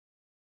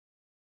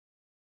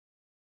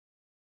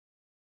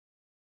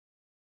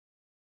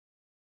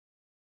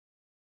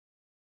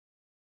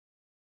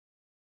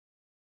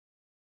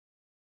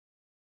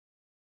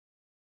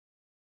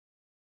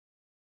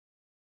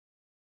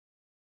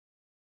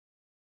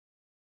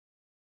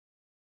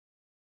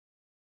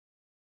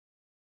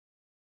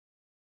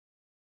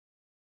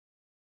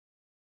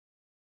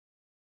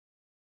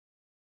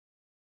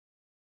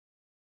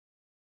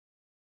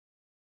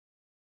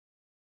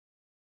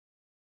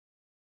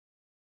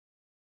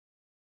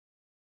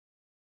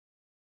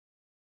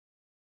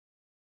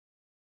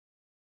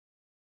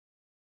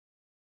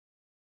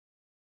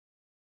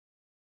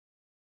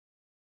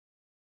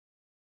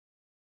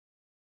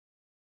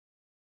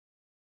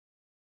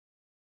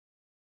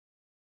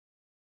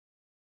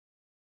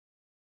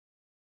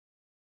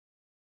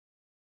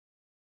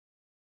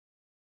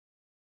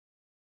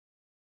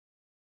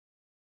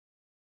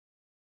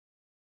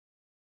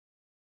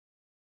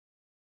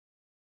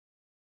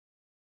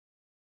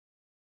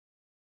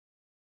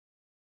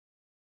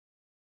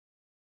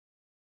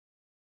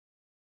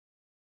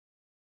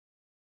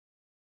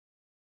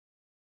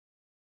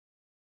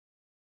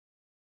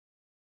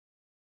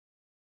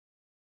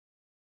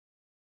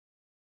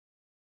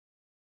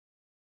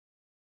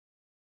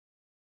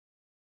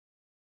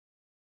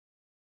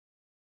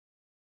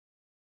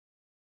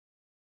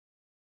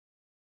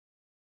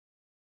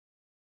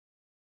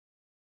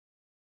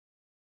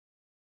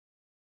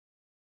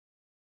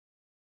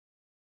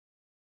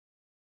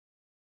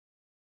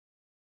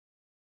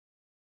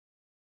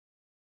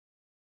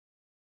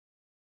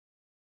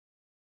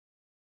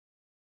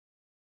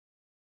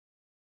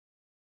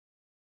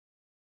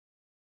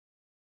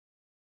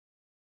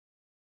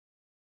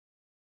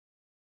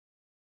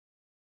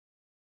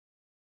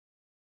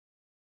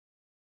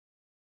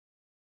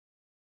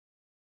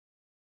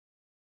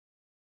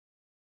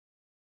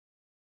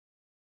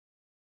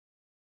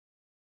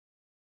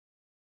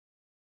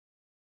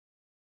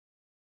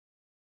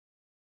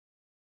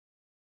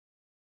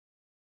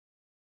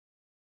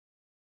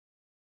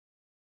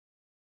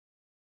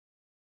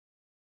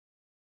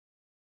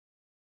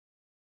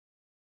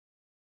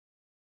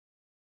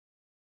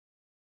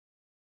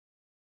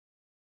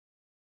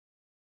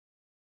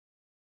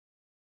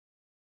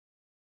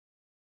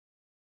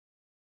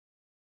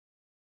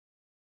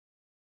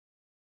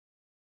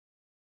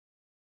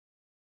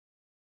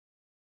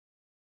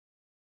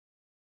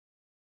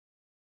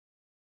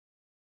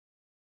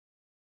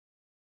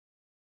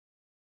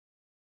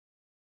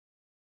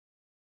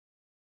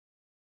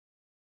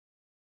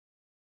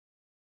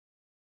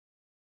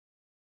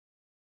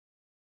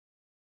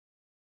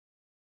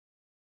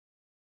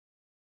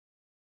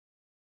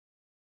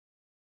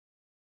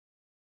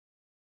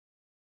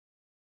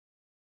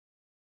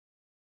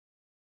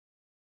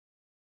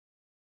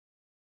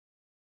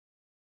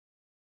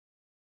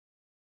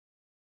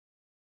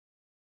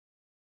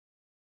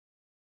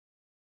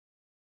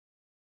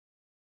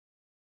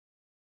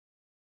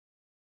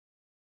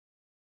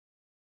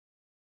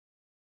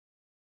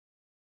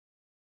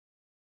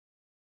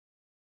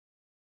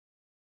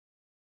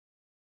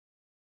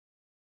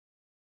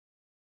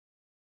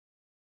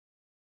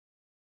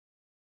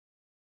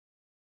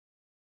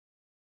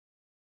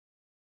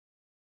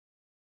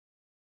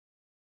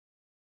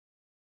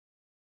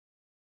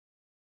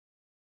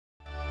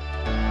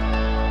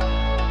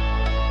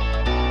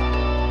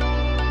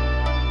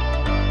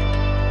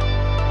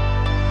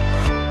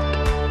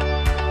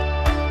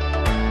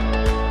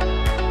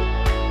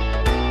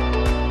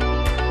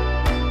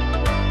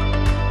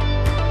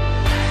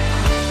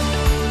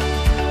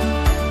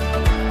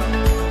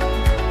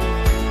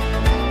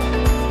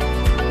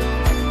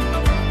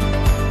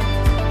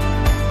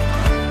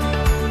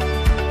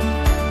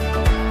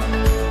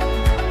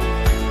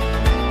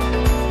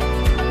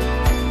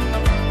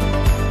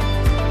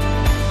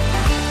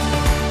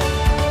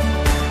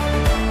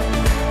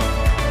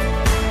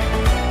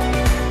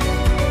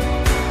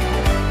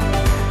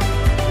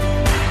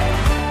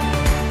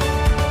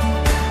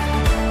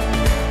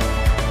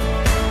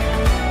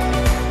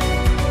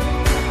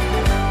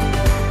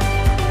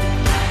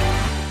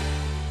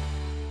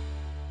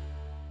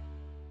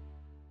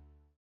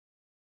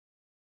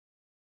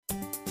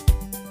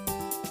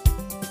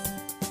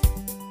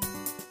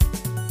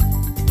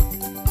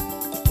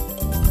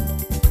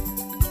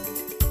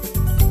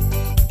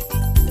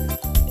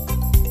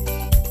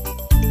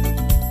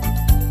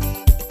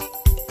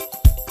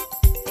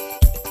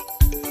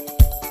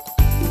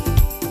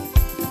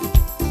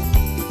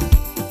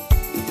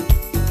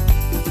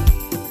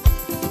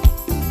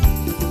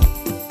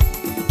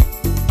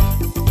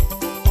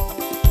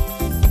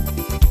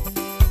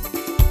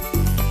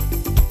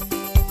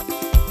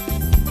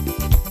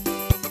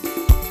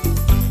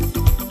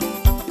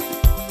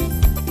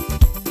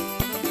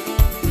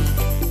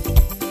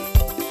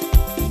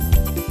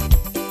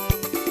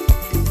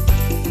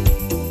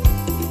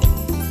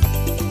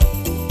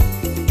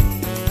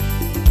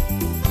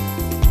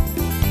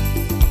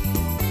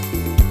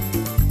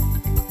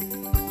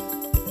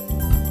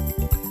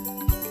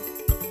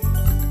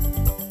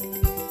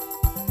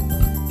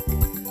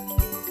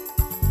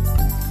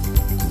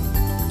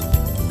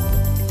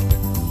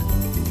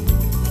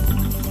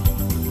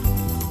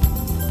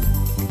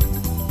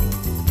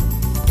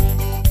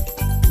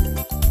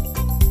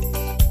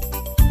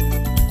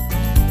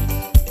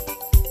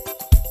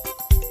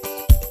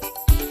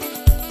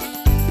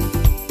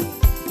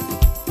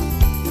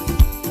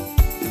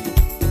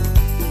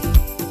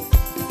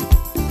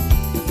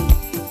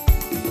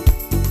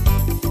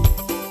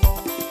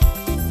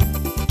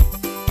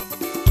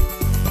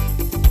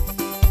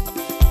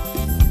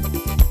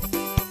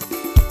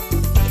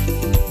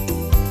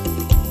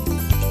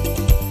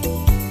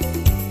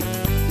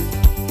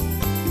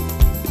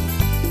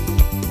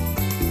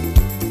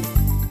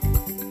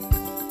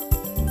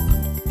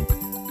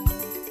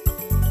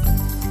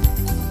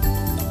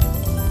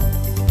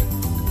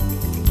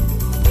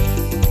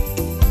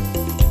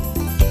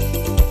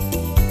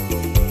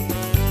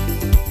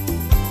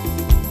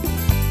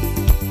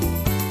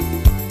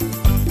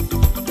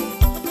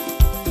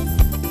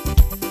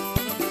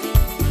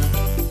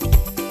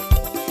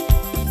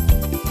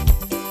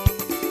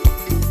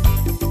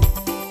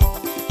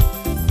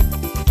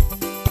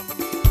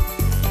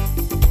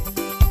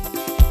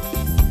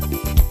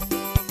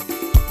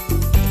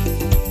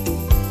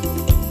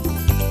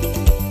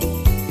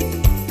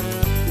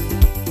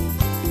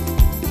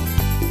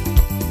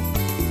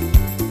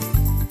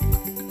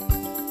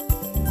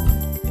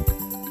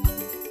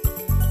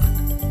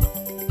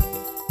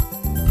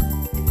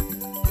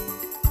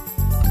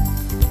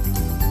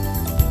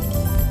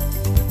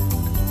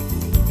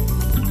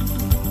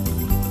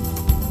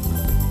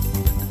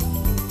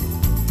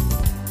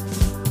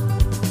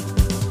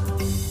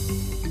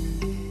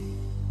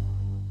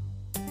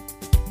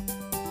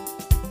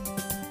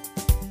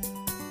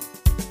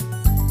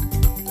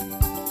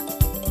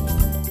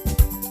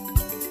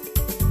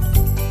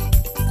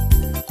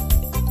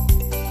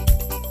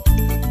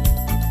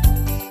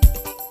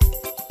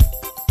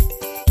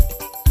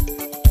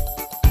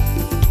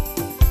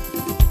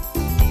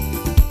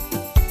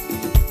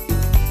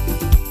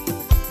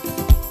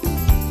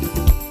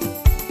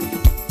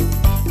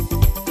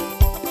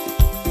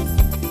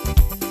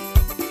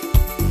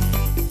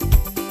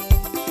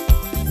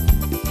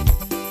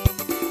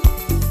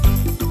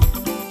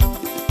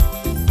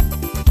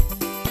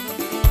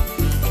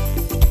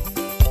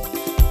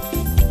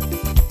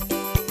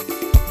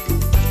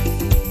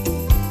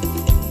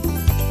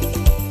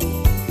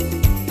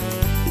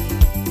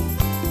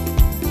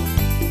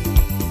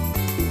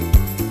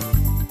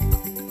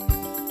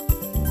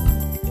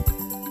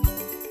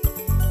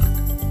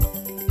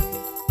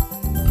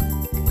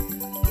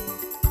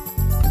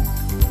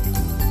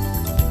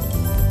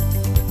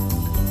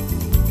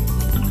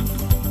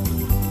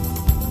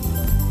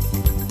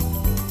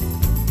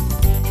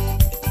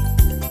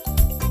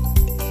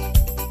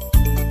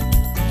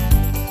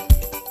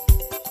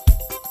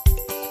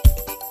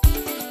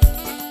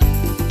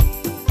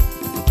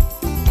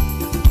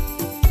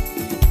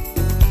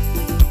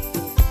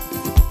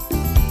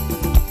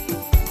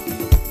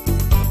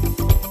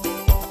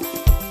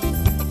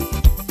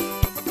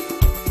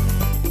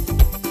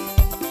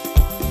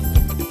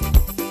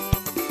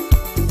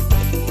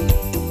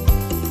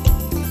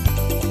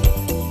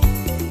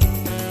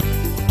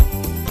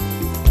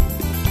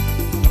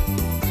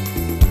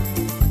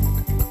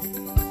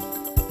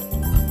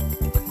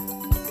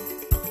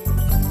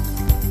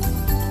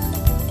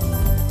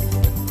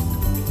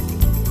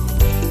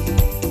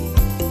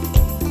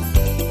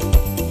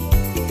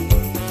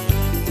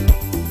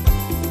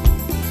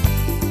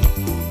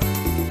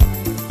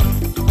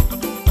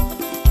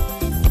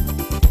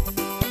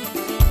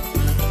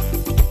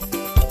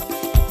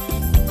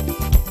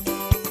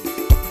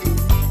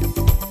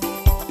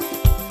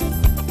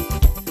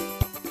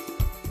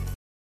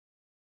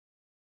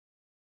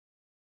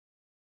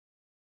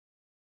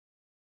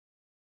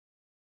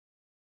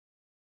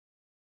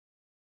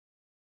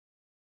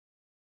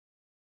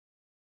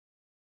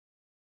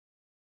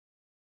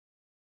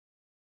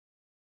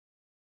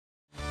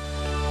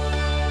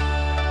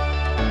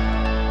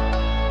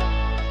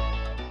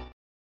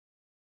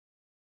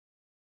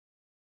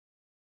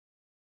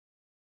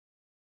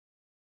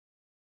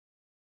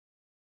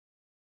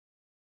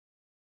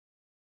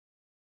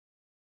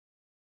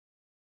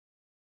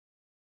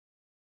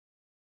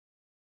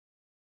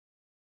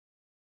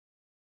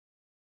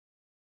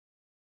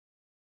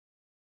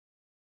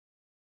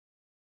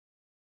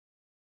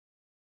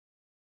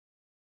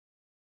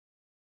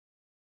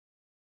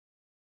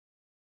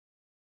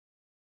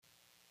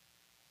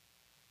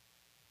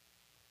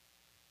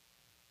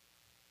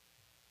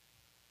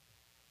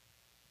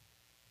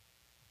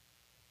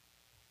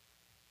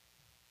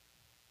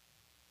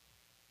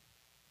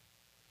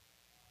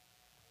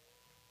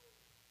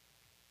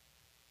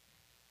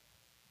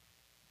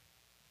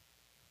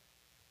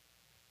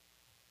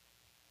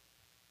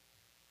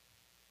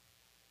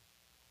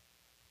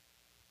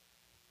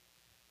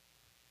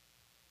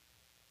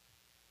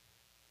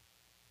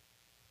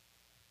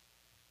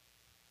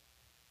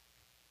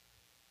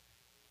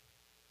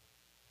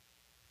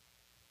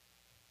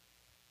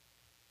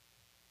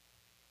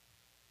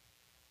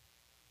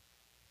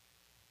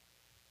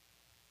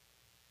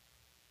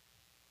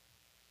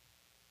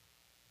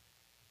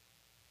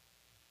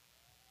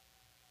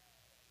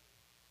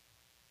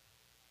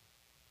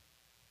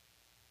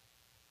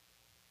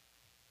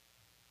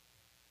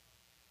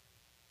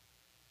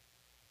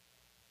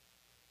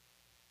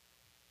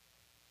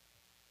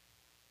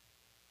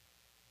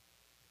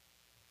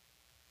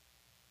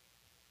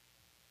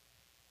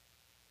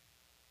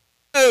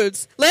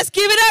Crossroads. Let's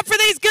give it up for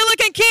these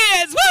good-looking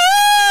kids. Woo!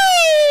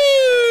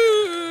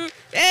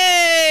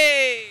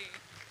 Hey!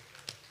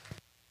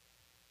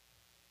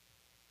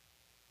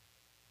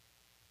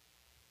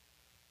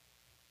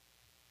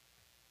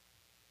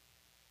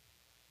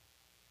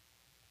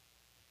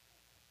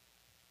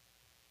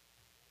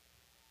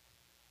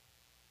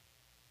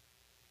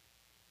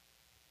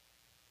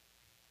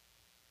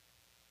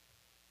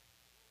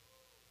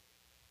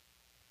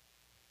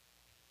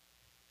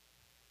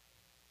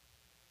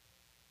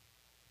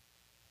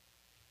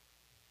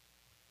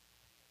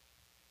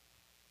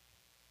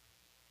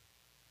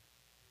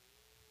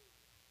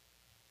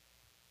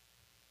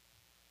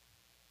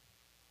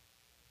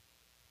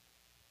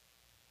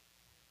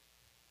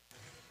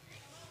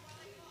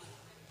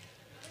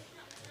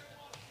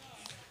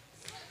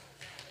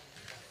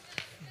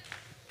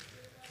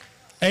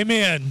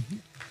 Amen.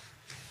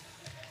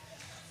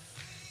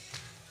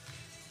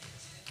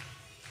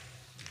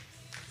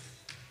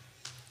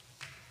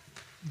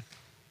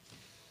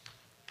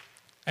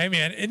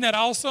 Amen. Isn't that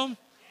awesome?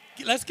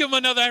 Let's give them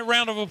another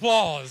round of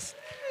applause.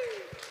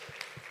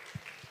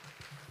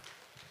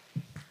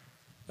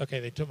 Okay,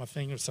 they took my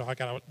finger, so I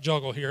got to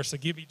juggle here, so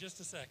give me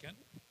just a second.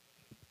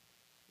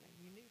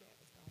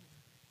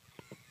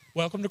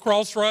 Welcome to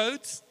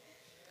Crossroads.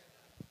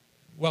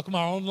 Welcome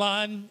our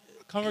online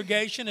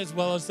congregation as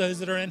well as those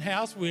that are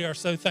in-house. We are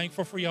so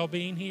thankful for y'all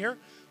being here.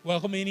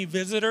 Welcome any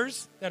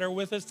visitors that are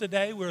with us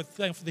today. We're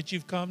thankful that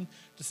you've come,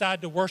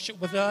 decided to worship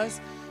with us.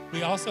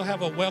 We also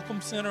have a welcome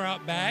center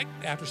out back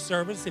after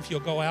service. If you'll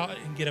go out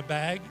and get a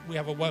bag, we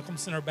have a welcome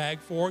center bag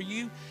for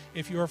you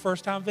if you're a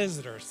first-time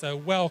visitor. So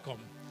welcome.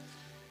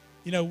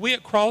 You know, we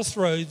at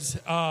Crossroads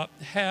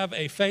have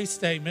a faith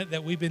statement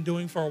that we've been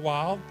doing for a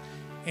while.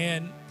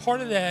 And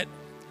part of that,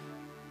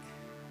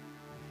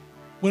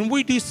 when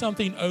we do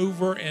something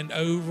over and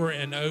over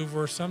and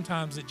over,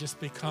 sometimes it just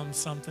becomes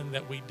something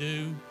that we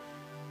do.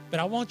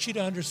 But I want you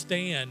to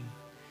understand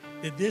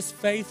that this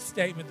faith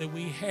statement that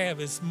we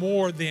have is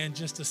more than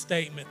just a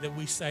statement that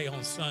we say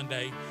on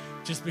Sunday,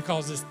 just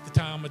because it's the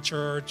time of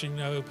church, and,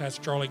 you know,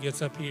 Pastor Charlie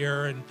gets up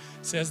here and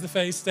says the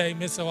faith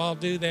statement, so I'll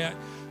do that.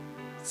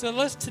 So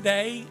let's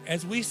today,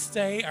 as we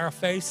say our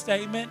faith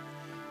statement,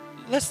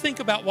 let's think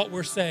about what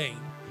we're saying.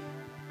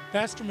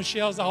 Pastor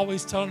Michelle's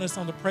always telling us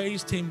on the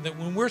praise team that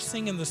when we're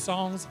singing the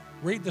songs,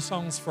 read the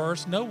songs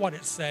first, know what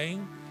it's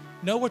saying,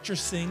 know what you're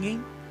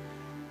singing,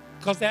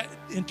 because that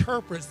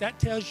interprets, that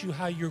tells you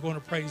how you're going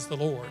to praise the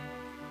Lord.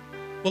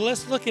 Well,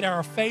 let's look at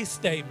our faith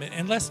statement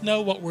and let's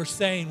know what we're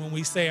saying when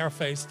we say our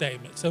faith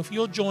statement. So if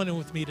you'll join in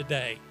with me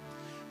today.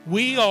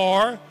 We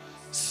are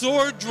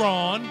sword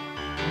drawn,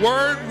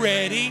 word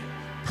ready,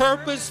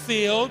 purpose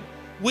filled.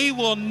 We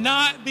will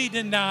not be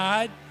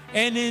denied.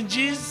 And in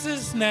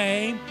Jesus'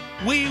 name,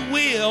 we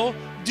will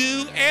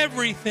do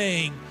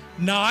everything,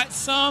 not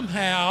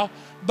somehow,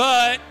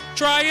 but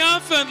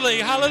triumphantly.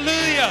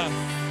 Hallelujah.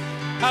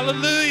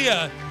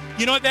 Hallelujah.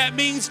 You know what that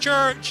means,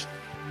 church?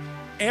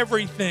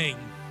 Everything,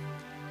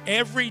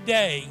 every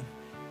day,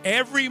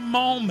 every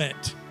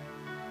moment,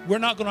 we're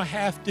not going to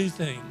have to do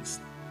things.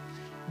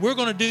 We're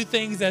going to do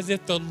things as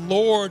if the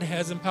Lord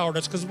has empowered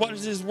us. Because what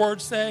does His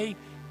Word say?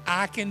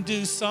 I can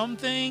do some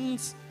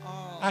things.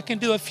 I can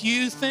do a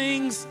few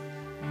things.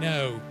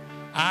 No.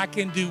 I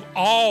can do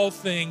all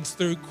things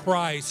through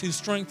Christ who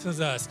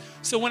strengthens us.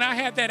 So when I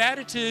have that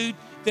attitude,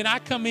 then I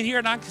come in here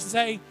and I can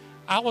say,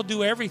 I will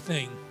do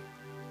everything.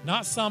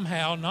 Not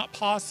somehow, not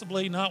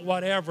possibly, not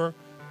whatever.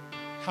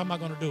 How am I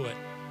going to do it?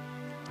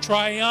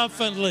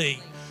 Triumphantly.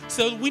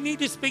 So we need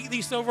to speak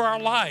this over our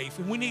life,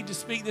 and we need to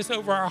speak this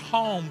over our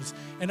homes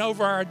and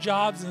over our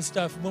jobs and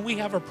stuff. When we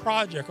have a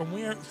project or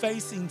we're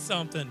facing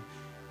something,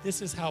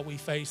 this is how we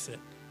face it.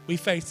 We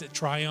face it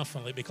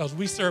triumphantly because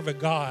we serve a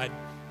God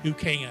who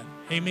can.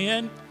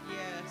 Amen?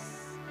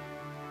 Yes.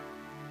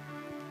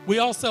 We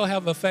also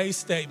have a faith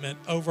statement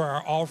over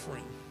our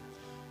offering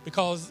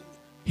because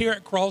here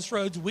at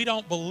Crossroads, we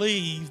don't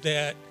believe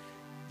that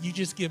you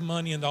just give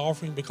money in the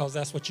offering because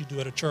that's what you do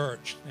at a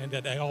church and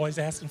that they're always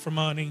asking for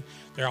money.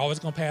 They're always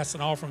going to pass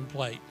an offering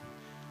plate.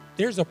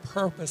 There's a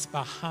purpose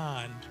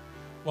behind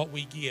what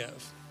we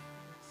give.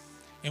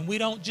 And we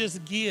don't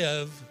just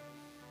give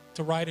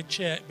to write a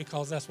check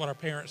because that's what our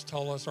parents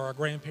told us or our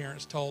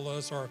grandparents told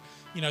us, or,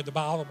 you know, the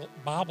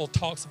Bible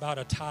talks about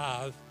a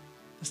tithe.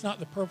 It's not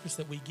the purpose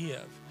that we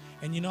give.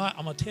 And you know what?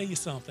 I'm going to tell you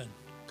something.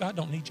 God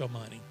don't need your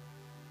money.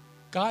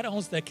 God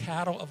owns the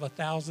cattle of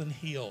 1,000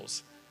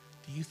 hills.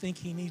 Do you think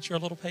He needs your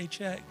little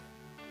paycheck?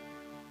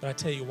 But I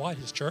tell you what,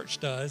 His church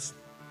does.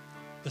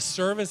 The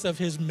service of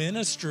His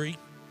ministry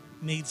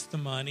needs the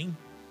money.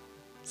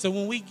 So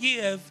when we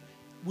give,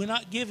 we're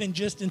not giving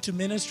just into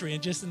ministry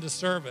and just into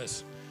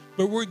service,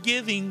 but we're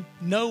giving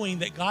knowing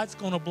that God's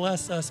going to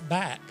bless us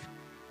back.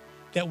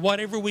 That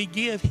whatever we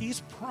give,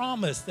 He's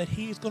promised that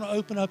He's going to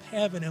open up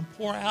heaven and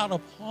pour out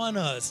upon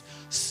us,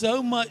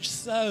 so much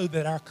so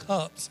that our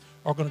cups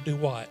are going to do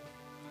what?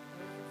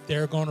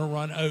 They're going to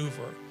run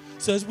over.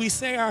 So as we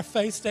say our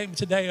faith statement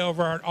today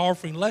over our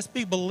offering, let's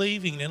be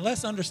believing and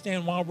let's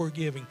understand why we're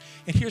giving.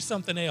 And here's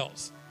something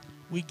else.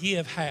 We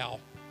give how?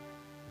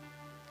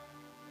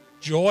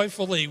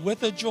 joyfully,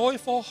 with a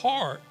joyful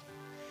heart.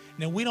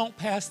 Now, we don't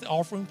pass the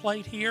offering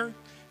plate here.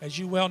 As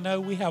you well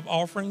know, we have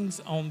offerings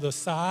on the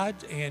side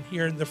and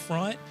here in the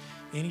front.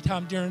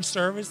 Anytime during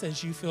service,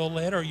 as you feel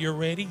led or you're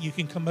ready, you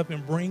can come up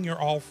and bring your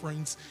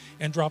offerings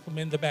and drop them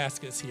in the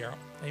baskets here.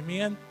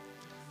 Amen?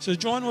 So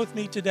join with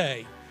me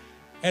today.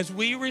 As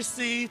we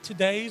receive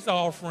today's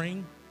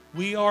offering,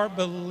 we are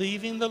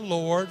believing the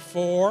Lord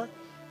for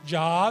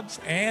jobs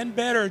and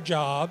better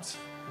jobs,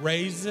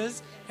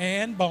 raises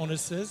and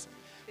bonuses,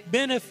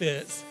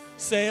 benefits,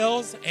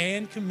 sales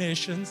and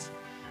commissions,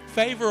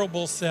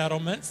 favorable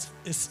settlements,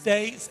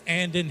 estates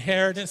and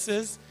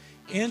inheritances,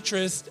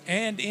 interest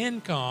and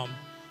income,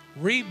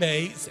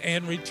 rebates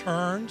and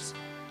returns,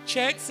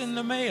 checks in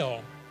the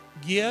mail,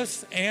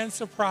 gifts and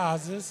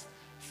surprises,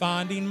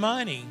 finding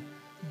money,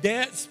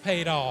 debts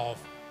paid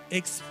off,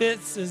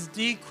 expenses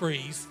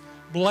decrease,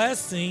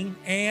 blessing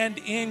and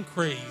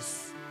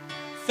increase.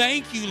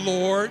 Thank you,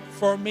 Lord,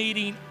 for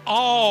meeting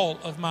all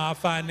of my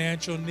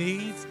financial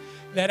needs,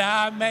 that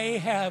I may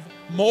have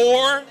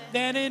more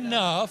than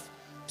enough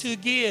to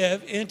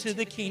give into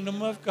the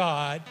kingdom of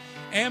God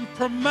and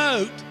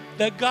promote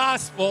the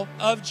gospel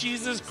of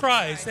Jesus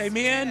Christ.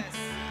 Amen?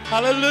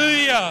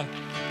 Hallelujah.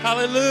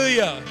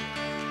 Hallelujah.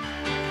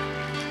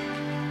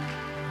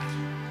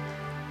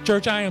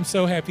 Church, I am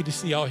so happy to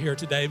see y'all here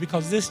today,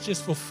 because this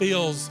just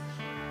fulfills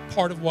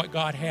part of what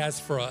God has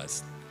for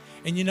us.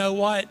 And you know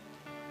what?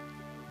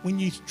 When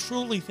you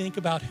truly think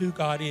about who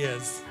God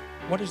is,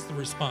 what is the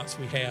response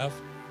we have?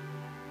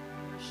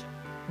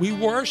 We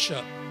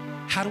worship.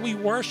 How do we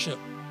worship?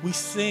 We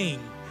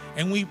sing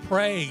and we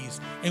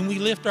praise and we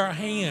lift our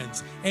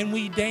hands and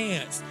we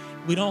dance.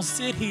 We don't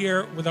sit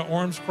here with our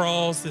arms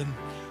crossed and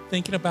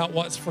thinking about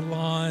what's for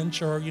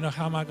lunch or, what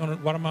am I going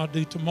to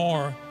do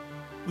tomorrow?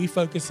 We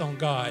focus on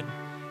God.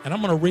 And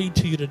I'm going to read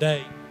to you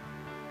today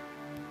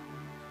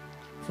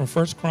from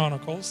 1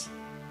 Chronicles.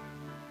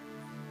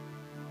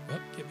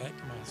 Get back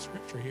to my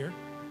scripture here.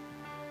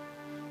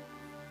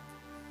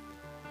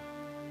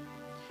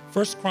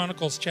 1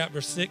 Chronicles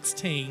chapter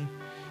 16,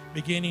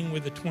 beginning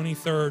with the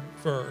 23rd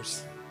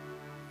verse.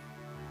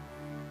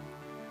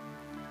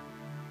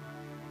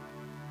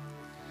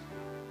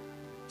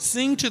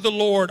 Sing to the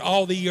Lord,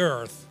 all the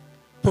earth.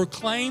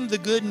 Proclaim the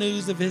good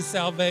news of his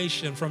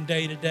salvation from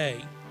day to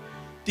day.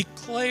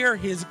 Declare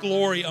his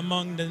glory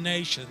among the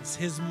nations,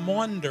 his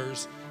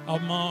wonders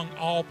among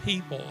all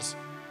peoples.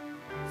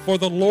 For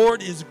the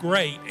Lord is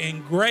great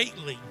and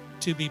greatly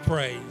to be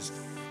praised.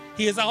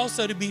 He is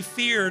also to be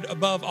feared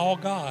above all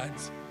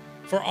gods.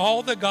 For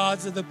all the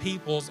gods of the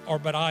peoples are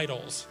but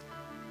idols.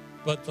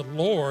 But the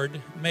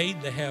Lord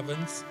made the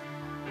heavens.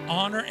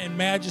 Honor and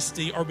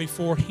majesty are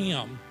before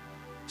him.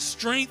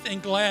 Strength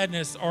and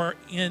gladness are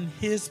in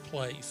his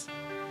place.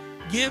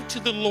 Give to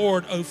the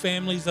Lord, O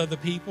families of the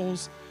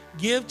peoples.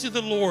 Give to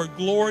the Lord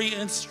glory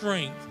and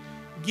strength.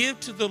 Give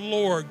to the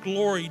Lord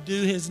glory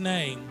due his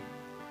name.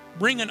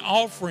 Bring an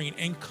offering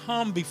and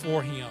come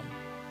before him.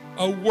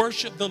 O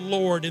worship the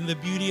Lord in the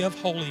beauty of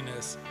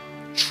holiness.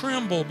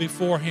 Tremble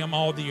before him,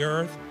 all the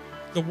earth.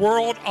 The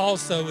world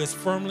also is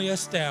firmly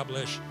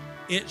established.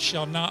 It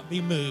shall not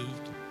be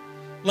moved.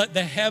 Let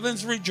the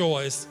heavens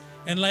rejoice,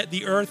 and let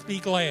the earth be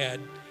glad.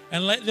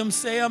 And let them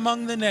say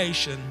among the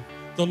nations,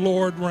 the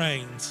Lord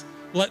reigns.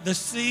 Let the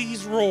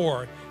seas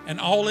roar, and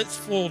all its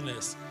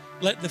fullness.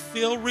 Let the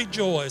field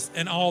rejoice,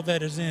 and all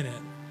that is in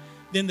it.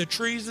 Then the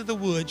trees of the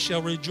wood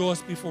shall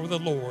rejoice before the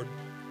Lord,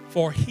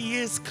 for he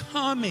is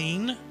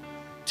coming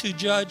to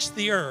judge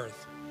the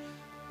earth.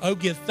 Oh,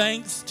 give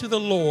thanks to the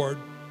Lord,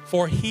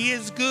 for he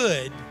is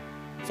good,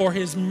 for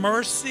his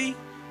mercy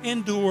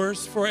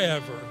endures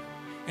forever.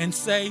 And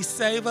say,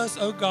 save us,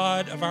 O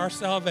God of our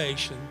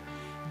salvation.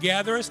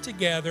 Gather us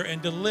together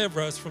and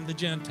deliver us from the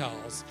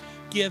Gentiles.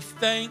 Give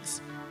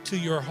thanks to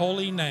your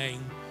holy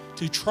name,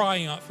 to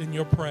triumph in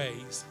your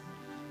praise.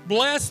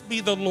 Blessed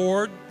be the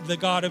Lord, the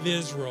God of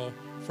Israel,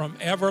 from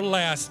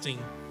everlasting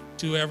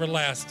to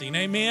everlasting.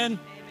 Amen?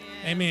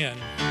 Amen.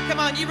 Come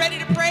on, you ready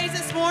to praise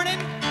this morning?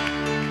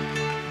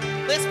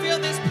 Let's fill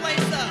this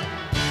place up.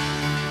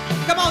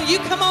 Come on, you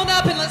come on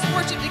up and let's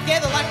worship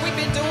together like we've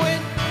been doing.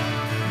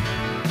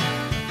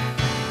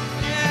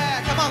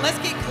 Yeah, come on, let's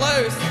get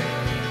close.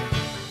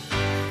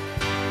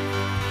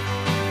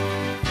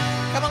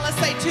 Come on, let's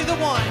say to the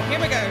one. Here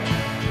we go.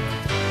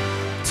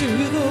 To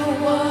the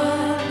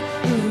one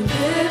who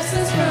lifts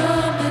us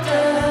from the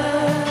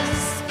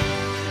dust,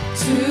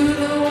 to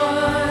the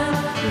one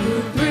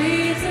who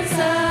breathes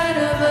inside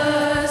of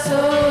us,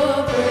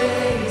 oh,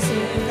 praise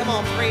him. Come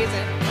on, praise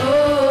it.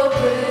 Oh,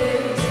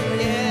 praise him.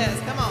 Yes,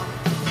 come on.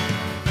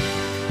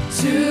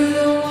 To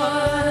the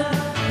one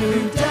who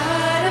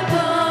died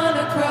upon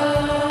a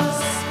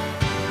cross,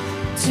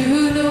 to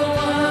the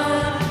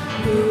one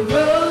who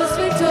rose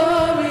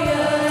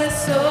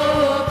victorious,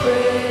 oh,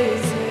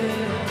 praise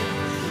him.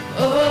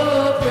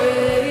 Oh, praise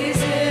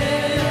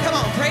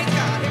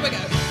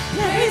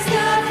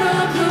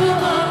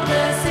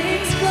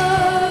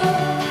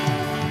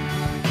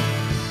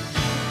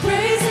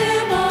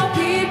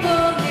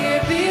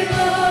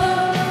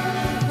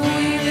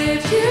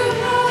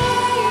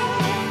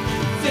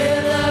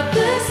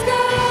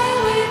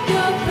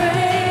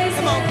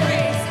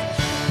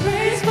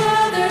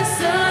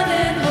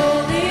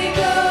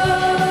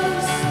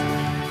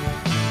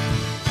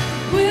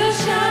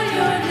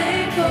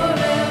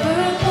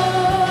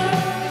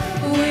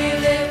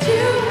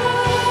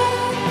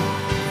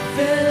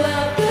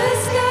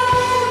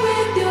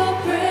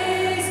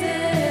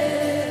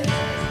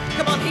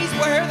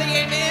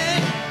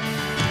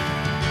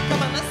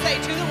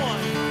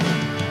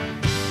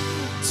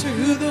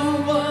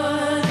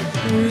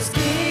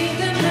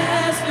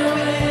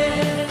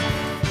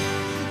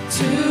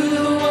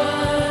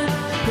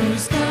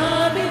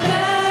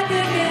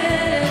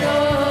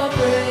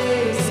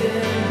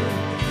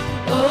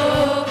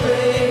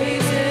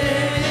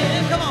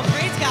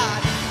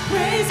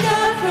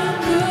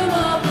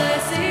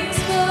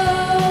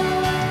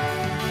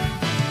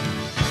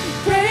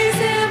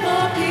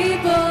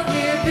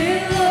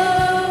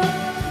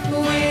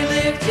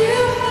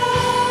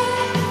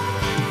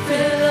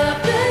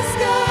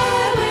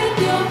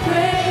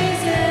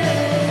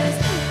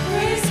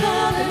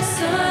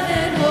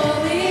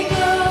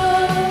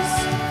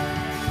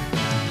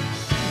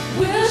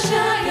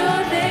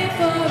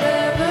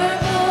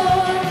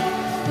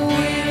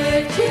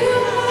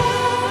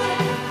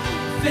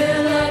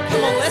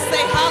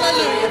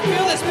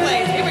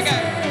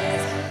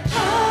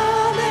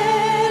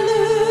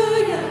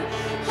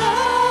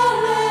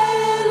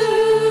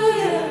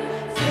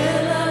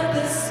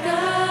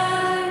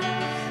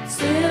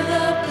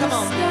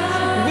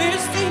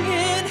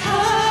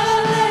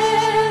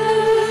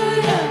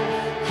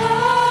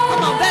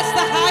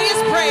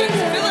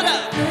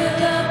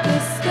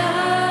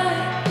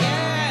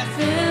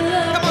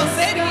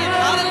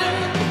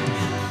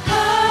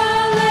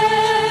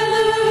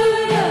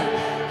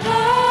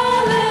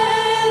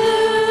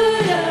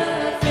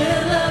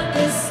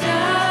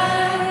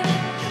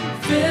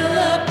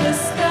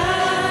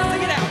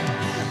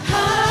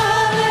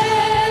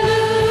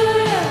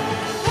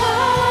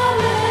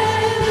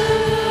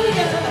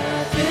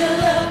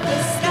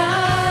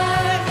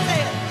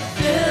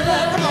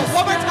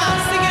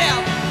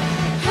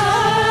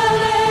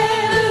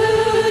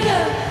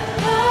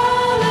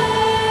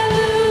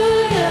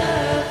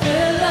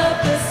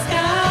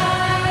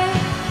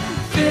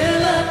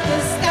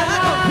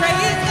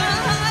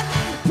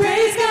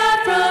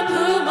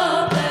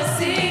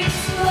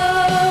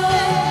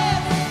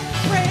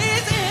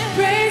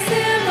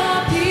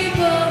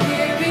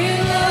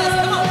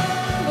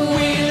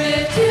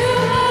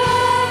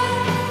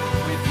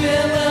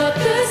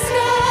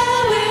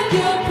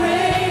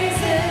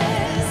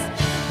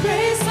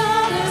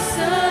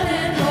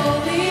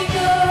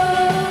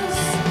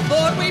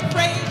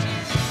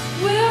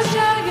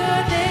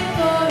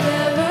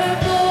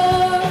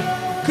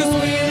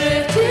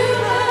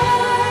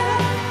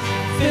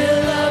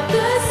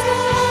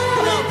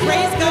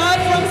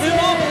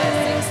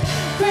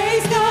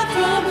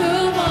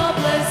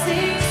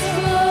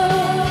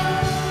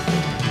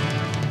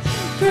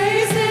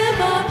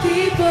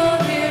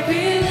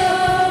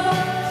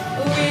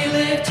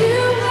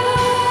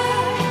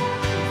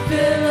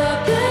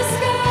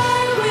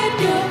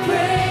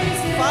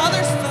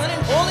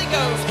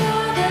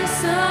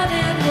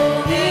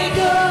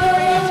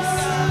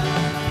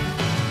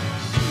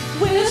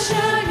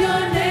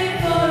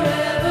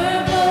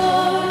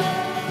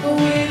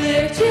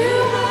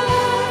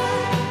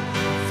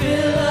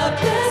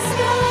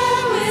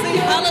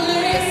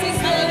hallelujah. Sing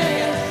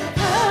hallelujah.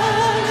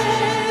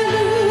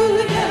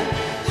 Hallelujah,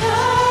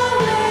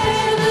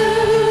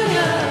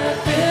 hallelujah.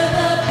 Fill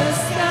up the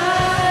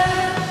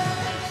sky,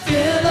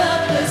 fill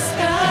up the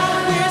sky.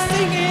 We're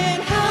singing.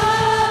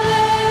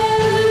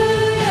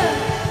 Hallelujah,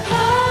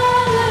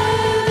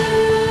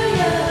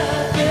 hallelujah.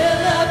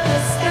 Fill up the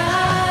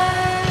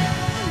sky,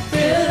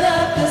 fill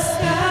up the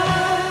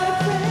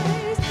sky.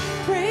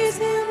 Praise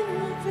Him,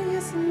 for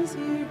His sins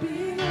here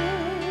below.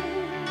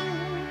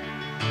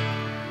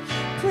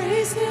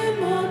 Praise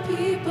Him, all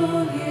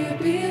people here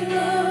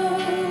below.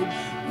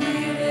 We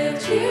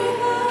lift you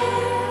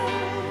high.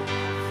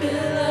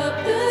 Fill up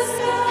the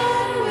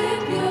sky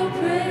with your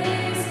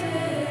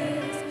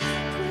praises.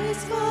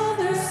 Praise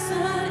Father,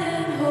 Son,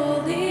 and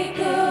Holy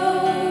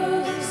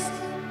Ghost.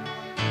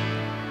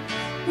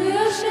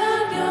 We'll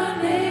shout your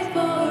name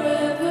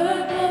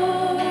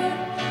forevermore.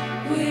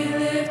 We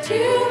lift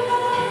you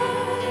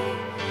high.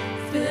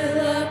 Fill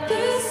up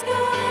the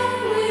sky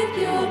with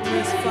your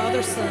praises.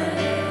 Father, Son.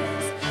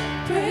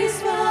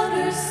 Praise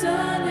Father,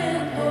 Son,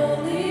 and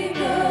Holy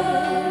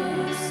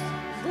Ghost.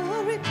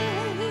 Glory,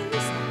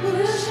 praise.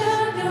 We'll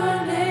shout your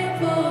name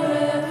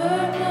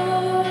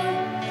forevermore.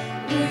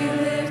 We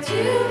lift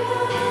you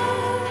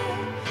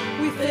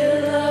high. We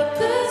fill up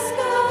the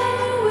sky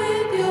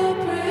with your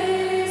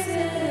praises.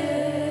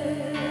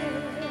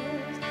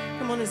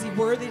 Come on, is He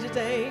worthy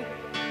today?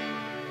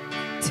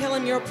 Tell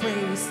Him your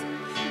praise,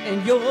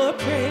 and your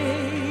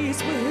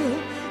praise will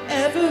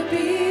Ever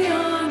be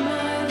on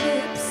my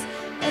lips,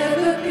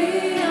 ever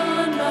be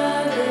on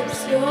my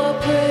lips. Your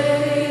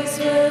praise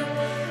will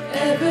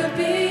ever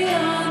be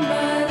on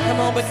my lips. come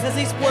on, because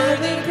He's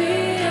worthy. Ever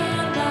be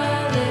on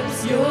my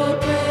lips. Your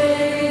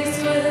praise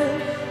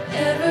will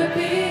ever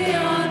be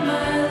on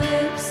my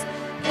lips,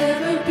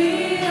 ever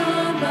be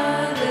on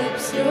my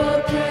lips.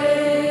 Your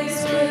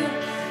praise will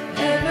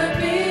ever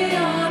be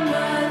on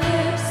my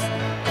lips,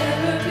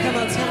 ever be. Come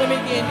on, tell Him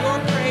again, your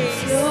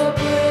praise. Your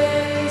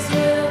praise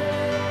will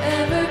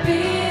ever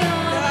be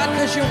on God,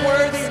 because you're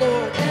worthy,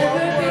 Lord. You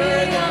are ever be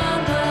worthy. on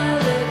my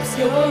lips.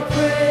 Your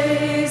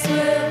praise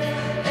will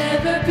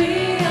ever be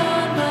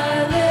on my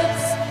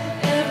lips,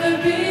 ever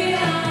be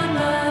on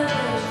my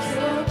lips.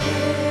 Your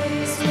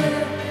praise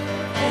will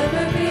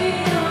ever be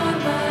on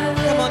my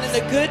lips. Come on, in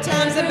the good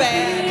times and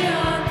bad. Be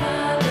on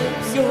my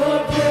lips. Your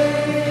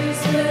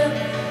praise will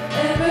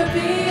ever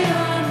be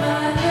on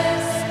my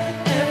lips,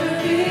 ever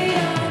be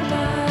on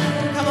my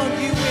lips. Come on,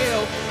 you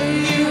will.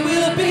 You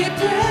will be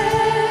praised.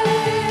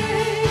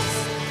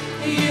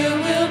 You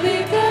will be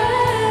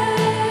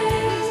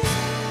praised.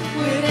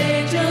 With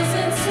angels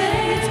and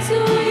saints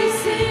we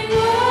sing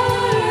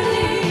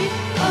worthy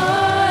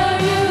are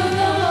you,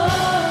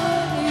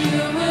 Lord.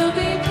 You will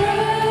be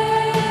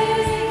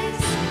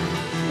praised.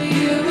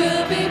 You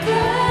will be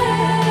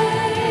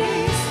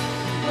praised.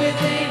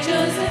 With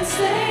angels and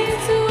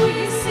saints we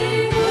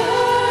sing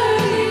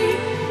worthy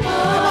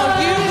Come on,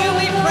 you will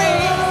be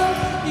praised.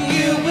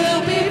 you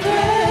will be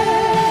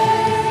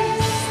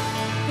praised.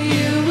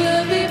 You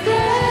will be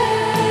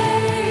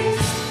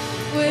praised.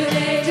 With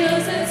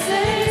angels and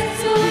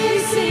saints we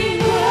sing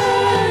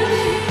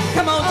worthy.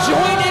 Come on,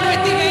 join in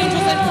with the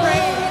angels and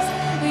praise.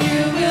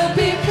 You will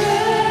be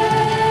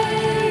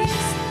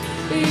praised.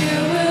 You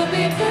will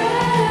be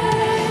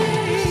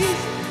praised.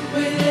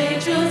 With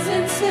angels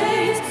and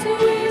saints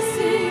we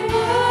sing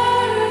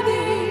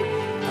worthy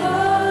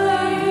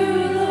are you,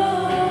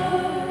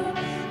 Lord.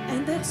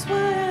 And that's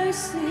why I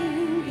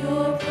sing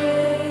your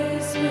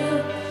praise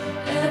will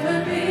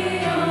ever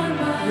be on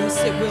my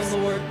Yes, it will,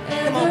 Lord.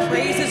 Come on,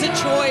 praise is a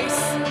choice.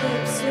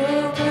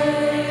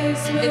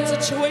 It's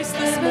a choice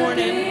this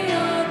morning.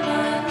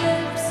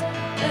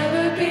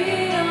 Ever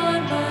be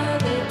on my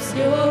lips.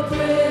 Your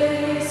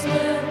praise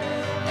will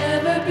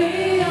ever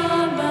be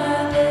on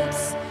my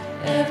lips.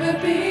 Ever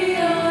be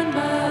on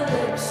my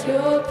lips.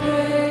 Your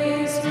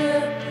praise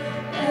will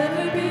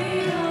ever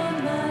be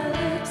on my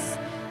lips.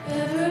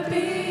 Ever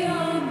be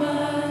on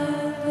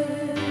my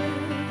lips.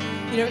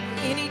 You know,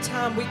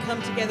 anytime we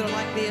come together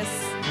like this,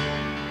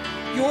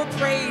 your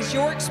praise,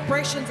 your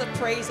expressions of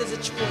praise is a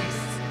choice.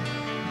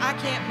 I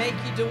can't make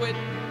you do it.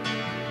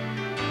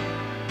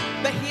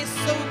 But He is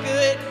so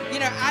good. You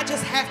know, I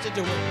just have to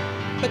do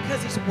it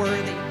because He's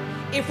worthy.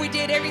 If we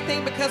did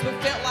everything because we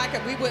felt like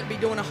it, we wouldn't be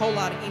doing a whole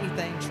lot of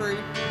anything, true?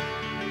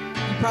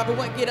 You probably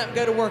wouldn't get up and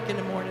go to work in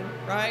the morning,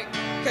 right?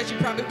 Because you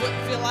probably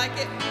wouldn't feel like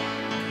it.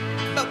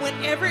 But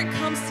whenever it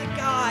comes to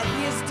God,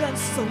 He has done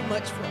so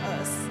much for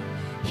us.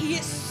 He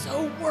is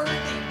so worthy.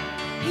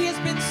 He has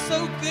been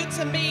so good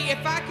to me.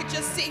 If I could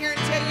just sit here and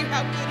tell you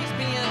how good He's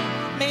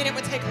been, man, it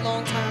would take a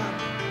long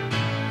time.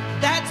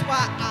 That's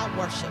why I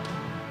worship.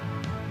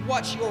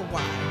 What's your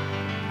why?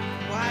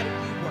 Why do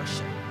you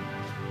worship?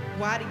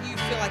 Why do you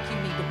feel like you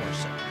need to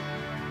worship?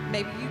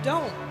 Maybe you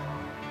don't.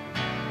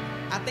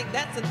 I think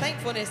that's a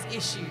thankfulness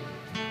issue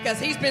because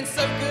He's been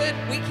so good,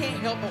 we can't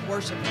help but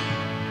worship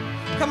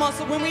Him. Come on,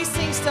 so when we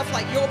sing stuff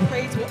like your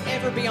praise will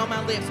ever be on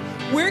my lips,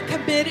 we're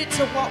committed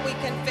to what we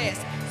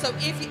confess. So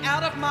if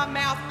out of my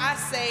mouth I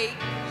say,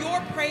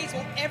 your praise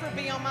will ever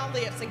be on my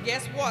lips, and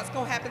guess what? It's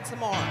going to happen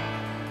tomorrow.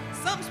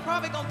 Something's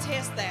probably going to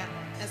test that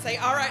and say,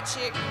 all right,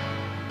 chick,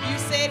 you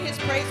said his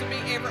praise will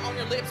be ever on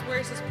your lips.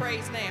 Where's his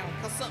praise now?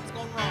 Because something's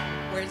going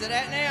wrong. Where's it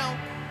at now?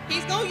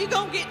 You're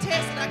going to get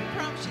tested. I can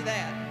promise you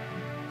that.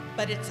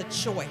 But it's a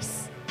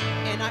choice.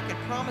 And I can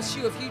promise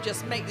you, if you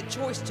just make the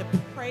choice to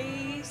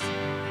praise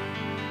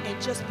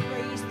and just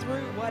praise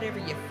through whatever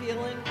you're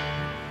feeling,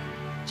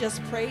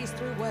 just praise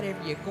through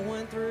whatever you're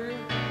going through,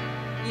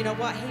 you know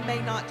what? He may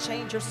not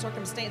change your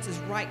circumstances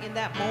right in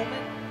that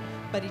moment,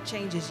 but he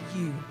changes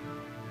you.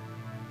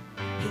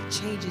 He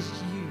changes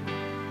you.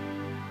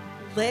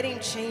 Let him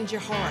change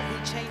your heart.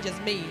 He changes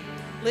me.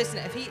 Listen,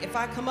 if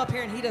I come up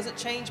here and he doesn't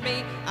change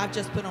me, I've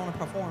just put on a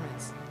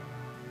performance.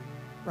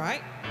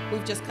 Right?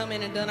 We've just come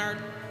in and done our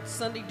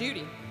Sunday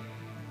duty.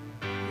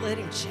 Let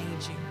him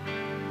change you.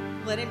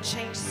 Let him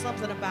change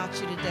something about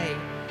you today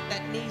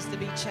that needs to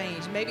be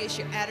changed. Maybe it's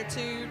your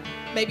attitude.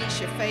 Maybe it's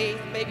your faith.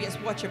 Maybe it's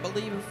what you're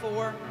believing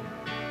for.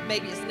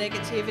 Maybe it's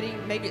negativity.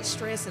 Maybe it's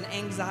stress and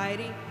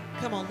anxiety.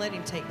 Come on, let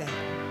him take that.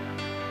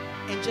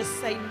 And just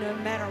say, no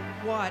matter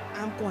what,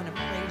 I'm going to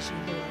praise you,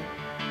 Lord,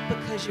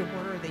 because you're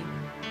worthy.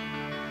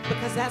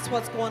 Because that's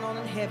what's going on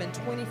in heaven.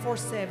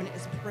 24/7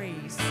 is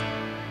praise.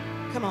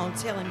 Come on,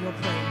 tell him your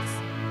praise.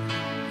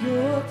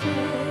 Your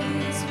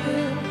praise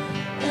will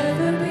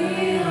ever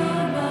be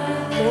on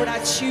my lips. Lord, I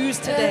choose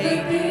today.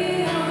 Ever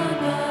be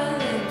on my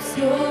lips.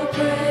 Your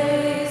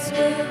praise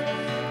will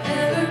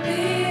ever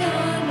be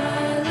on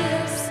my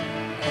lips.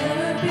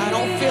 Ever be I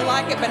don't feel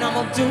like it, but I'm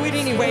going to do it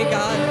anyway,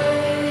 God.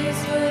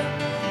 praise will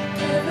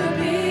ever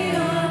be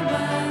on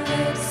my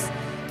lips.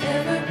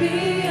 Ever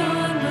be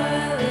on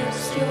my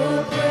lips.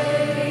 Your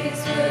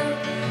praise will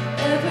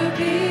ever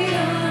be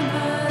on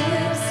my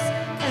lips.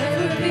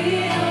 Ever be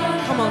on.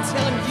 Come on,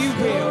 tell him you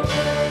will.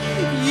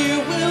 You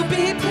will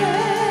be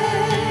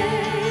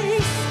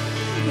praised.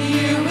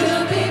 You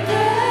will be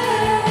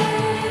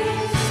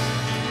praised.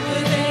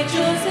 With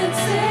angels and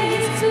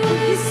saints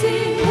we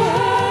sing,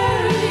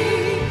 worthy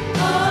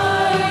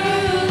are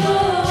you,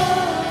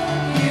 Lord.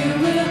 You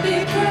will be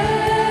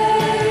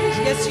praised.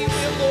 Yes, you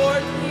will,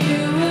 Lord.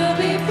 You will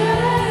be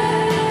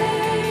praised.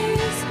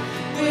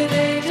 With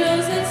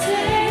angels and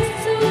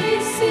saints we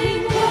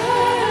sing,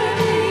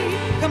 worthy.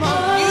 Come on,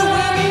 you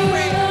will be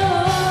praised.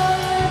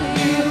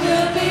 You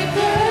will be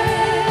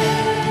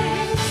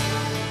praised.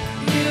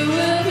 You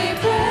will be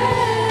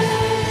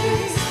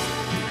praised.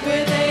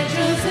 With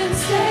angels and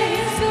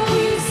saints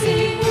we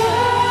sing,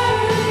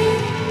 worthy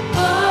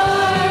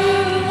are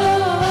you,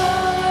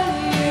 Lord.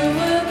 You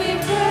will be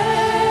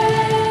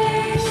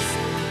praised.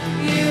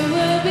 You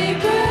will be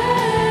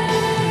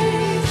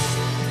praised.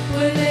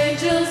 With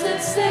angels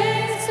and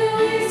saints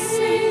we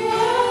sing,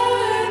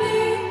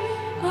 worthy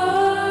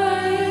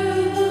are you,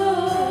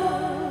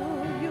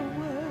 Lord. You're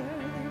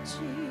worthy,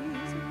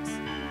 Jesus.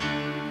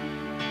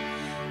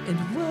 And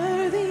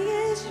worthy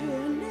is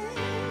your name.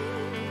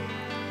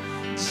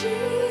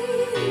 Jesus,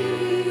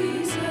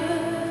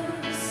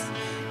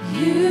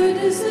 you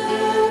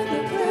deserve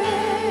the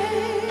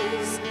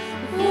praise.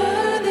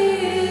 Worthy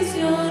is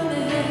your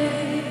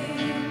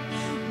name.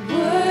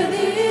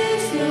 Worthy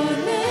is your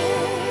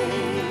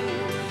name.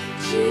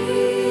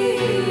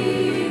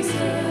 Jesus,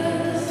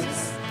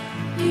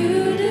 you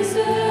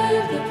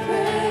deserve the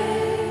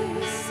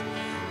praise.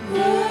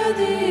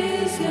 Worthy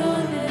is your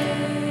name.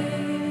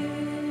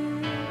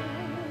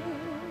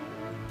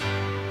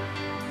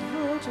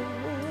 Lord, you're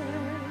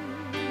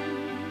worthy.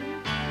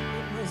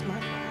 It was my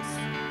cross.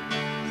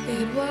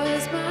 It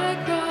was my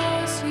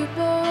cross you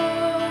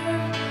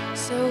bore,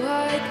 so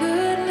I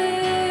could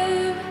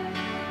live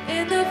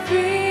in the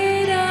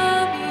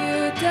freedom you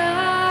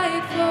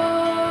died for.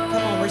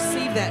 Come on,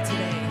 receive that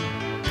today.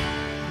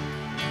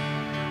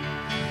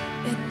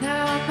 And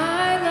now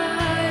my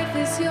life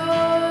is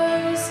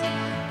yours,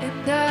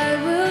 and I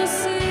will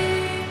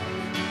sing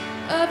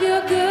of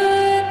your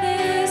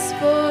goodness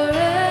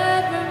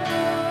forevermore.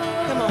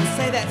 Come on,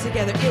 say that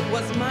together. It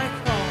was my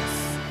cross.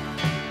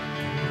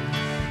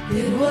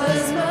 It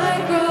was my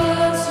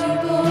cross you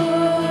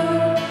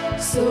bore,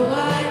 so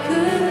I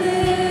could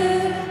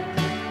live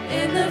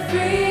in the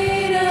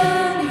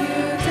freedom you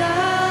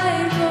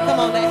died for. Come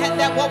on,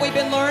 that what we've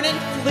been learning?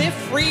 Live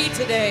free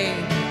today.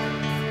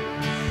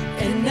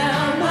 And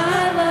now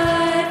my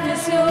life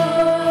is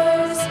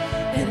yours,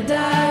 and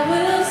I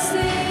will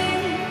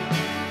sing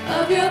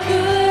of your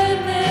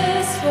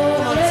goodness forever.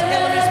 Come on,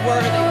 tell him he's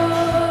worthy.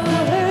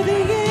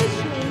 Worthy is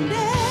your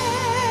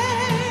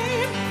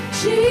name,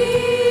 Jesus.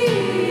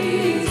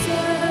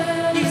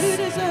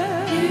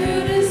 You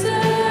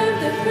deserve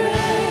the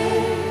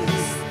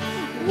praise.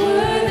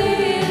 Worthy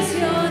is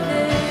your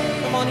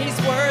name. Come on, he's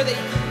worthy.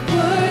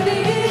 Worthy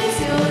is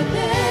your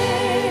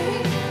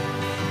name,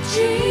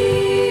 Jesus.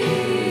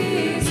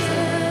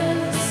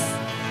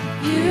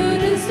 You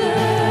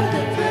deserve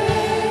the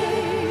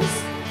praise.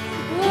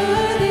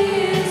 Worthy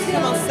is your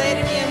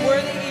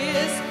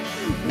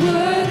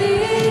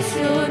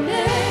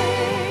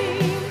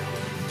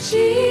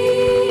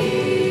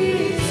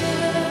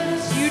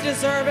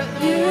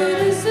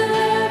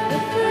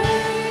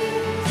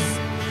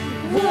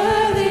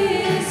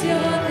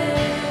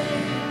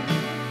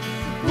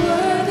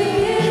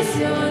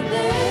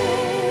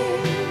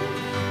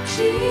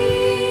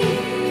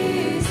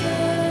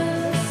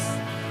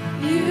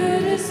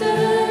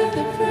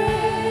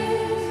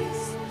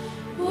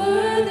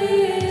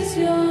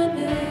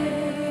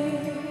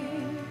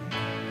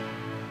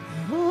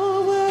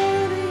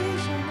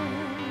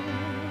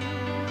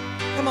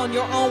in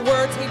your own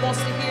words. He wants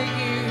to hear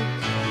you.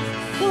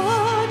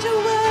 Lord,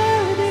 you're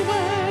worthy,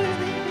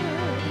 worthy,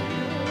 worthy.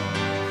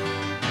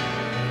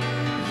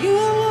 You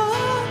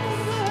are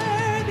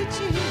worthy,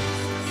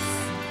 Jesus.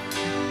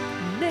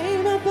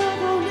 Name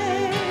above all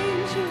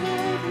names, you're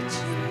worthy,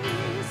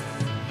 Jesus.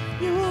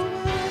 You are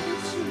worthy,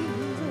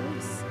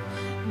 Jesus.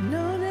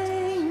 No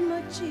name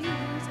like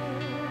Jesus.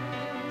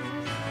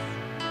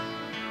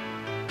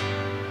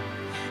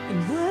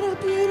 And what a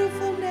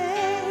beautiful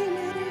name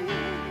it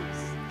is.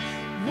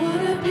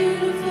 What a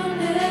beautiful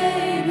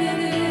name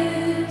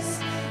it is.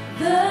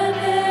 The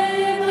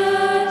name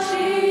of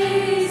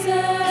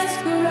Jesus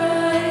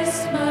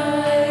Christ,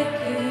 my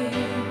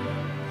King.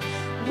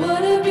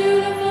 What a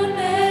beautiful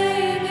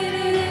name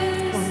it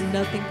is. Oh,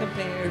 nothing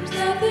compares.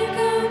 Nothing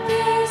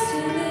compares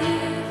to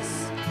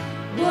this.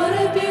 What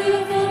a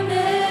beautiful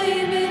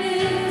name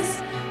it is.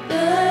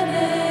 The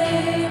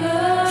name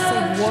of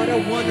Say, what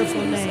a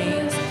wonderful Jesus.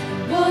 name.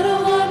 What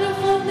a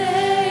wonderful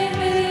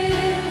name it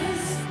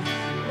is.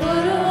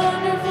 What a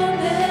wonderful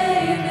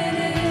name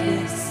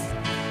it is.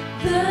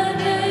 The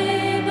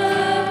name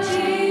of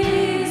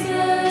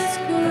Jesus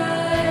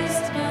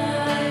Christ,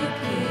 my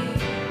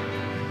King.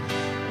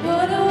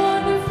 What a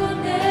wonderful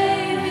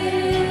name it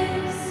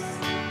is.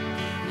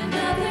 And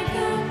nothing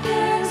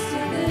compares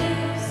to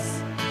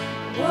this.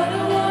 What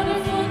a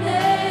wonderful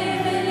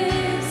name it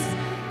is.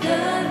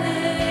 The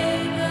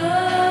name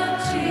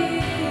of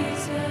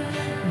Jesus.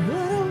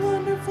 What a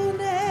wonderful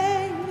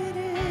name it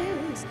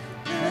is.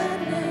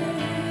 The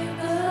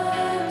name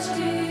of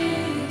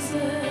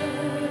Jesus.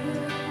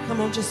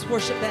 Come on, just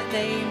worship that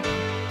name.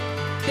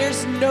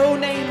 There's no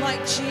name like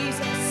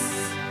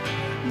Jesus.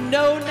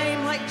 No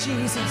name like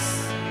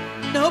Jesus.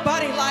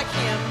 Nobody like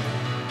him.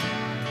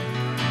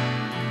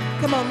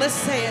 Come on, let's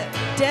say it.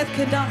 Death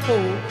could not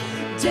hold.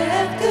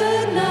 Death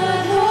could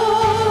not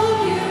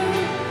hold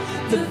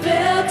you. The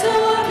veil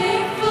tore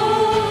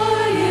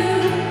before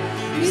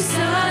you. You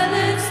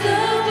silenced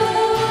the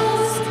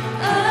boast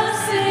of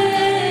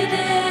sin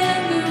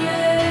and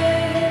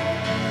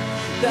grave.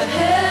 The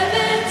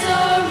heavens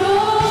are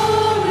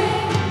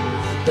roaring,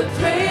 the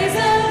praise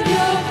of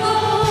your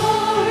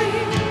glory.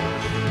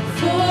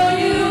 For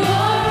you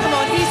are Come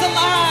on, he's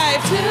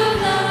alive. to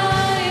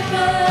life.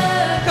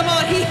 Come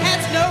on, he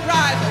has no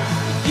rival.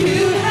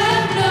 You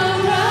have no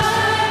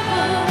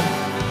rival.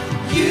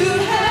 You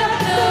have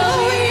no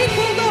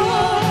equal.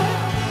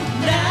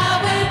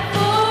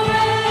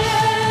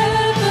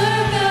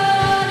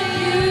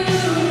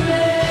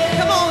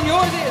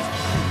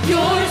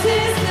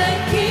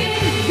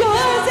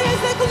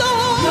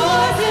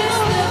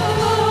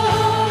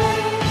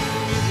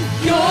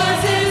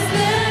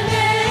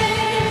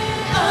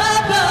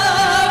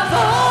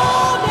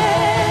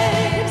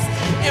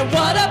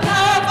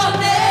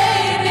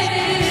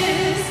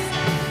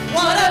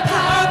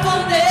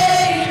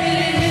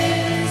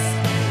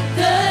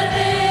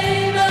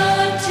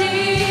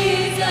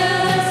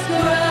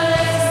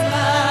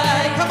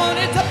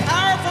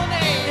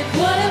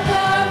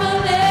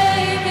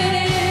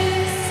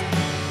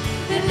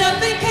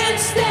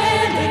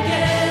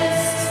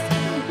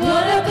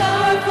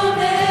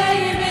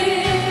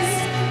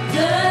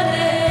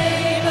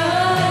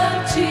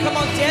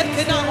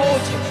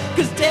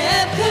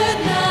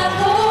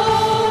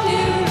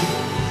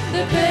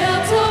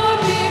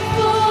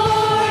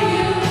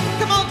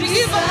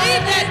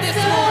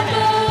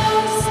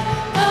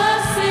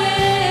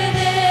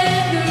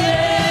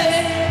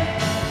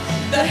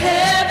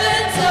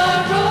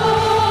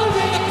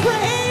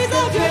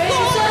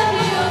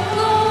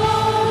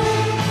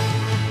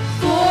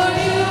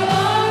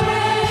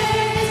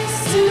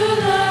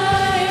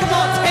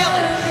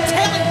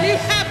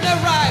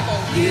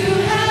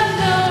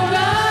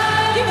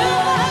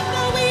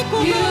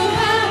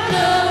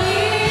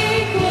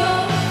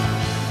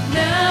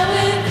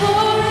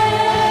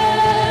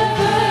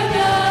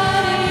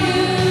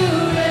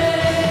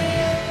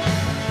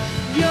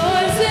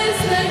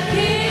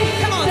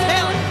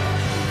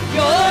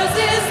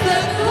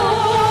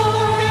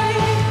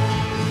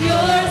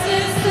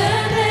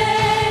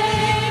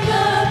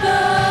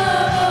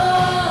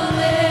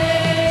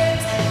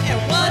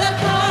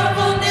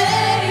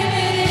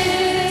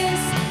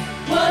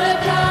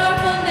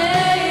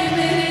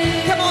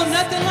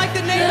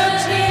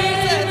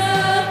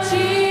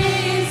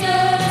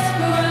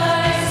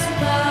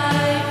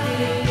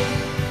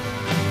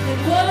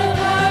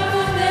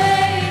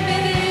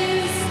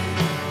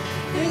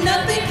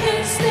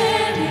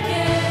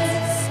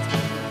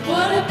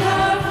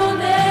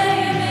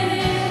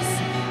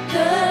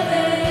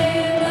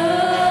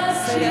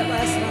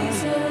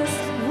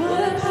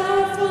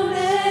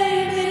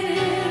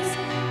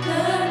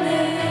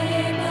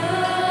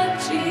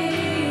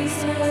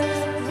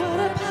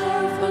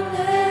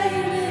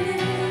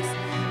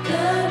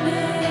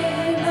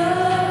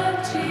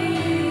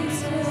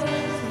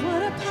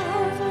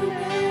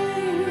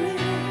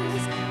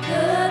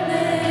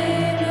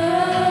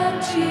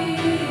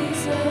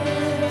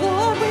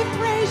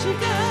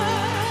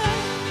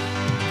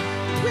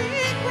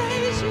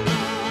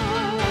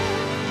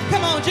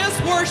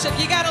 worship.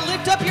 You got to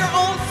lift up your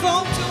own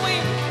song to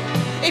Him.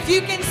 If you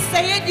can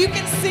say it, you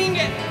can sing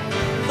it.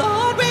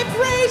 Lord, we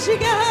praise you,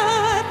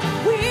 God.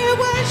 We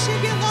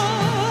worship you,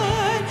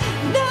 Lord.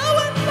 No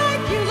one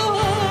like you,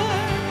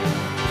 Lord.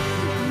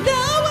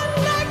 No one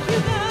like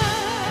you,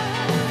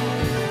 God.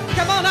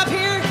 Come on up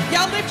here.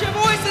 Y'all lift your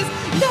voices.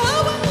 No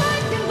one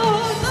like you,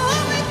 Lord.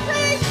 Lord, we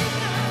praise you,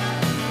 God.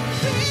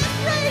 We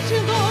praise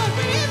you, Lord.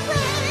 We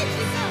praise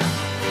you, God.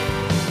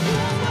 You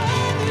are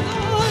worthy,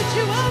 Lord.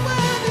 You are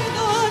worthy,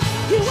 Lord.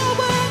 You are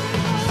worthy,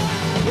 Lord.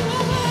 You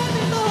are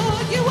worthy,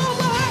 Lord. You are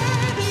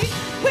worthy.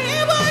 We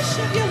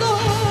worship you,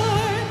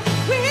 Lord.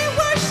 We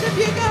worship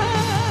you,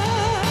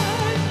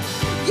 God.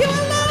 You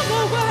alone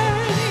are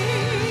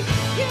worthy.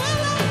 You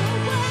alone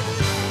are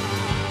worthy.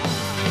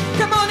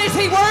 Come on, is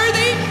He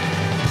worthy?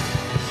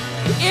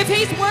 If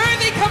He's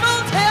worthy, come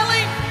on, tell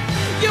Him.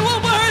 You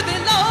are worthy,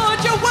 Lord.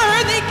 You're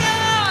worthy,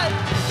 God.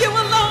 You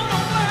alone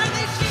are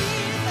worthy,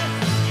 Jesus.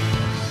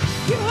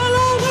 You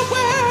alone are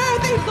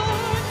worthy,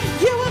 Lord.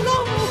 You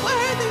alone are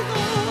worthy,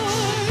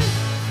 Lord.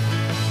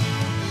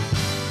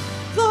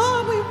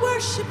 Lord, we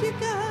worship you,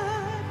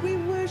 God. We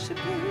worship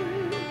you.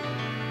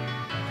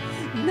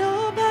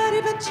 Nobody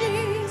but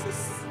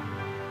Jesus.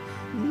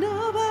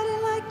 Nobody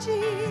like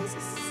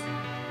Jesus.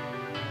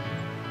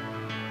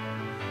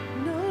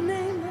 No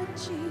name like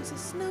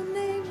Jesus. No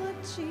name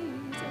like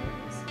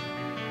Jesus.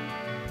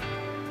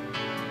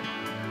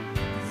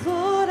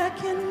 Lord, I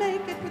can't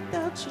make it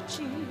without you,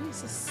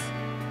 Jesus.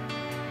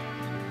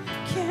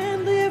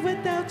 Can't live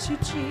without you,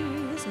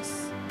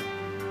 Jesus.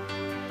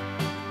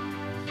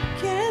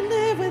 Can't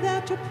live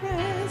without your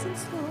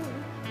presence, Lord.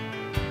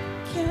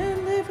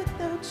 Can't live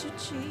without you,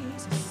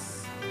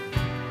 Jesus.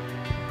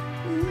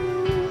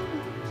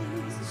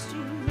 Jesus,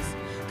 Jesus.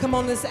 Come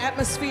on, this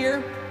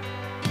atmosphere.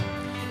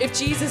 If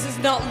Jesus is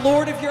not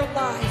Lord of your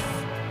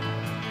life,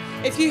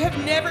 if you have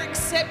never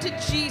accepted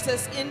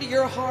Jesus into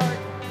your heart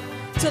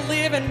to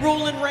live and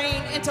rule and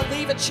reign and to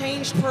leave a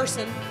changed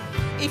person,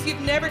 if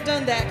you've never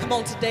done that, come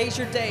on, today's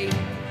your day.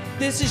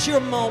 This is your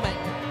moment.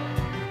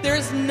 There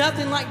is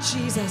nothing like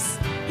Jesus.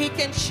 He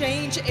can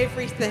change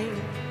everything.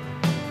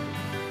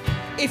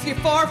 If you're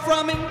far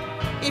from Him,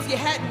 if you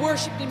hadn't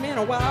worshiped Him in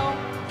a while,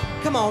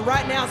 come on,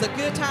 right now is a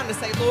good time to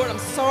say, Lord, I'm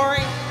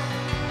sorry,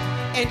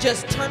 and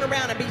just turn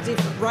around and be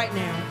different right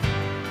now.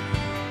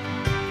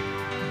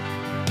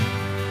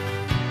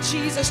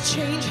 Jesus,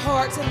 change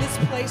hearts in this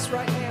place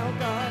right now,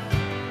 God.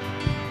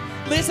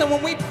 Listen,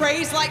 when we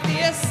praise like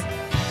this,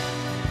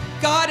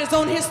 God is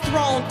on His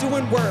throne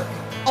doing work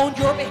on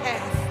your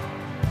behalf.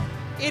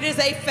 It is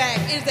a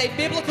fact. It is a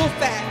biblical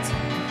fact.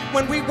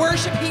 When we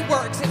worship, He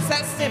works. It's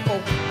that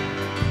simple.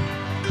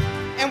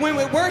 And when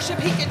we worship,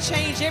 He can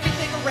change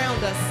everything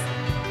around us.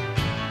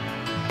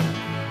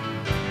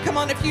 Come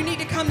on, if you need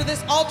to come to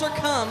this altar,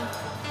 come.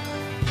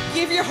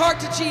 Give your heart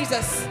to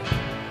Jesus.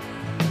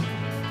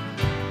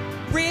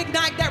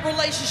 Reignite that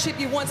relationship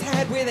you once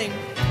had with Him.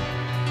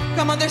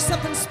 Come on, there's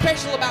something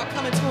special about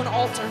coming to an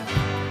altar.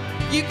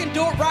 You can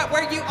do it right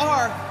where you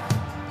are.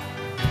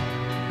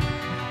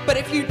 But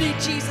if you need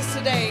Jesus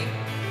today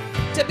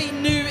to be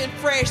new and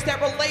fresh,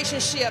 that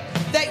relationship,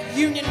 that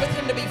union with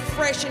Him to be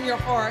fresh in your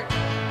heart,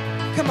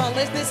 come on,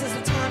 this is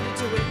the time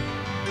to do it.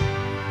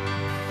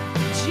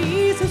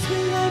 Jesus, we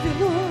love you,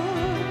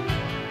 Lord.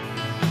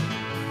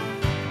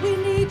 We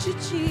need you,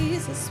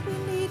 Jesus. We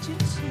need you,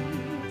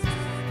 Jesus.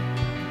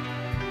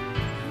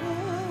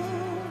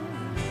 Oh,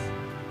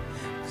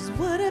 'cause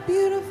what a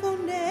beautiful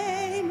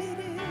name it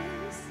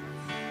is.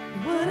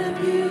 What a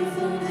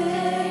beautiful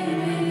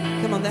name it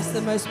is. Come on, that's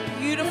the most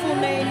beautiful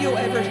name you'll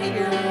ever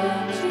hear.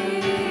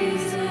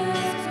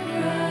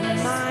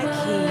 My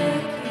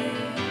King.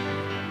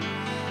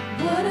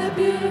 What a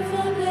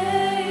beautiful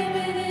name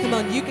it is. Come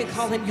on, you can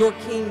call Him your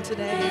King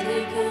today.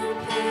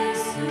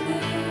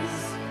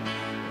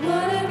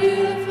 What a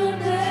beautiful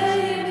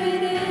name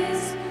it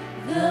is,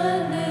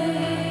 the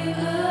name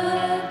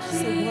of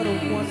Jesus. So what a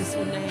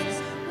wonderful name.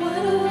 What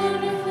a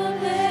wonderful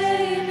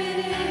name it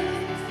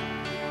is.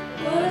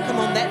 Come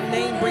on, that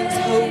name brings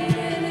hope.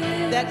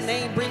 That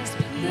name brings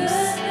peace.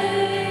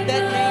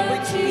 That name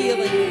brings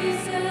healing.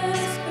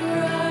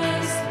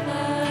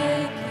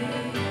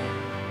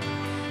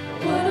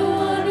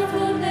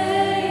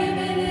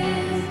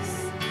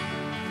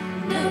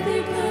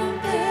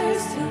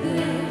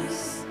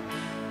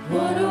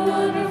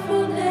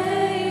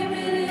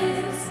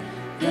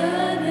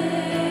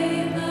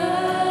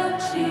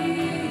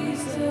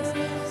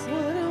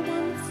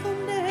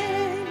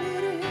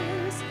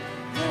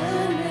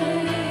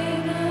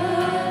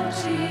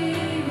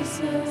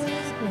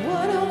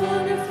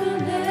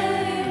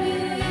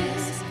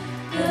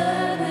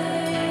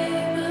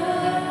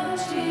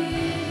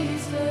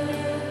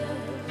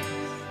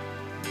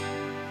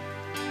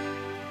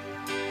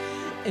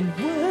 And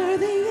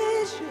worthy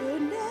is your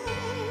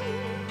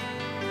name,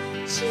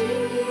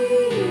 Jesus.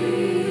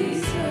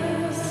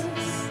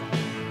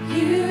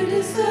 You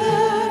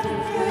deserve the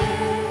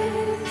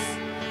praise.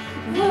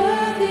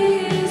 Worthy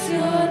is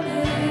your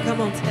name. Come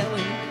on, tell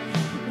Him.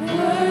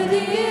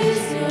 Worthy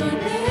is your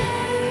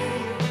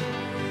name,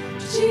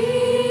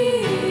 Jesus.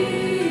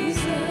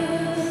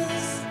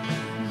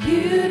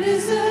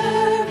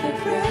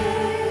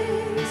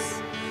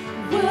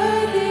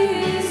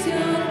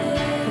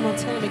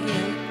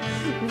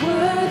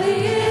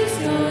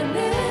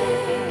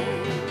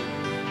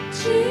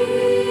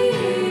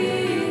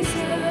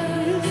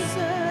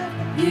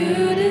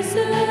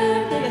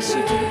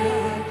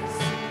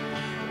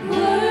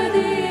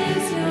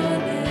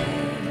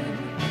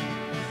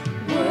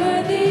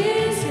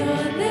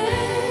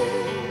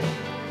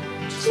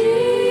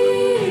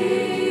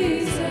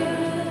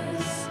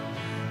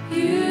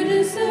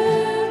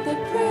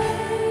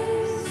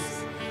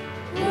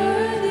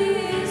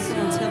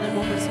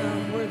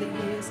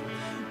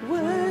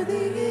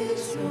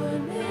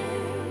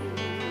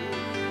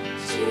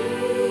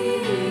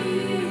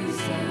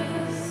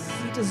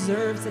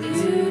 Jesus.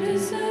 You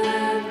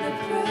deserve the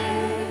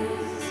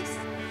praise.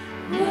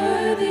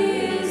 Worthy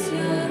is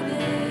your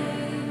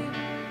name.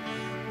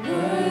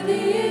 Worthy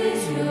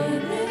is your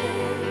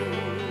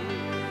name,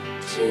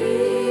 Jesus.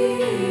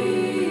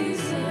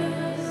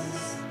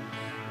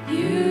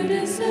 You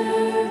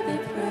deserve the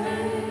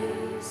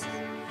praise.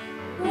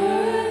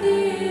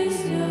 Worthy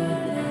is your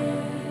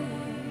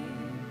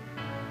name.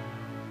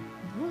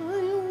 Oh,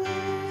 you're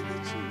worthy,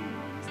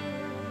 Jesus.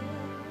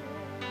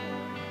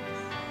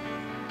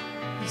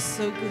 He's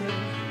so good.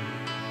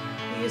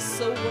 He is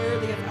so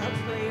worthy of our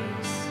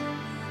praise.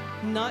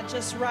 Not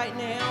just right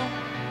now,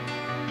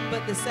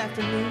 but this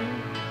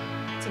afternoon,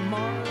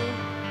 tomorrow,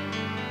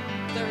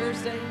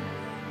 Thursday.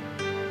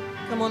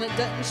 Come on, it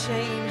doesn't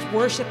change.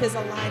 Worship is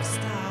a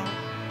lifestyle.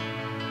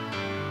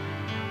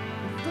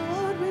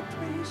 Lord, we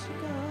praise you,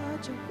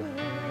 God, you're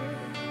worthy.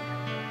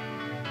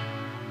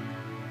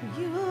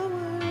 You are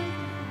worthy.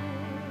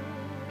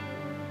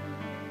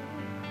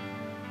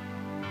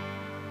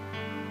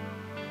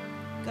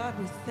 God,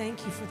 we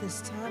thank you for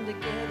this time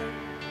together,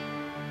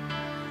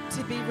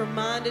 to be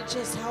reminded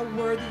just how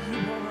worthy you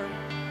are,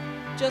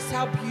 just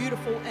how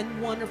beautiful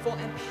and wonderful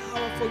and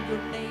powerful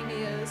your name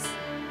is.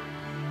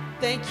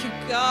 Thank you,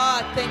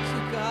 God. Thank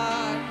you,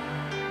 God.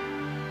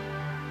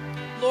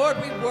 Lord,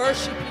 we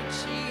worship you,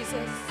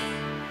 Jesus.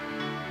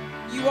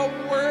 You are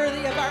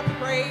worthy of our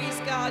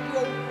praise, God. You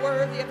are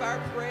worthy of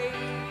our praise.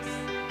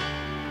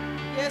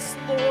 Yes,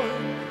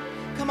 Lord.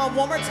 Come on,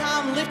 one more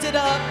time. Lift it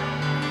up.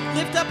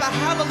 Lift up a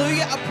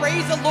hallelujah, a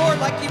praise the Lord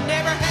like you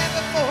never have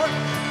before.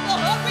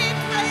 Lord, we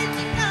praise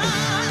you,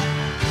 God.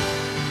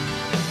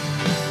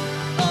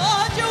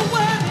 Lord, you're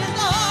worthy,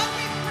 Lord.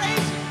 We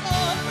praise you,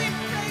 Lord. We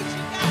praise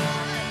you,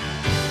 God.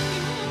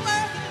 You're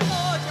worthy,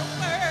 Lord. You're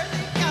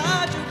worthy,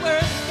 God. You're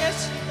worthy.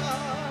 Yes, you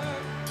are.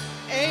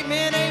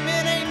 Amen,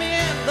 amen,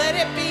 amen. Let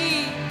it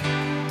be.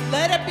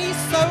 Let it be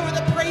so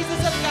the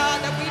praises of God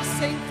that we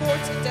sing for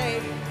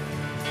today.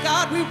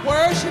 God, we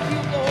worship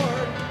you,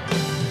 Lord.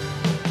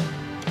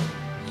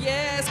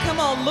 Yes, come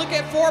on, look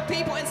at 4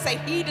 people and say,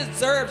 he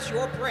deserves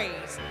your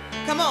praise.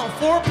 Come on,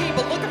 4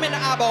 people, look him in the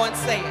eyeball and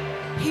say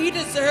it. He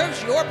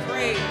deserves your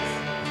praise.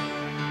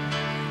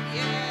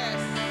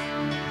 Yes.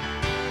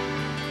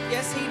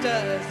 Yes, he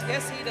does.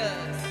 Yes, he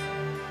does.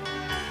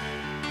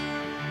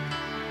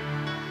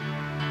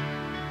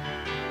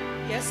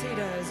 Yes, he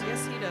does.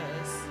 Yes, he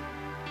does.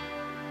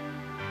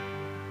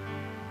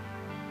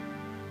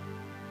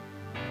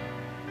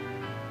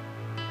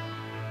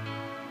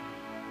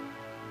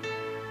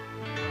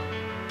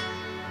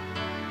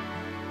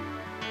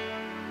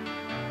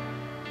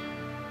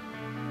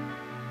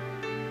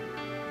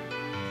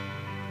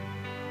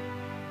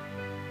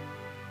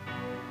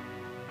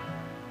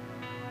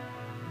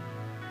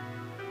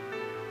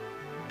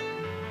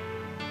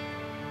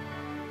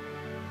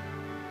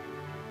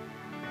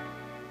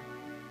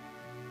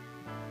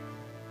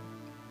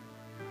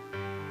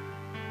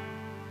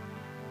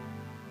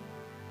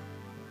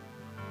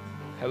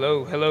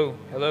 Hello, hello,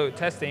 hello.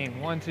 Testing.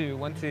 1, 2,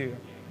 1, 2.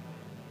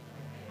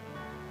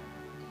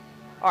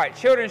 All right,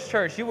 Children's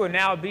Church, you will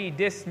now be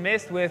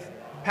dismissed with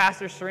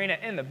Pastor Serena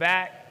in the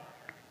back.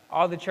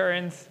 All the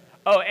children's.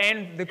 Oh,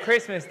 and the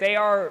Christmas. They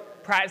are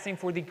practicing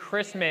for the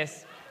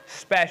Christmas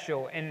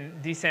special in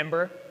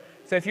December.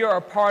 So if you're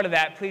a part of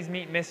that, please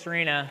meet Miss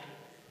Serena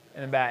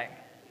in the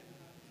back.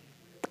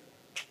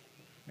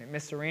 Meet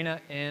Miss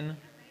Serena in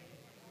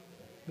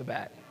the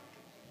back.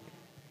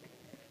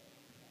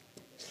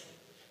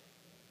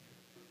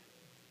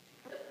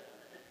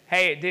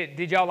 Hey,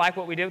 did y'all like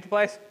what we did with the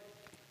place?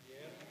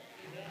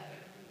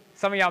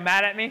 Some of y'all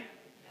mad at me?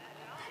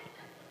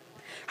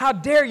 How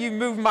dare you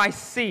move my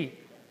seat?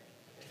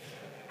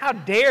 How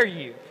dare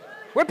you?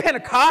 We're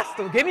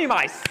Pentecostal. Give me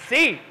my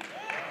seat.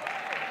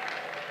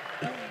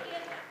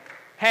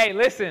 Hey,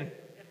 listen.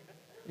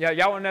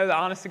 Y'all want to know the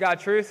honest to God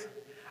truth?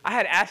 I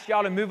had asked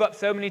y'all to move up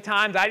so many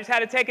times, I just had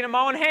to take it in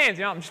my own hands.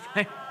 You know, I'm just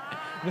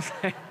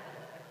playing.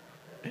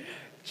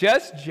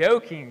 Just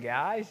joking,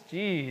 guys.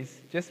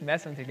 Jeez. Just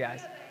messing with you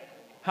guys.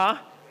 Huh?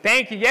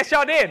 Thank you. Yes,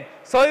 y'all did.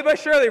 Slowly but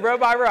surely, row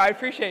by row. I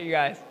appreciate you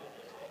guys.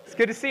 It's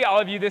good to see all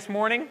of you this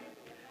morning.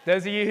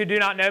 Those of you who do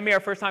not know me, our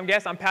first-time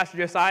guests, I'm Pastor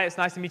Josiah. It's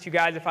nice to meet you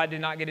guys if I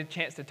did not get a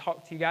chance to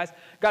talk to you guys.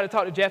 Got to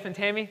talk to Jeff and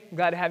Tammy. I'm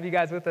glad to have you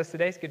guys with us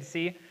today. It's good to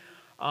see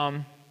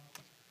you.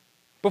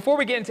 Before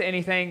we get into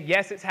anything,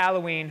 yes, it's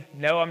Halloween.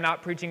 No, I'm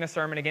not preaching a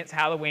sermon against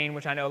Halloween,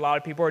 which I know a lot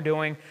of people are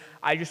doing.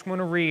 I just want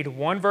to read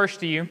one verse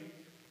to you.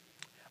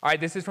 All right,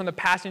 this is from the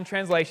Passion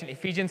Translation,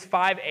 Ephesians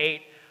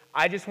 5:8.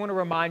 I just want to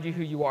remind you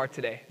who you are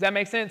today. Does that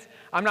make sense?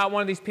 I'm not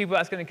one of these people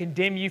that's going to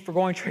condemn you for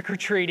going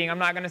trick-or-treating. I'm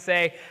not going to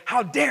say,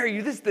 how dare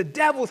you? This is the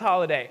devil's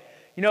holiday.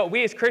 You know,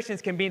 we as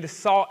Christians can be the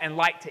salt and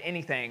light to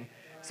anything.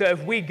 So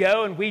if we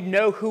go and we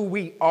know who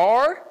we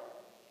are,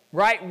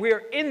 right?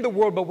 We're in the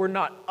world, but we're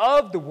not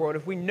of the world.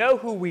 If we know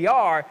who we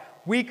are,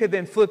 we could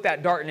then flip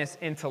that darkness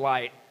into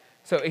light.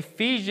 So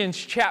Ephesians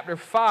chapter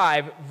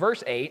 5,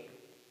 verse 8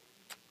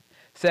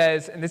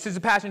 says, and this is the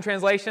Passion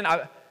Translation.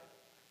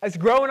 It's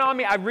growing on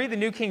me. I read the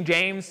New King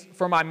James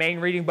for my main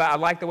reading, but I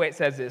like the way it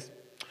says this.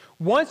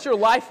 Once your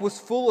life was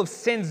full of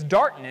sin's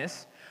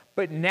darkness,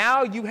 but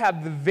now you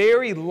have the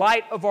very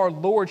light of our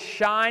Lord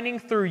shining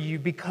through you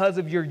because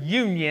of your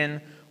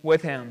union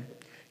with him.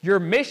 Your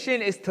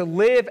mission is to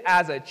live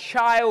as a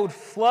child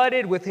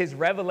flooded with his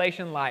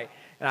revelation light.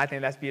 And I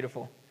think that's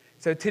beautiful.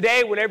 So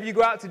today, whatever you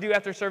go out to do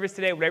after service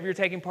today, whatever you're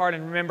taking part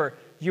in, remember,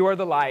 you are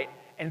the light.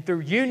 And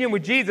through union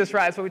with Jesus,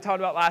 right, that's what we talked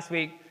about last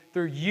week,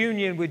 through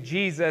union with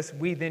Jesus,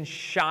 we then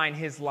shine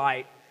his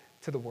light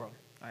to the world.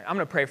 All right, I'm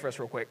going to pray for us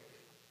real quick.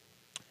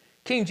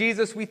 King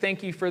Jesus, we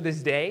thank you for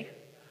this day.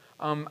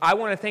 I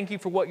want to thank you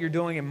for what you're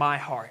doing in my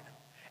heart.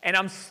 And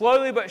I'm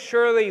slowly but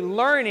surely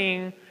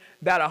learning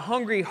that a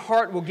hungry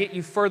heart will get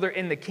you further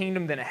in the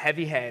kingdom than a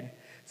heavy head.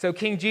 So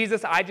King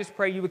Jesus, I just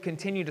pray you would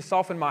continue to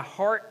soften my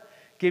heart,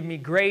 give me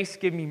grace,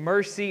 give me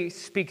mercy,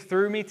 speak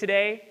through me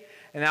today.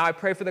 And now I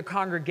pray for the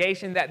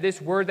congregation that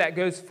this word that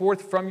goes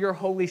forth from your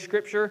holy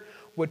scripture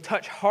would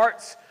touch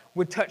hearts,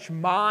 would touch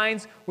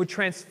minds, would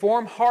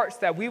transform hearts,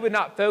 that we would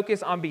not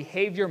focus on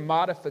behavior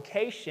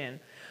modification,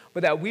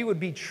 but that we would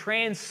be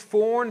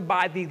transformed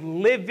by the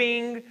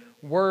living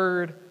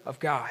word of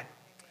God.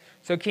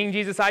 So King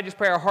Jesus, I just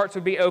pray our hearts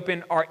would be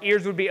open, our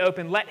ears would be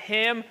open. Let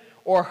him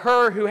or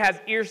her who has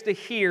ears to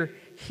hear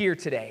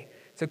today.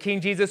 So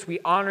King Jesus, we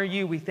honor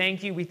you, we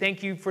thank you. We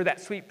thank you for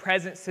that sweet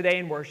presence today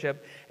in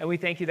worship, and we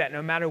thank you that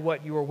no matter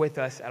what, you are with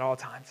us at all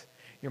times.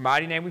 In your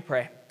mighty name we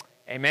pray.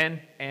 Amen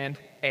and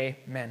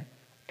amen.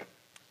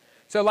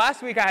 So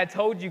last week I had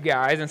told you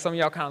guys, and some of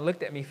y'all kind of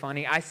looked at me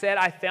funny, I said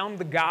I found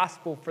the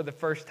gospel for the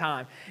first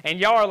time. And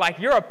y'all are like,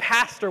 you're a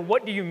pastor,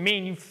 what do you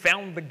mean you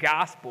found the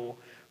gospel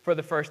for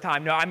the first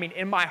time? No, I mean,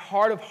 in my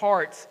heart of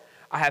hearts,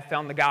 I have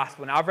found the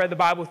gospel. And I've read the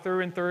Bible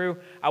through and through.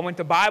 I went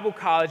to Bible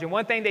college, and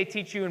one thing they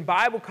teach you in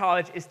Bible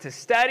college is to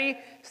study,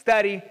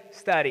 study,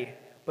 study.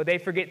 But they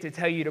forget to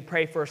tell you to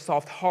pray for a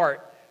soft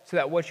heart so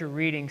that what you're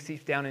reading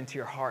seeps down into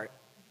your heart.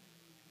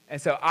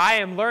 And so I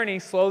am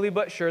learning slowly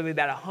but surely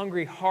that a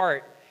hungry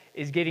heart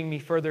is getting me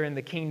further in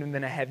the kingdom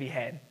than a heavy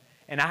head.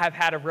 And I have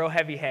had a real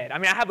heavy head. I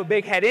mean, I have a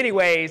big head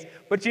anyways,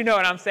 but you know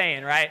what I'm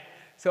saying, right?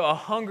 So a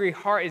hungry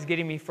heart is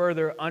getting me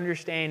further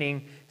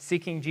understanding,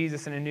 seeking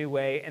Jesus in a new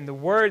way. And the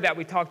word that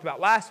we talked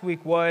about last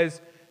week was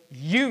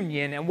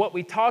union. And what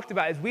we talked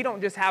about is we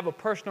don't just have a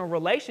personal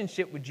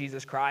relationship with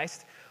Jesus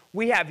Christ.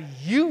 We have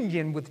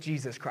union with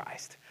Jesus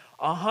Christ.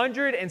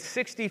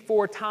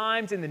 164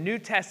 times in the New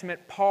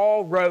Testament,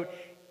 Paul wrote,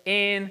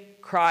 in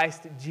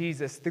Christ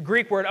Jesus. The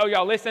Greek word, oh,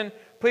 y'all, listen,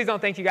 please don't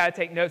think you got to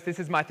take notes. This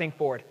is my think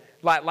board.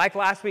 Like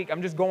last week,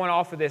 I'm just going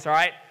off of this, all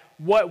right?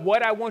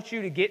 What I want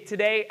you to get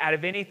today out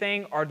of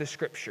anything are the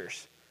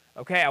scriptures,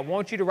 okay? I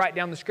want you to write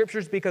down the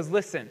scriptures because,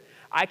 listen,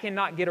 I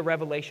cannot get a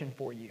revelation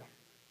for you.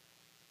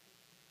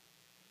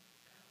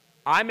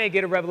 I may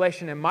get a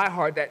revelation in my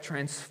heart that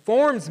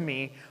transforms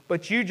me,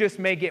 but you just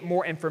may get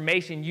more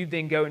information you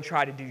then go and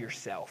try to do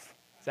yourself.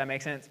 Does that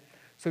make sense?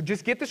 So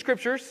just get the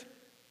scriptures.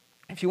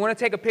 If you want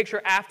to take a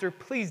picture after,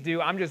 please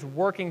do. I'm just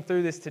working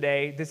through this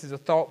today. This is a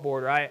thought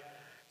board, right?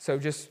 So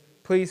just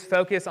please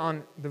focus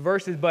on the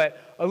verses.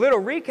 But a little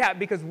recap,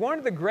 because one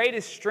of the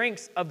greatest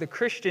strengths of the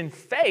Christian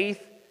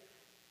faith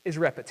is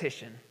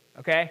repetition,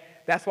 okay?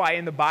 That's why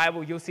in the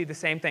Bible you'll see the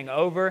same thing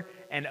over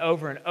and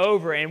over and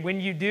over. And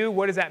when you do,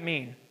 what does that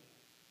mean?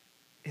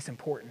 It's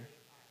important,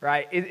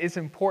 right? It's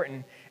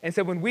important. And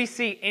so when we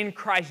see in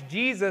Christ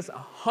Jesus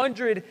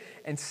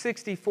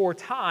 164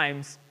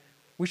 times,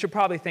 we should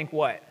probably think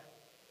what?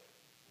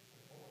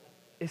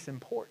 It's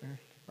important,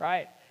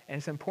 right? And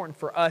it's important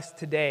for us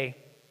today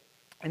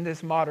in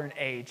this modern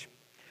age.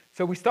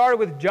 So we started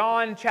with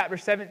John chapter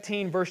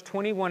 17, verse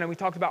 21, and we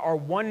talked about our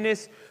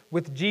oneness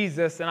with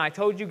Jesus. And I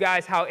told you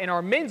guys how in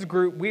our men's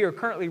group, we are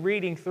currently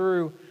reading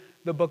through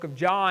the book of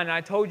John. And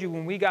I told you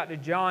when we got to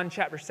John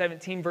chapter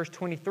 17, verse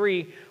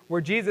 23, where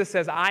Jesus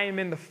says, I am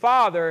in the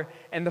Father,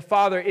 and the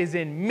Father is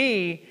in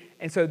me,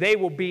 and so they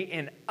will be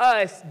in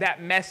us.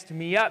 That messed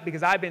me up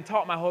because I've been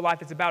taught my whole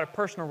life it's about a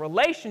personal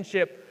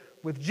relationship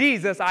with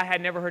Jesus. I had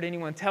never heard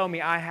anyone tell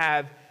me I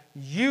have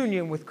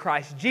union with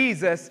Christ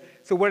Jesus.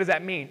 So what does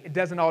that mean? It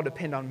doesn't all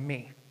depend on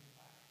me.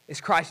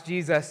 It's Christ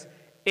Jesus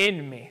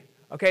in me.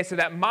 Okay, so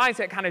that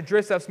mindset kind of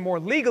drifts us more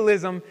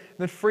legalism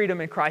than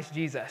freedom in Christ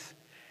Jesus.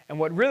 And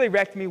what really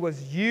wrecked me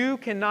was you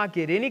cannot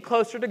get any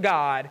closer to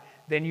God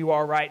than you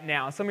are right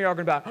now. And some of you are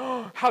going to be like,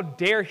 oh, how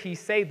dare he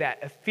say that?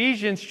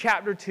 Ephesians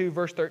chapter 2,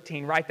 verse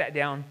 13. Write that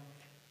down.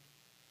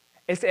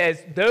 It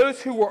says,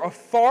 those who were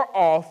afar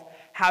off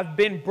have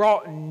been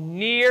brought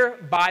near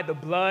by the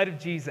blood of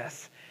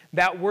Jesus.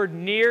 That word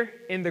near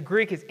in the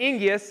Greek is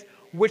ingios,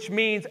 which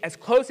means as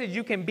close as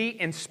you can be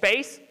in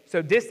space,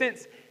 so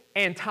distance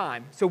and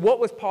time. So what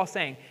was Paul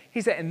saying?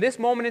 He said, in this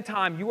moment in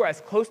time, you are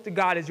as close to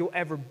God as you'll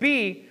ever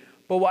be,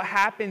 but what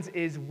happens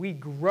is we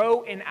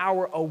grow in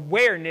our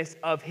awareness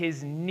of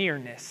his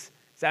nearness.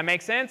 Does that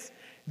make sense?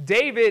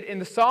 David in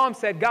the Psalm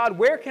said, God,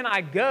 where can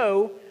I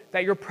go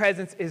that your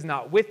presence is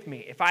not with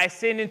me? If I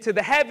ascend into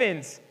the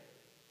heavens,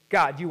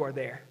 God, you are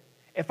there.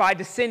 If I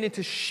descend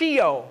into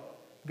Sheol,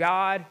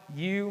 God,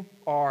 you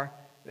are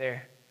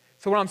there.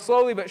 So what I'm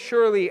slowly but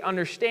surely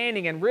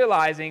understanding and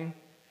realizing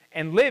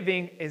And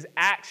living is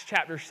Acts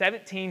chapter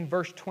 17,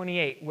 verse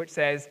 28, which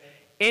says,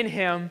 in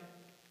him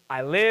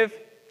I live,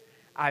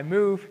 I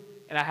move,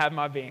 and I have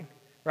my being,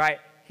 right?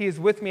 He is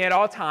with me at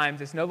all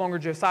times. It's no longer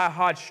Josiah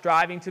Hodge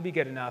striving to be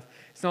good enough.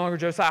 It's no longer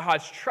Josiah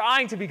Hodge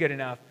trying to be good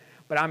enough,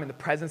 but I'm in the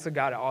presence of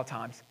God at all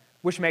times,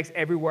 which makes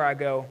everywhere I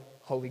go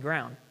holy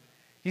ground.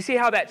 You see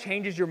how that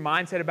changes your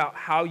mindset about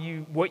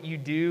what you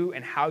do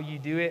and how you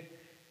do it?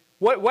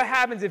 What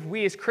happens if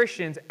we as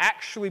Christians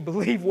actually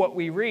believe what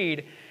we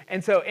read,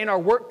 and so in our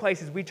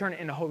workplaces, we turn it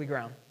into holy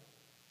ground?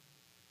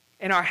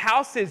 In our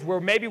houses, where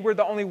maybe we're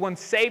the only ones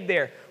saved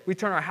there, we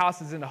turn our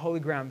houses into holy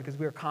ground because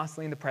we are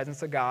constantly in the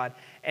presence of God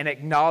and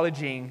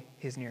acknowledging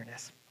his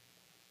nearness.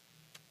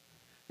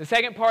 The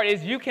second part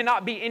is you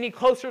cannot be any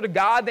closer to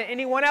God than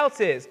anyone else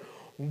is.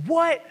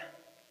 What?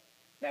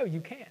 No,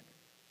 you can't.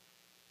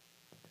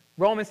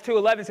 Romans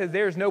 2:11 says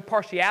there is no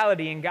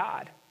partiality in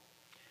God.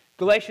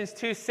 Galatians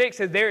 2:6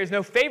 says there is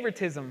no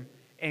favoritism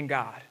in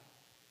God.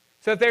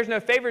 So if there's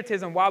no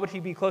favoritism, why would he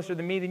be closer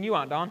to me than you,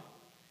 Aunt Dawn?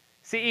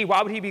 CE,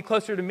 why would he be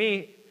closer to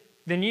me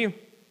than you?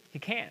 He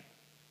can't.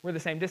 We're the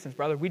same distance,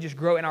 brother. We just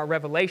grow in our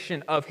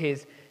revelation of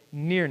his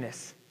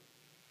nearness.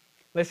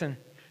 Listen,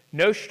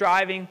 no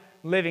striving,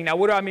 living. Now,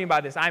 what do I mean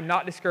by this? I'm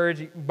not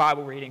discouraging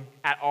Bible reading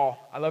at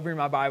all. I love reading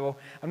my Bible.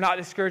 I'm not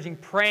discouraging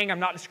praying. I'm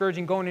not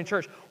discouraging going to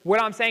church.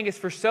 What I'm saying is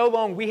for so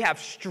long, we have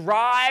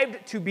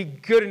strived to be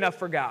good enough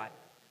for God.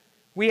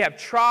 We have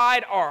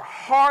tried our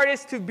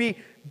hardest to be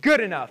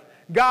good enough.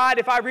 God,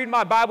 if I read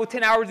my Bible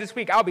 10 hours this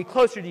week, I'll be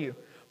closer to you.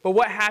 But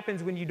what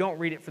happens when you don't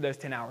read it for those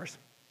 10 hours?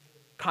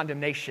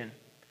 Condemnation.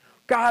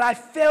 God, I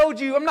failed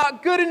you. I'm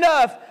not good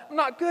enough. I'm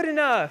not good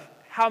enough.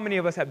 How many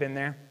of us have been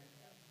there?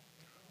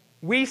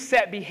 We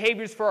set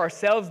behaviors for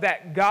ourselves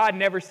that God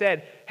never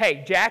said,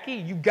 hey, Jackie,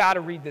 you got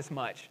to read this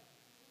much.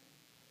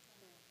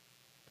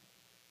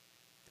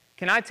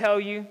 Can I tell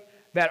you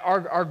that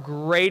our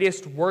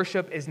greatest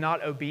worship is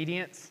not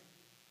obedience?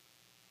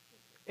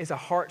 It's a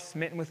heart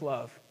smitten with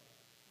love.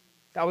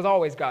 That was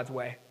always God's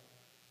way.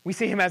 We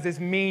see him as this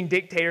mean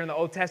dictator in the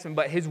Old Testament,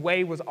 but his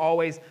way was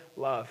always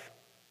love.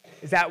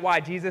 Is that why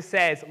Jesus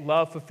says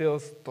love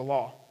fulfills the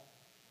law?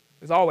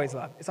 It's always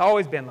love. It's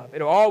always been love.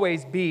 It'll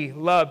always be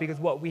love because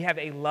what? We have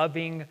a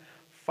loving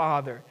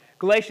Father.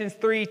 Galatians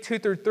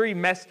 3:2-3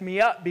 messed me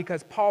up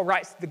because Paul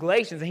writes to the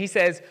Galatians and he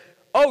says,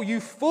 oh,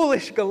 you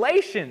foolish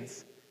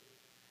Galatians,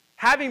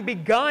 having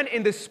begun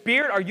in the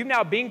Spirit, are you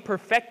now being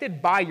perfected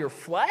by your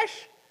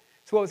flesh?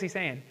 So what was he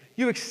saying?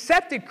 You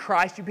accepted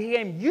Christ, you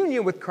became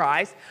union with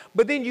Christ,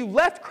 but then you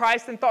left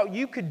Christ and thought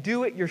you could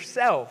do it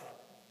yourself.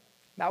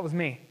 That was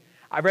me.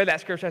 I read that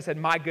scripture, I said,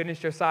 my goodness,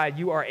 Josiah,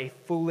 you are a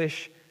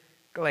foolish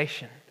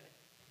Galatian.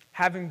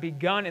 Having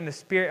begun in the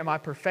Spirit, am I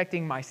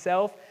perfecting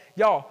myself?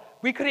 Y'all,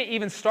 we couldn't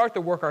even start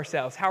the work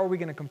ourselves. How are we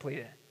going to complete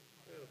it?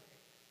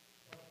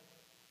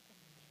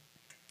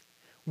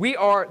 We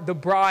are the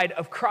bride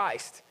of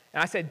Christ.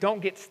 And I said,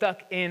 don't get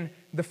stuck in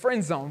the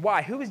friend zone.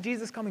 Why? Who is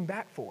Jesus coming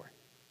back for?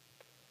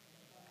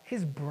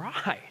 His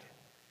bride.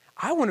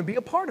 I want to be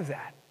a part of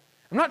that.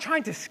 I'm not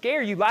trying to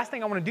scare you. Last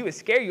thing I want to do is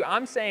scare you.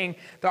 I'm saying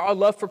that our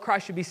love for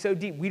Christ should be so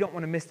deep, we don't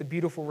want to miss the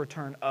beautiful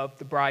return of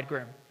the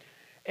bridegroom.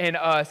 In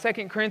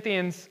 2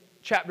 Corinthians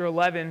chapter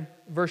 11,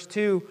 verse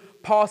 2,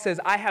 Paul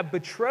says, I have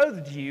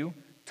betrothed you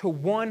to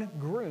one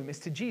groom. It's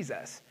to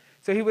Jesus.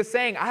 So he was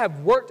saying, I have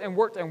worked and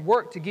worked and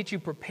worked to get you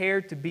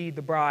prepared to be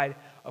the bride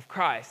of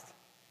Christ.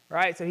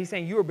 Right? So he's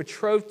saying you are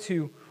betrothed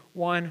to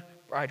one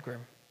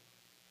bridegroom.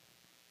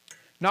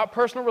 Not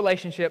personal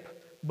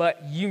relationship,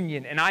 but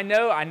union. And I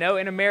know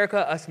in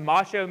America, us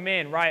macho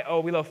men, right? Oh,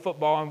 we love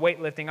football and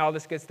weightlifting, all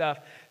this good stuff.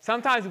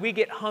 Sometimes we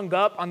get hung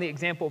up on the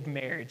example of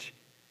marriage.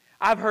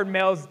 I've heard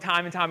males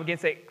time and time again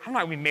say, I'm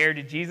not going to be married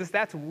to Jesus.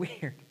 That's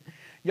weird.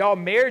 Y'all,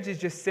 marriage is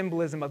just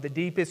symbolism of the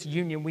deepest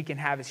union we can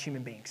have as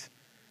human beings.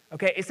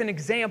 Okay, it's an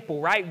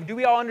example, right? Do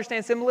we all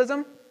understand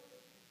symbolism?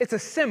 It's a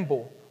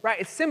symbol, right?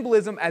 It's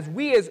symbolism as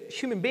we as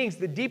human beings,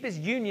 the deepest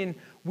union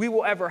we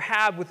will ever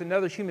have with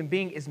another human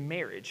being is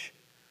marriage.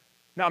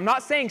 Now, I'm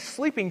not saying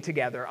sleeping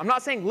together. I'm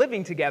not saying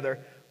living together.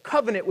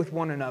 Covenant with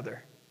one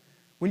another.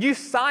 When you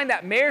sign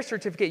that marriage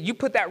certificate, you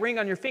put that ring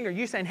on your finger,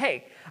 you're saying,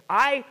 hey,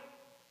 I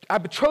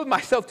betroth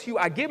myself to you.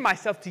 I give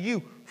myself to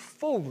you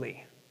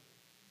fully.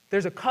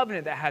 There's a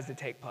covenant that has to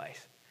take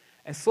place.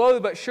 And slowly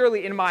but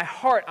surely in my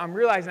heart, I'm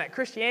realizing that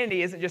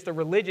Christianity isn't just a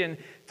religion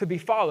to be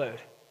followed.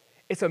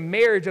 It's a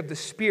marriage of the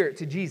Spirit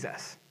to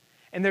Jesus.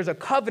 And there's a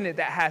covenant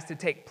that has to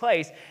take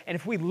place. And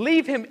if we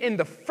leave him in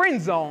the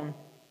friend zone,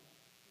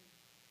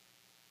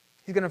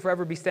 he's going to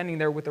forever be standing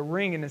there with a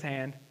ring in his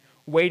hand,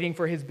 waiting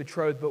for his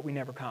betrothed, but we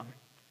never come.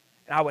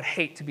 And I would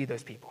hate to be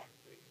those people.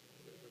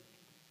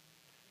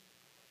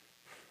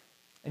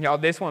 And y'all,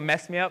 this one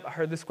messed me up. I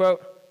heard this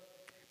quote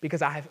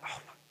because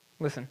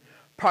listen,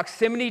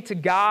 proximity,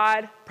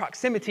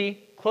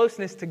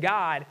 closeness to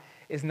God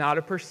is not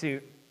a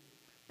pursuit,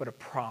 but a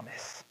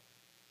promise.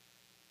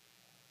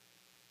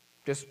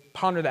 Just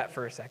ponder that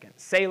for a second.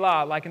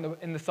 Selah, like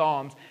in the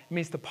Psalms, it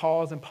means to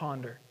pause and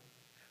ponder.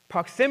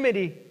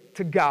 Proximity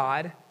to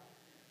God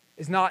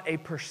is not a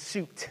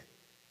pursuit,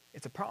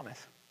 it's a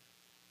promise.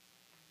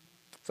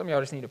 Some of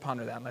y'all just need to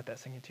ponder that and let that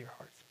sink into your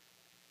hearts.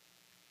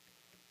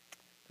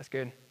 That's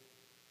good.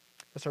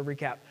 That's our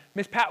recap.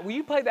 Miss Pat, will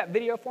you play that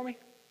video for me?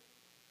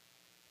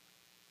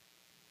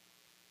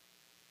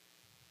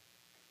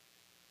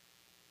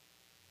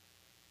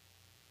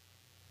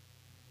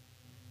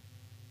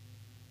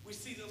 We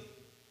see the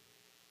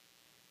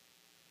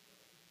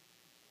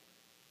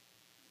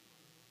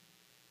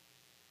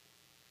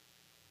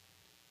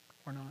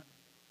Or not?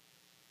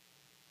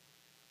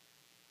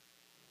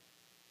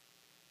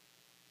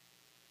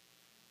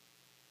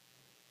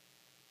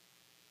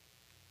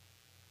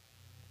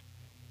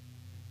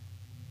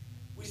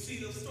 We see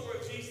the story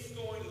of Jesus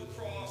going to the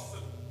cross,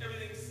 and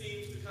everything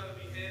seems to kind of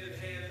be hand in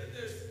hand. And then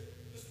there's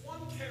this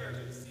one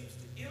character that seems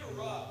to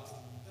interrupt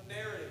the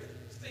narrative.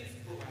 His name's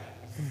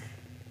Barabbas.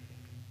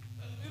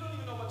 We don't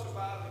even know much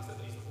about him except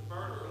that he's a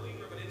murderer, a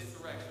leader of an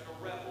insurrection,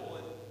 a rebel.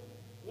 And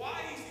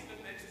why he's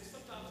even mentioned,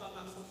 sometimes I'm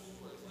not so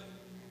sure. It's like,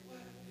 what?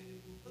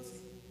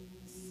 This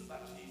is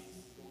about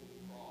Jesus going to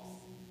the cross.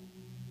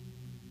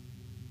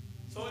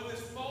 So in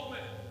this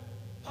moment,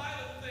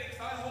 Pilate thinks,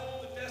 I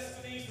hold the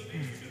destinies of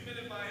these two men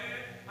in my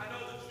hand. I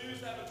know the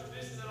Jews have a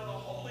tradition that on a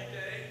holy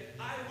day,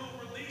 I will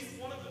release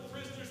one of the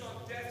prisoners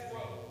on death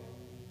row.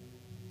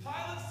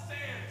 Pilate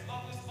stands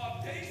on this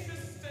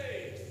audacious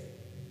stage,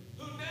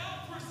 who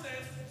now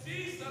presents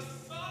Jesus,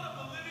 Son of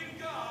the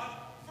living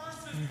God,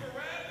 versus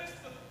Barabbas,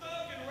 the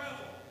thug and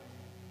rebel.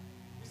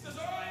 He says,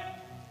 all right,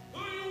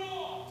 who do you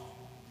want?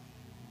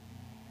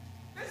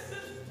 This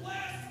is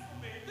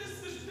blasphemy.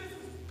 This has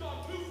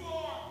gone too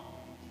far.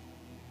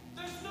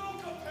 There's no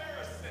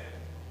comparison.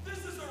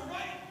 This is a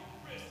rightful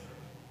prisoner,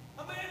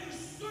 a man who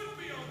should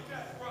be on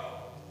death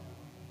row.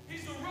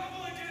 He's a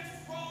rebel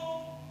against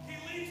Rome. He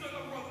leads a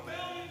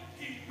rebellion.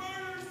 He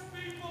murders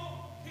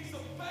people. He's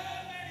a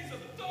bad man. He's a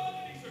thug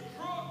and he's a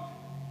crook.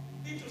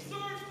 He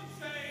deserves the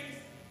chains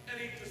and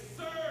he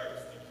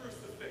deserves the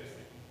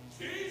crucifixion.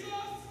 Jesus?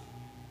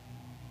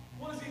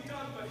 What has he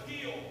done but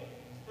heal,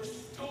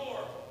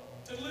 restore,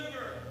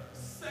 deliver,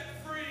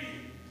 set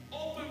free,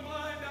 open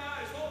blind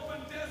eyes,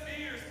 open deaf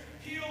ears,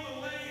 heal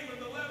the lame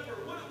and the leper?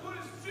 What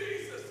has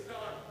Jesus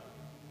done?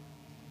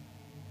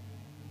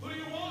 Who do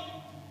you want?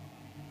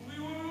 Who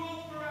do you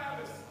want,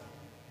 Barabbas?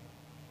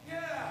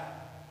 Yeah,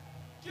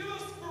 give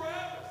us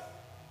Barabbas.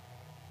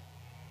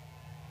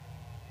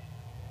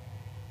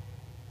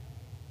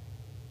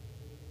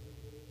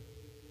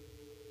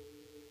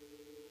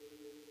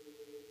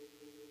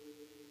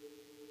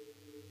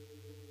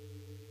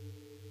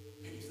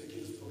 People say,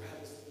 give us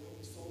Barabbas. The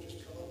Roman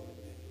soldiers come up and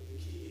with the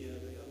key,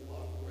 they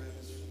unlock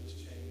Barabbas from his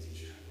chains and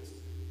shackles,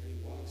 and he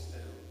walks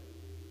down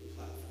the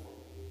platform,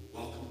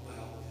 welcomed by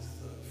all of his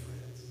thug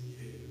friends.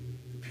 Yeah,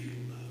 the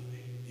people love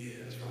me.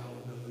 Yeah, that's right. I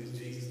don't know who this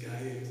Jesus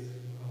guy is.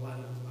 All I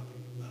know is my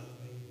people love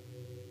me.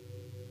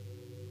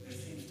 There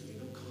seems to be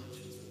no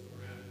conscience in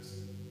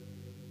Barabbas.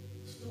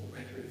 There's no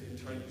record of him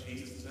turning to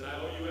Jesus and said, I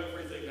owe you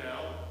everything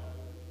now,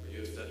 or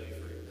you have set me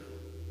free. No.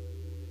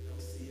 I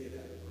don't see any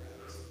of that in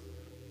Barabbas.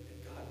 And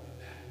God knew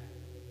that.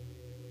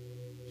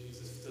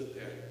 Jesus stood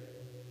there,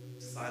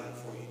 silent,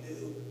 for he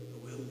knew the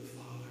will of the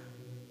Father.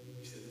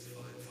 He said, it's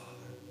fine,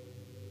 Father.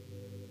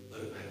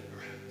 Let him have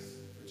Barabbas.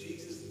 For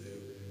Jesus knew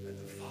that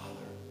the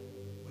Father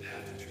would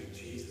have to treat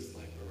Jesus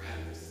like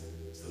Barabbas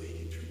so he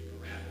could treat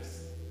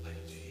Barabbas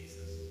like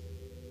Jesus.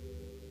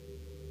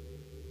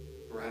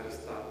 Barabbas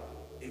thought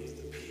it was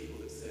the people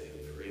that set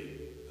him free.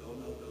 No,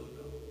 no, no,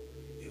 no.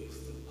 It was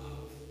the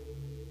love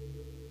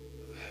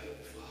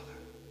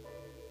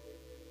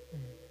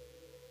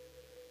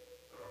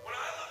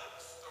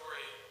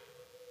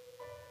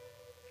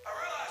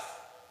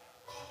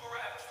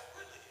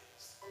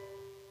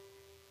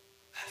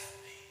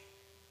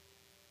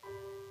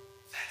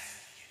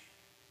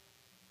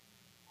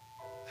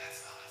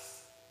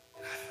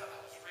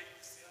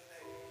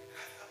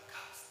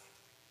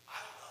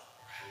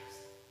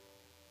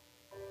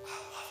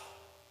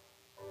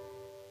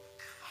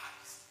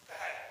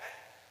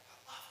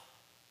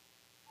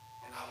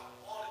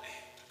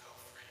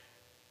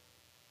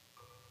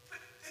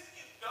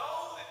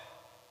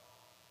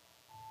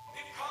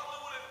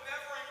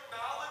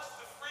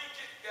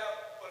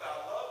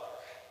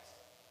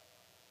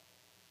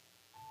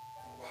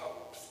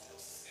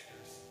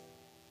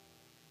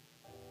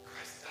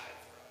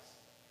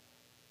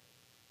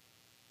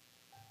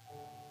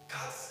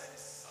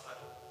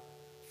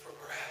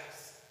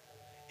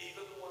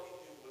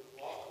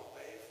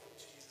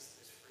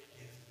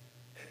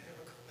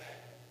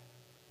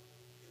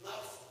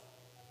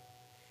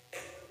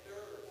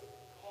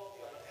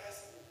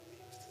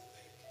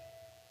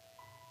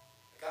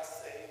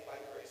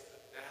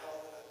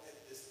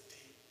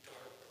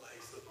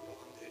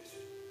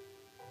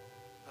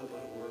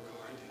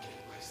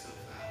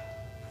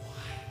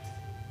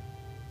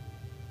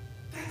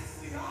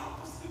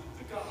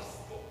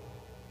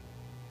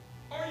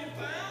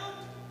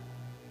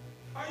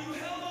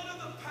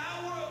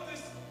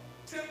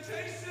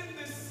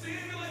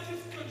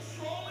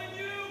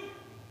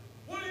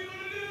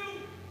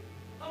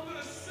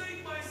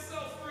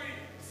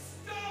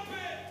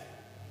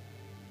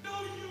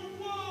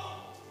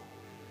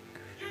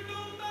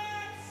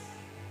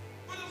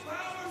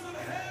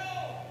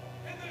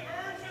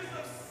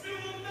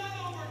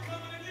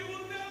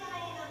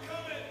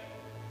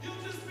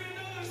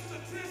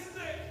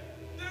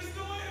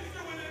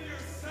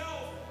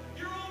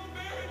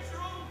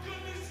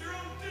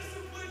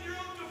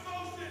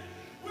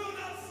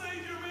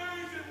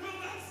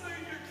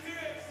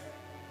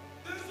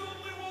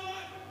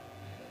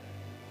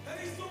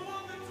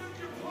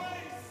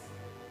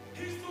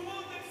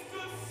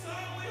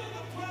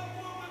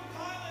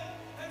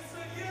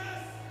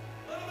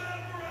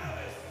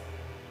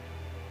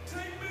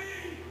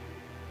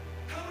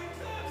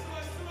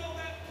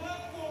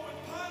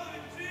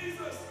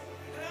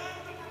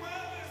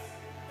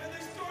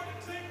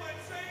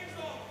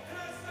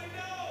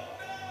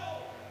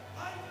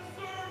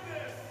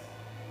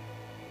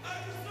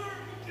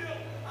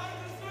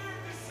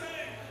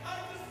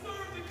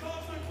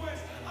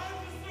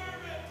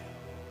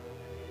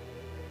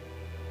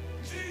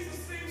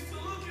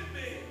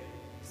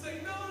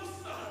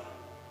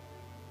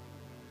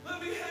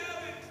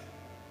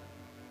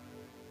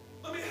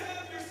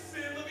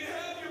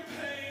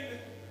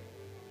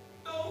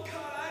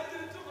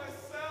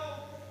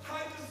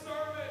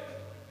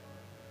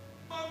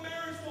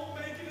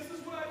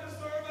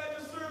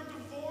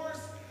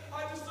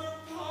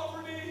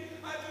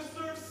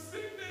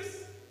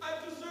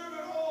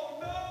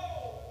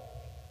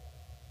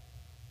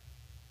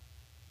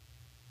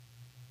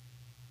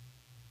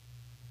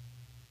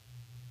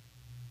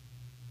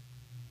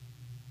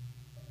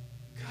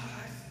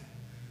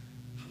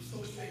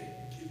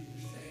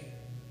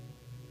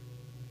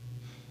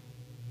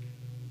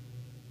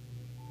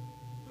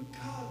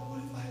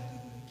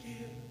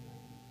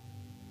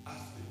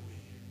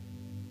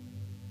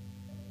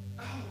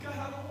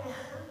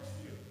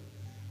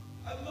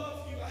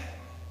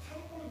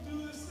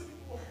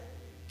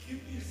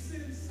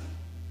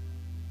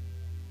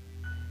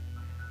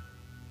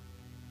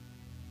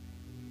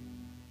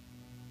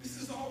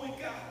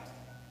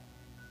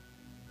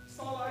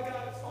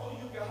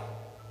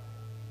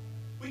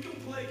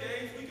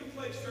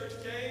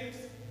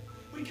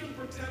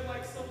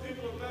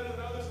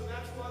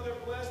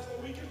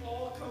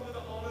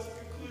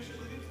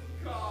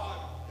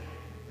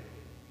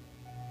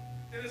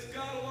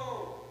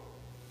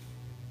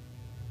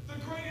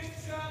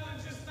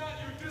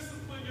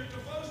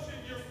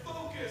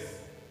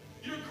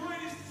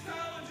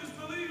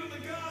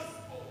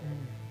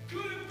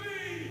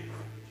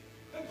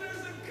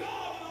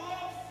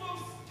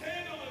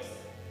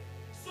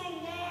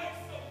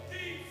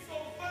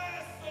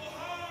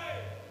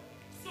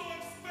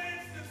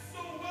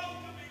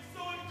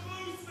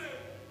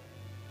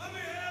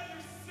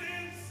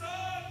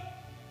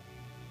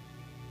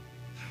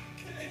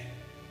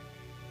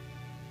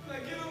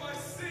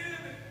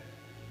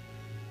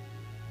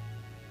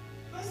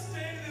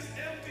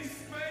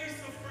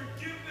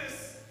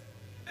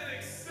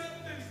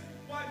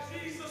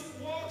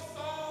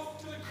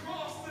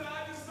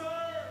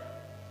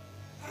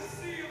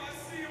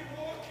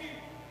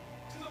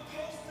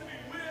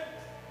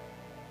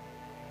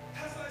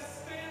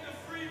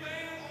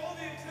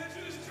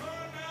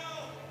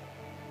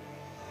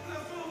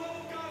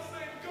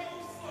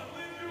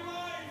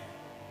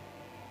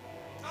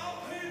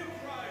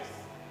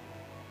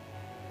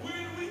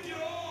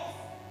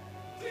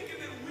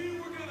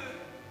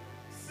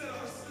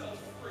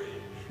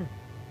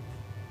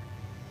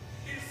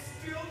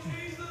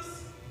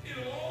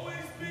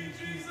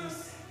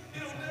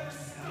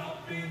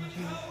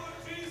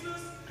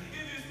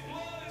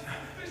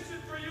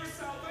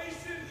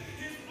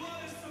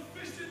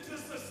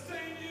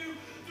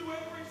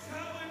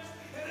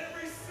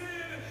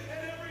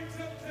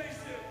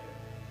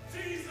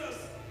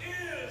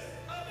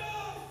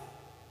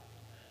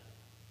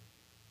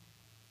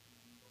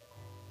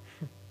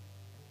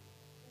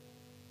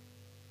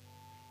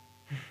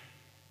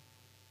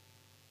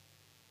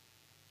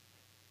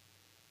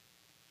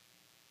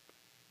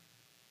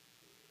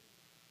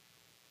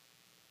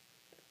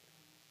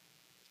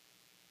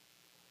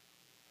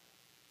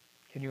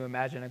Can you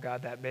imagine a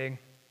God that big?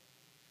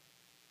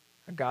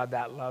 A God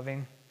that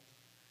loving?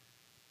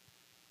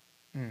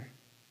 All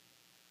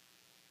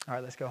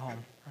right, let's go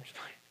home. I'm just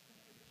playing.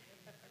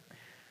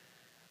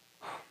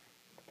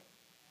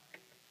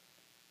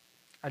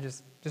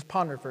 Just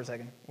ponder for a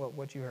second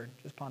what you heard.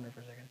 Just ponder for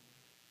a second.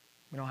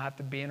 We don't have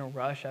to be in a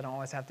rush. I don't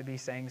always have to be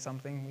saying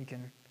something. We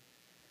can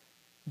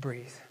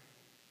breathe.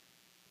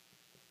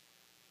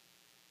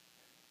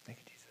 Thank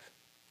you, Jesus.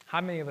 How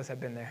many of us have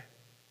been there?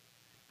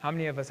 How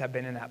many of us have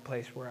been in that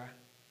place where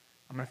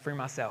I'm going to free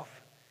myself?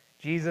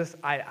 Jesus,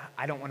 I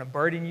don't want to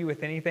burden you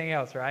with anything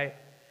else, right?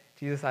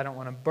 Jesus, I don't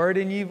want to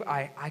burden you.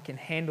 I can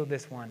handle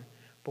this one.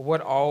 But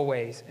what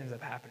always ends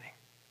up happening?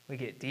 We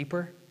get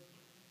deeper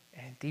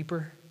and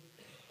deeper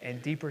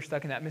and deeper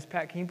stuck in that. Miss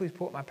Pat, can you please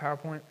pull up my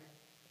PowerPoint?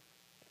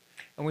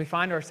 And we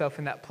find ourselves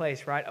in that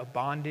place, right, of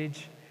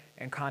bondage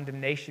and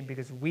condemnation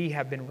because we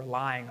have been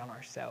relying on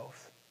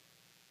ourselves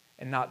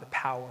and not the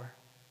power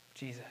of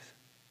Jesus.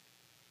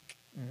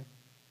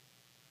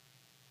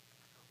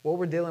 What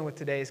we're dealing with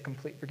today is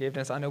complete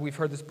forgiveness. I know we've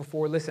heard this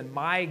before. Listen,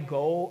 my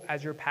goal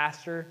as your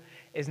pastor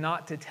is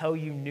not to tell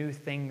you new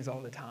things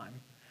all the time.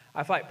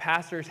 I feel like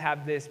pastors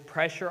have this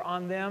pressure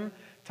on them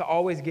to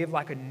always give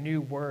like a new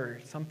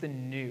word,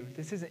 something new.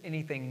 This isn't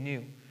anything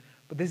new,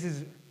 but this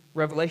is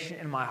revelation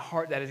in my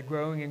heart that is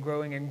growing and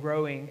growing and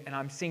growing, and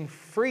I'm seeing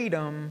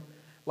freedom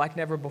like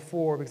never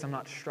before because I'm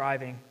not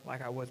striving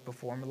like I was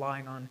before. I'm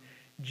relying on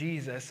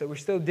Jesus. So we're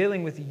still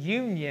dealing with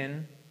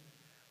union,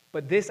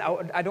 but this,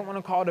 I don't want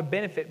to call it a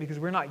benefit because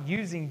we're not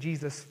using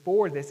Jesus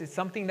for this. It's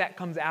something that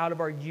comes out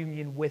of our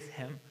union with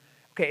him.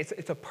 Okay,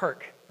 it's a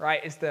perk, right?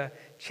 It's the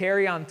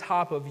cherry on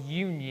top of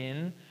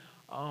union,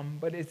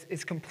 but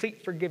it's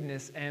complete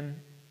forgiveness. And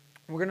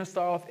we're going to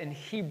start off in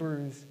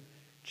Hebrews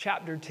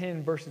chapter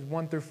 10, verses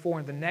 1 through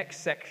 4. In the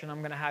next section, I'm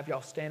going to have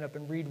y'all stand up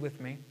and read with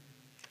me.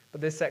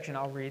 But this section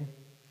I'll read.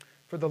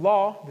 For the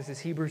law, this is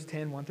Hebrews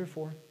 10, 1 through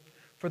 4.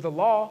 For the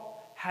law,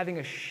 having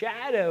a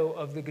shadow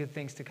of the good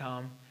things to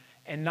come,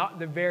 and not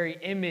the very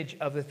image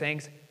of the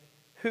things.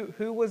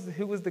 Who was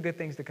the good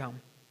things to come?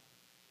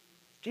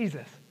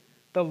 Jesus.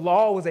 The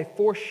law was a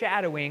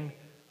foreshadowing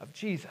of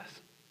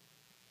Jesus.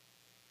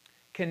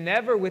 Can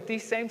never, with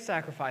these same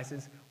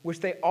sacrifices, which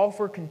they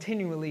offer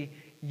continually,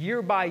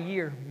 year by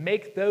year,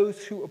 make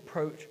those who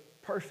approach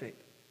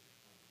perfect.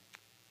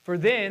 For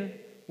then,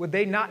 would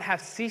they not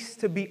have ceased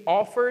to be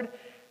offered?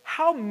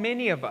 How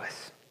many of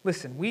us,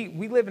 listen, we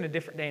live in a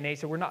different day and age,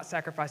 so we're not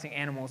sacrificing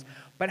animals,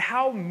 but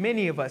how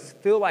many of us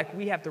feel like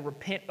we have to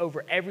repent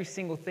over every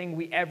single thing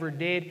we ever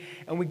did,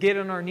 and we get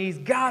on our knees,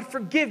 God,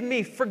 forgive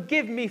me,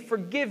 forgive me,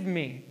 forgive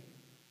me,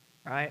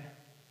 right?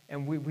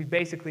 And we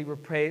basically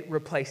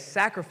replace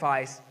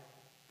sacrifice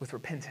with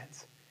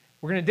repentance.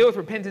 We're going to deal with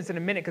repentance in a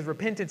minute because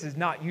repentance is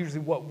not usually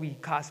what we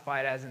classify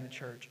it as in the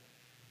church.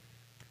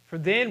 For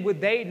then would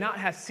they not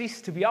have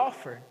ceased to be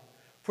offered?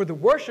 For the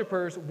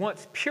worshipers,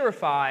 once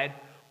purified,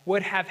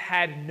 would have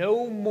had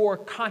no more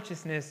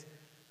consciousness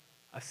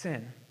of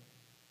sin.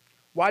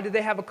 Why did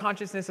they have a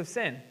consciousness of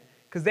sin?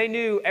 Because they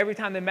knew every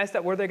time they messed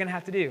up, what are they going to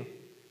have to do?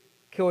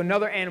 Kill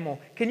another animal.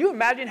 Can you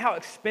imagine how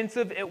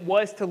expensive it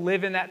was to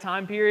live in that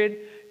time period?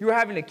 You were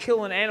having to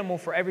kill an animal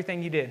for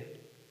everything you did,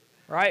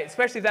 right?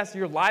 Especially if that's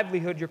your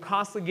livelihood. You're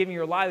constantly giving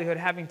your livelihood,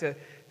 having to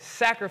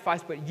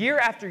sacrifice. But year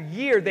after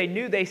year, they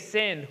knew they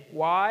sinned.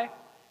 Why?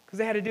 Because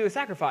they had to do a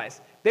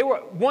sacrifice. They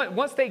were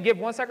once they give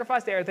one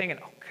sacrifice, they were thinking,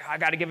 oh, I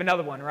got to give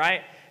another one,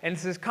 right? And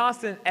it's this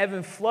constant ebb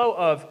and flow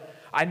of,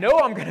 I know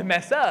I'm going to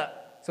mess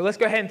up, so let's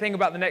go ahead and think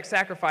about the next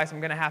sacrifice I'm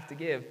going to have to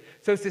give.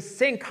 So it's this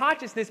sin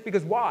consciousness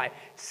because why?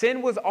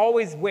 Sin was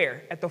always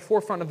where? At the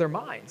forefront of their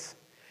minds.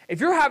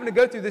 If you're having to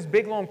go through this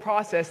big, long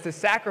process to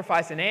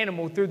sacrifice an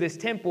animal through this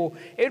temple,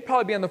 it would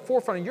probably be on the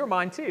forefront of your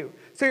mind too.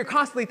 So you're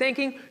constantly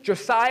thinking,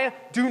 Josiah,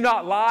 do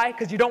not lie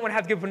because you don't want to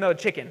have to give up another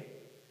chicken.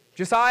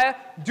 Josiah,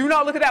 do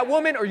not look at that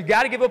woman or you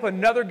got to give up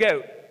another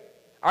goat.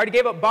 I already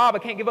gave up Bob, I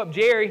can't give up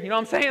Jerry. You know what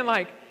I'm saying?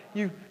 Like,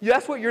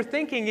 that's what you're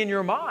thinking in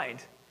your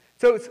mind.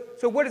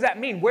 So what does that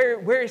mean?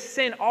 Where is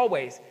sin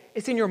always?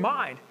 It's in your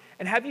mind.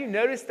 And have you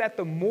noticed that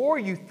the more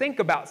you think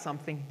about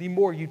something, the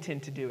more you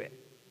tend to do it?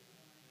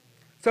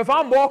 So if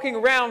I'm walking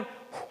around,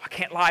 I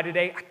can't lie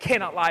today, I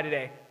cannot lie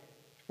today,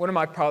 what am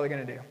I probably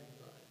going to do?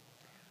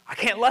 I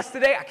can't lust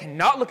today, I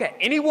cannot look at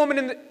any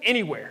woman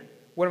anywhere.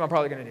 What am I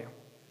probably going to do?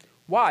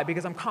 Why?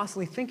 Because I'm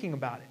constantly thinking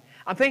about it.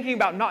 I'm thinking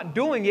about not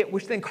doing it,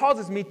 which then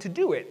causes me to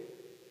do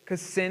it.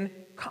 Because sin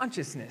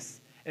consciousness.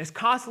 And it's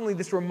constantly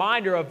this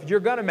reminder of you're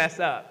going to mess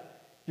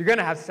up. You're going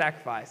to have to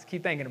sacrifice.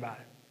 Keep thinking about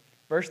it.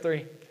 Verse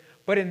 3.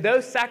 But in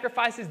those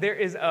sacrifices there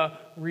is a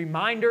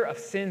reminder of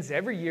sins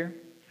every year.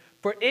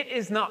 For it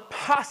is not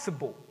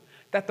possible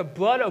that the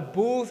blood of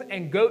bulls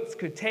and goats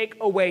could take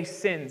away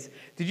sins.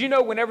 Did you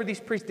know whenever these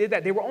priests did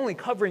that, they were only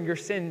covering your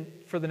sin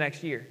for the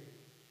next year?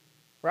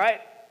 Right?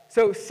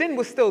 So sin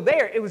was still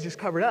there. It was just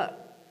covered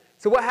up.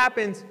 So what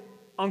happens?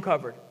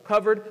 Uncovered.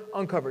 Covered,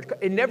 uncovered.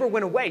 It never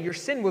went away. Your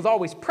sin was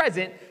always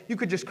present. You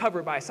could just cover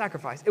it by a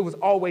sacrifice. It was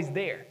always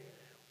there.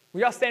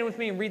 Will y'all stand with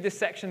me and read this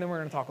section, then we're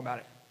going to talk about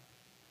it.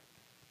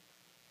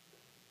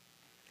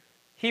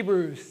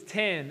 Hebrews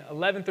 10,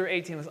 11 through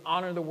 18. Let's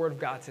honor the word of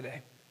God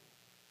today.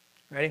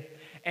 Ready?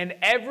 And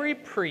every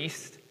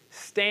priest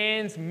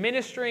stands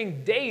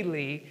ministering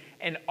daily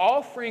and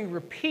offering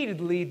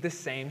repeatedly the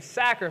same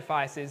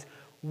sacrifices,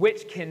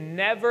 which can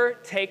never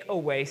take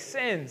away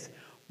sins.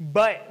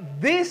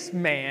 But this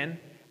man,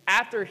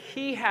 after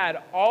he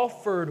had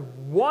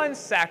offered one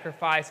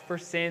sacrifice for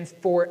sins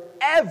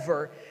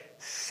forever,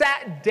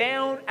 sat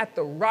down at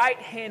the right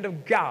hand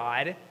of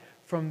God,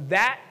 from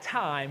that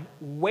time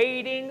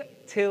waiting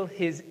till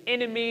his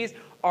enemies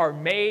are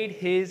made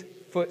his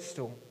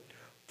footstool.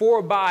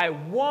 For by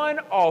one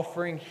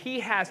offering he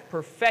has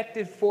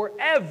perfected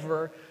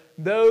forever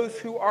those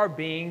who are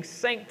being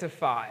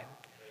sanctified.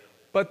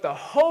 But the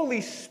Holy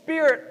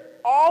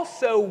Spirit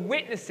also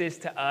witnesses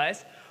to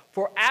us,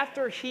 for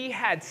after he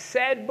had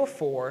said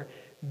before,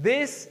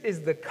 this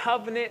is the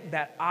covenant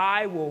that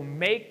I will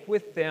make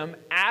with them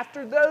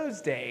after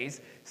those days,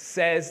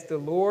 says the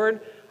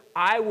Lord.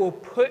 I will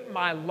put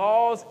my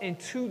laws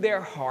into their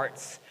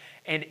hearts,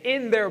 and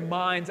in their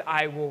minds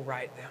I will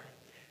write them.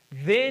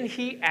 Then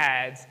he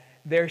adds,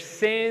 their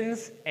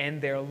sins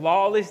and their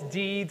lawless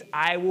deeds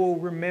I will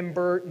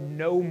remember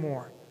no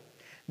more.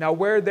 Now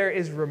where there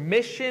is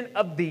remission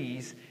of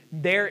these,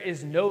 there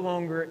is no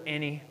longer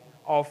any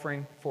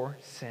offering for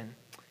sin.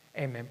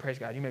 Amen. Praise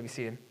God. You may be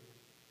seated.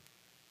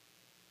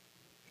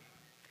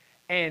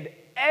 And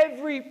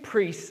every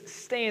priest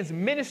stands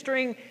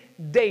ministering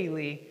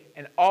daily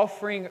and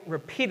offering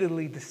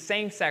repeatedly the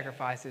same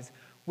sacrifices,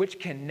 which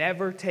can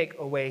never take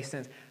away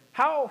sins.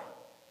 How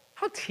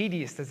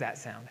tedious does that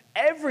sound?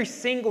 Every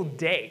single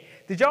day.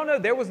 Did y'all know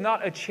there was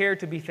not a chair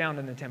to be found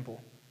in the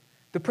temple?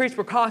 The priests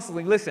were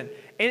constantly, listen,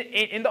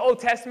 in the Old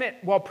Testament,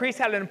 while priests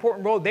had an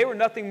important role, they were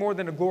nothing more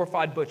than a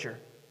glorified butcher.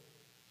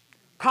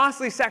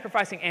 Constantly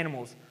sacrificing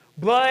animals.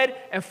 Blood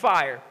and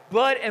fire.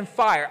 Blood and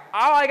fire.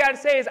 All I got to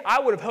say is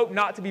I would have hoped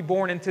not to be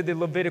born into the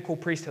Levitical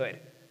priesthood.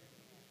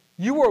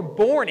 You were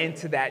born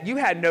into that. You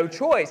had no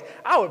choice.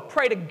 I would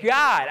pray to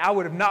God I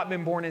would have not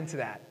been born into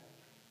that.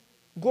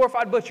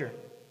 Glorified butcher.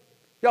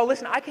 Y'all,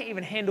 listen, I can't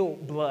even handle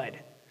blood,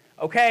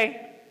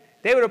 okay?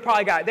 They would have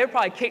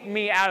probably kicked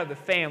me out of the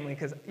family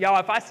because, y'all,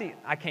 if I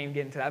can't even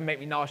get into that. It would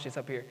make me nauseous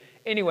up here.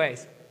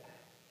 Anyways,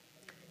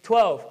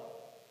 12.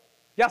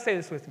 Y'all say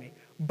this with me.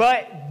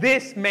 But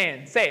this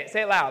man, say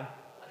it loud.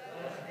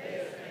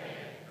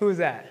 Who is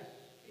that?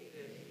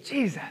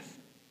 Jesus.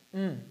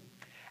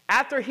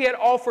 After he had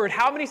offered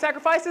how many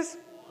sacrifices?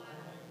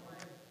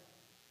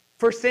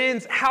 For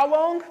sins, how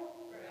long?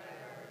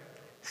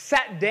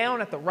 Sat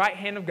down at the right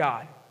hand of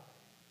God.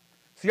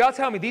 So y'all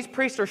tell me, these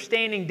priests are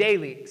standing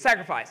daily,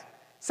 sacrifice,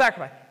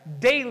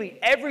 daily,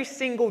 every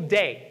single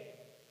day.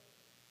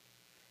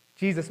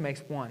 Jesus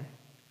makes one.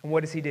 And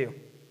what does he do?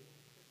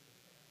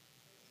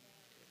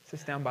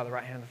 Sits down by the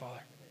right hand of the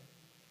Father.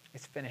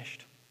 It's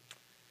finished.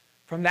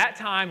 From that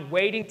time,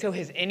 waiting till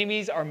his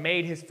enemies are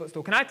made his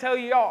footstool. Can I tell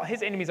you, y'all,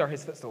 his enemies are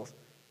his footstools.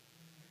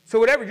 So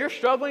whatever you're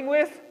struggling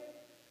with,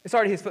 it's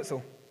already his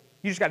footstool.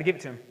 You just got to give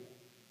it to him.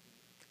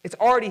 It's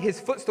already his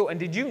footstool. And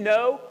did you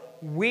know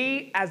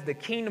we, as the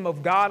kingdom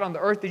of God on the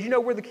earth, did you know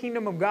we're the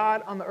kingdom of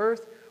God on the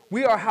earth?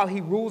 We are how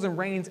he rules and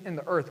reigns in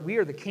the earth. We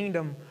are the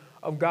kingdom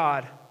of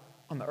God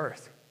on the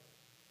earth.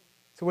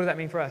 So what does that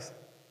mean for us?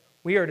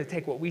 We are to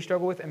take what we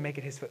struggle with and make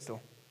it his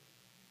footstool.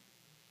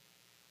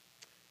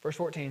 Verse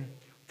 14.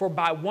 For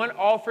by one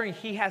offering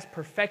he has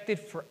perfected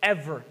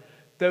forever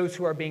those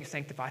who are being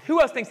sanctified.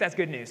 Who else thinks that's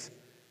good news?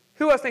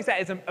 Who else thinks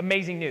that is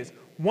amazing news?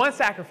 One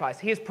sacrifice.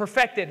 He is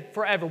perfected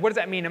forever. What does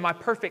that mean? Am I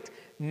perfect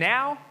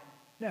now?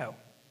 No.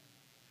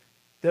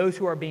 Those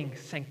who are being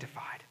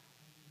sanctified.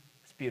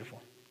 It's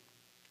beautiful.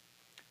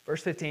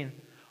 Verse 15.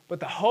 But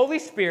the Holy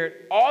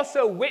Spirit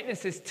also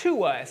witnesses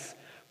to us,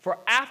 for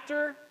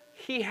after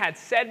he had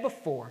said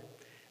before,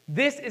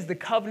 this is the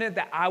covenant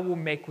that I will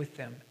make with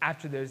them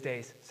after those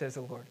days, says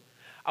the Lord.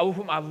 I will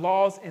put my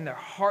laws in their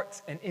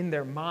hearts, and in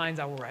their minds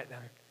I will write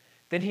them.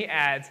 Then he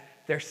adds,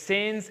 their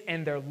sins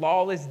and their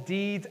lawless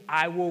deeds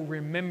I will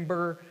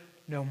remember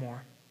no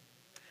more.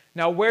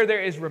 Now where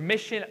there is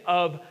remission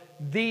of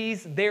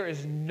these, there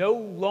is no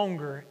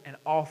longer an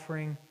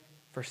offering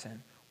for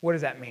sin. What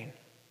does that mean?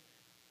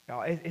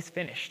 Y'all, it's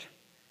finished.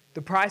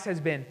 The price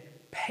has been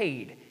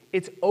paid.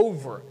 It's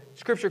over.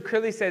 Scripture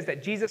clearly says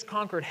that Jesus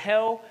conquered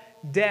hell,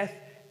 death,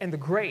 and the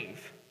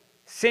grave.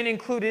 Sin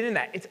included in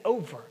that. It's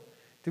over.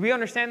 Do we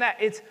understand that?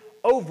 It's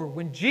over.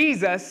 When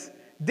Jesus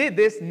did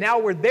this, now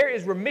where there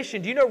is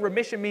remission, do you know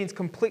remission means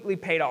completely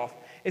paid off?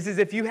 It's as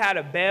if you had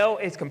a bail,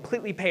 it's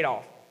completely paid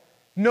off.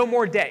 No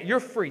more debt. You're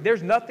free.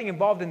 There's nothing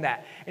involved in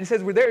that. And it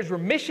says where there is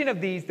remission of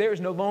these, there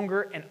is no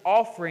longer an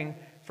offering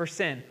for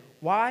sin.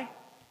 Why?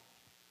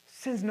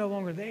 Sin's no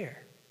longer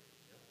there.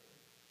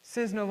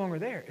 Sin's no longer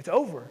there. It's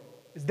over.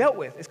 It's dealt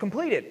with. It's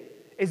completed.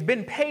 It's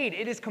been paid.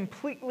 It is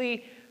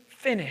completely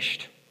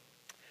finished.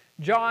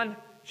 John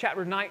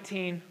chapter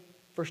 19,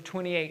 verse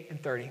 28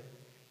 and 30.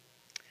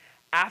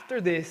 After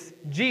this,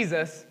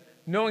 Jesus,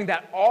 knowing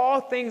that all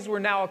things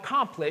were now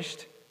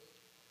accomplished,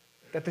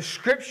 that the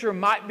scripture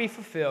might be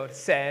fulfilled,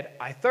 said,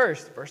 I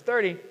thirst. Verse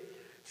 30.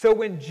 So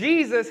when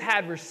Jesus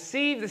had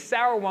received the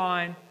sour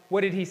wine,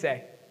 what did he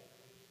say?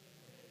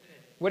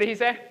 What did he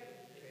say?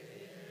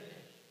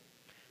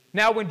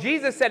 Now, when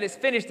Jesus said it's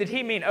finished, did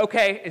he mean,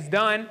 okay, it's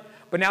done,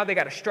 but now they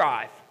got to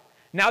strive.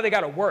 Now they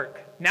got to work.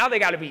 Now they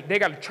got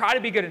to try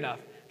to be good enough.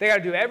 They got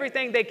to do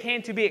everything they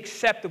can to be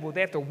acceptable.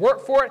 They have to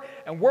work for it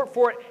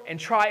and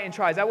try and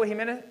try. Is that what he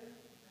meant?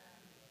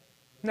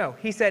 No,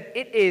 he said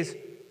it is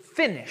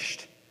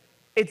finished.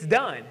 It's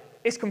done.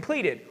 It's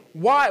completed.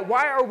 Why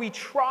are we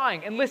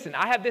trying? And listen,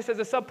 I have this as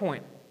a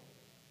subpoint.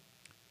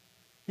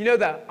 You know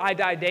the I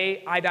die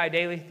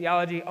daily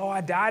theology? Oh,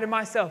 I die to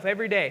myself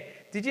every day.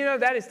 Did you know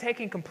that is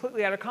taken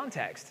completely out of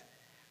context?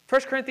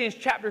 1 Corinthians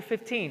chapter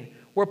 15,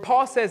 where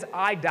Paul says,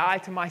 I die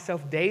to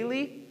myself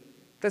daily.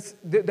 That's,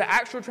 the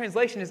actual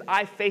translation is,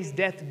 I face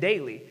death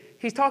daily.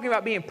 He's talking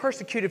about being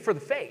persecuted for the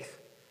faith.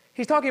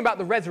 He's talking about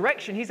the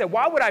resurrection. He said,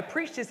 why would I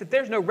preach this if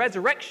there's no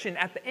resurrection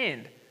at the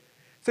end?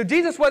 So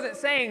Jesus wasn't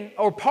saying,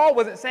 or Paul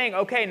wasn't saying,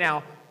 okay,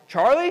 now,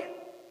 Charlie,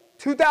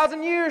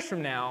 2,000 years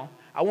from now,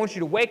 I want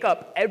you to wake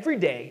up every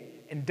day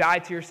and die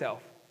to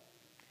yourself.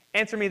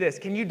 Answer me this.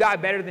 Can you die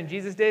better than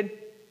Jesus did?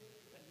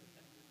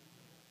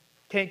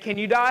 Can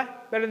you die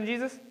better than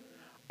Jesus?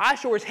 I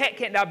sure as heck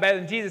can't die better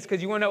than Jesus, because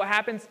you want to know what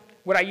happens?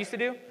 What I used to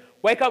do?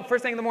 Wake up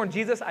first thing in the morning,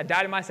 Jesus, I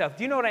die to myself.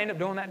 Do you know what I end up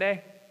doing that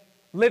day?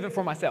 Living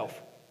for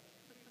myself.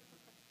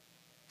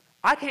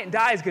 I can't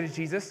die as good as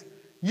Jesus.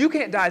 You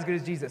can't die as good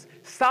as Jesus.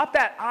 Stop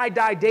that I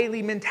die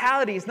daily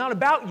mentality. It's not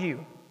about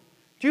you.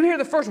 Do you hear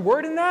the first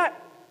word in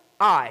that?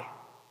 I.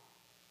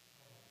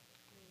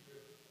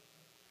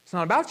 It's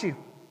not about you.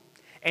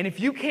 And if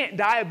you can't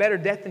die a better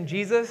death than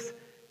Jesus,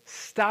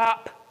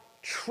 stop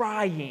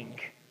trying.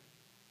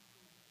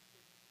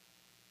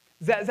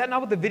 Is that not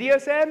what the video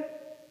said?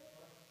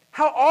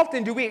 How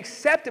often do we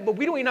accept it, but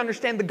we don't even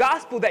understand the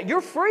gospel that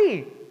you're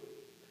free?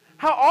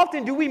 How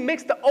often do we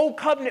mix the old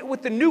covenant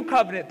with the new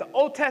covenant, the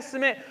Old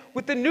Testament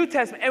with the New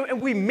Testament, and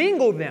we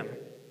mingle them?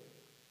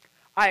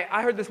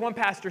 I heard this one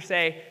pastor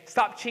say,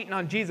 stop cheating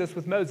on Jesus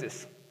with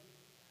Moses.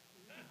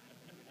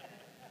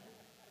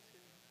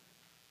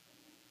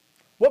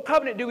 What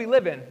covenant do we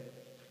live in?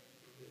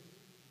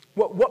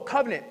 What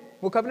covenant?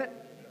 What covenant?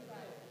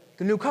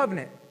 The new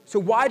covenant. So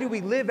why do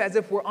we live as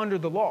if we're under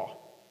the law?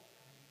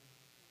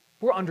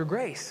 We're under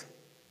grace.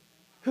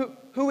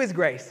 Who is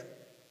grace?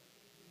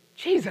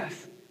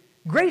 Jesus.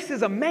 Grace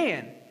is a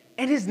man,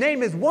 and his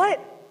name is what?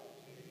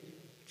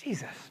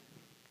 Jesus.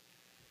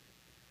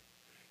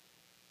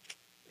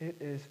 It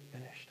is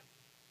finished.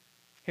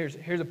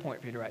 Here's a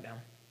point for you to write down.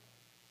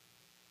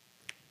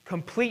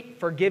 Complete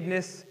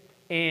forgiveness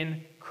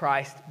in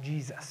Christ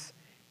Jesus.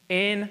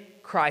 In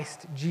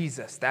Christ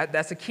Jesus.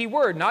 That's a key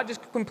word, not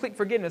just complete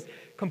forgiveness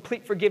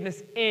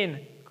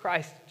in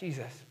Christ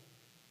Jesus.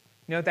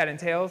 You know what that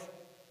entails?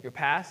 Your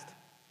past,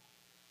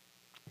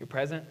 your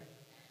present,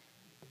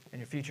 and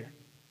your future.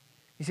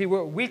 You see,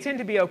 we tend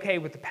to be okay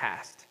with the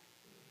past.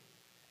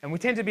 And we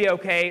tend to be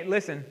okay,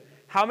 listen,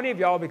 how many of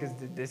y'all, because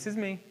this is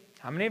me,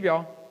 how many of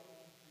y'all,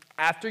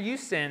 after you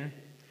sin,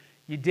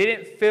 you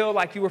didn't feel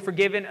like you were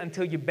forgiven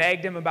until you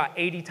begged him about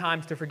 80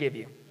 times to forgive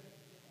you?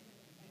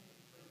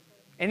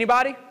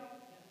 Anybody?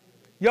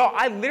 Y'all,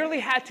 I literally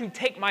had to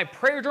take my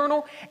prayer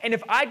journal, and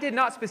if I did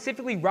not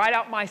specifically write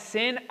out my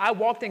sin, I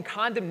walked in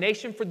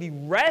condemnation for the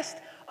rest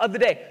of the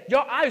day.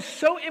 Y'all, I was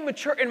so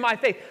immature in my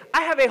faith.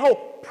 I have a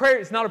whole prayer,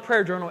 it's not a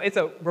prayer journal, it's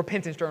a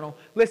repentance journal.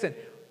 Listen,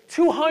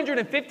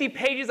 250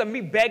 pages of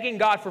me begging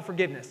God for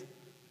forgiveness.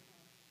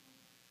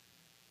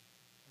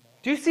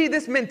 Do you see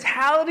this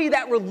mentality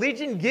that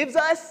religion gives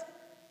us?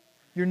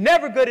 You're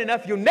never good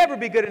enough, you'll never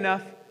be good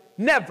enough.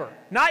 Never.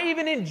 Not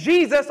even in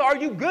Jesus are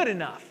you good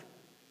enough.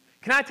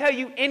 Can I tell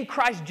you, in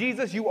Christ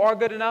Jesus, you are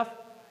good enough?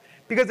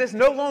 Because it's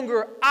no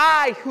longer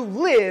I who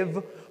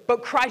live,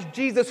 but Christ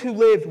Jesus who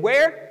lives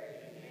where?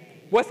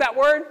 What's that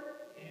word?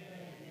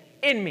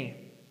 In me.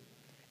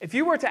 If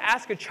you were to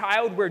ask a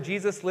child where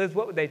Jesus lives,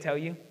 what would they tell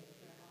you?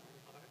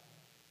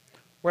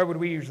 Where would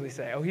we usually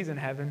say? Oh, he's in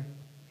heaven.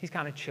 He's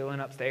kind of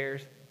chilling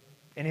upstairs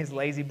in his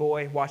lazy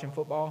boy watching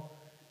football.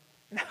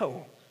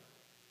 No.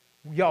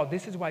 Y'all,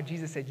 this is why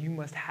Jesus said you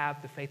must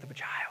have the faith of a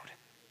child.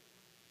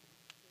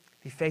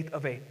 The faith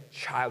of a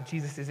child.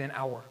 Jesus is in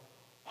our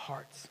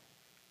hearts.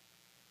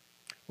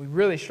 We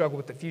really struggle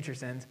with the future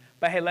sins.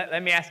 But hey,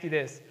 let me ask you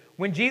this.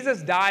 When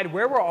Jesus died,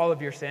 where were all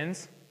of your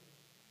sins?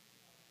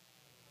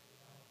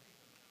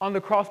 On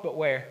the cross, but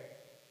where?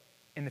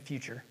 In the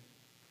future.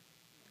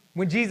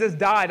 When Jesus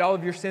died, all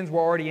of your sins were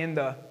already in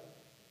the...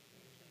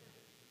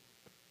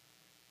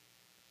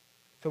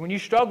 So when you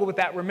struggle with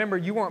that, remember,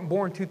 you weren't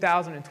born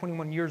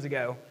 2,021 years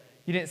ago.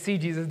 You didn't see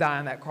Jesus die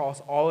on that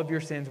cross. All of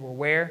your sins were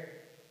where?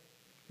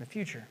 In the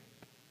future.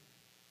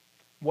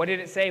 What did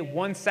it say?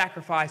 One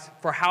sacrifice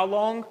for how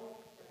long?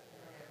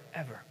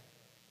 Ever.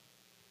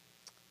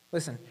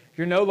 Listen,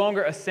 you're no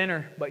longer a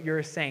sinner, but you're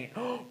a saint.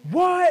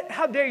 What?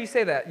 How dare you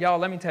say that? Y'all,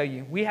 let me tell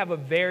you, we have a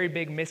very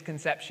big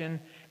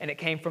misconception, and it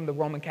came from the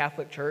Roman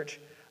Catholic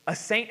Church. A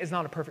saint is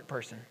not a perfect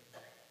person.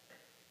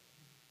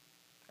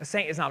 A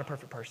saint is not a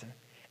perfect person.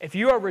 If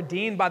you are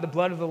redeemed by the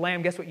blood of the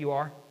Lamb, guess what you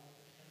are?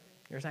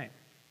 You're a saint.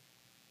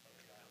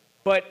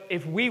 But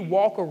if we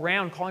walk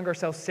around calling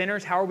ourselves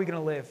sinners, how are we going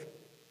to live?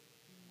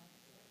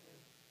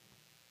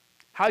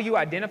 How you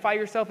identify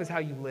yourself is how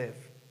you live.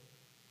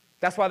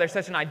 That's why there's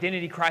such an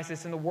identity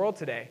crisis in the world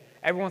today.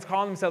 Everyone's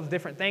calling themselves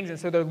different things, and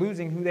so they're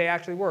losing who they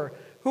actually were.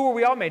 Who were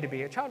we all made to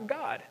be? A child of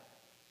God.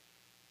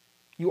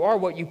 You are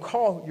what you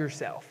call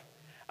yourself.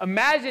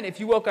 Imagine if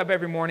you woke up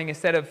every morning,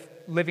 instead of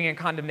living in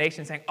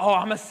condemnation saying, oh,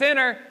 I'm a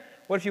sinner.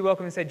 What if you woke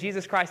up and said,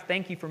 Jesus Christ,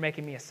 thank you for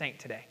making me a saint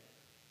today?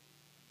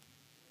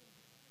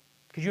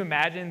 Could you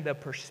imagine the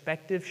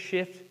perspective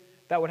shift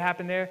that would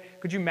happen there?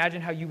 Could you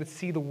imagine how you would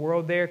see the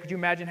world there? Could you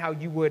imagine how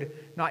you would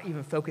not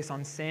even focus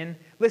on sin?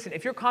 Listen,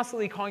 if you're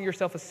constantly calling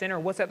yourself a sinner,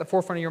 what's at the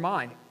forefront of your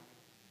mind?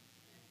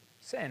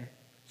 Sin.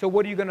 So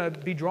what are you going to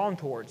be drawn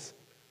towards?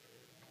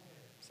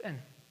 Sin.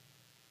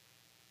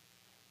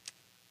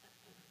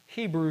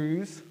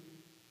 Hebrews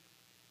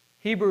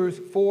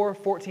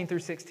 4:14 through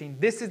 16.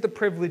 This is the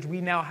privilege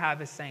we now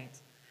have as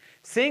saints.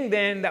 Seeing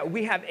then that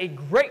we have a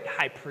great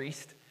high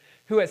priest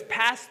who has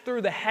passed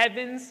through the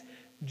heavens,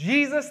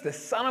 Jesus, the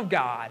Son of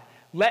God,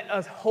 let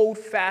us hold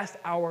fast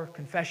our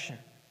confession.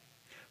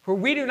 For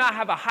we do not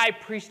have a high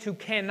priest who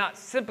cannot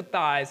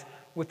sympathize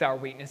with our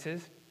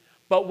weaknesses,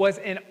 but was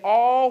in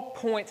all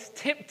points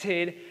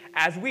tempted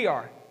as we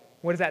are.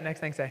 What does that next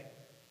thing say?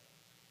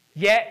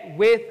 Yet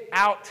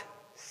without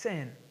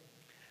sin.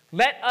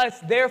 Let us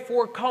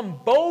therefore come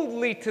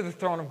boldly to the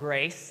throne of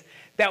grace,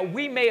 that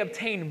we may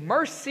obtain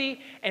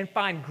mercy and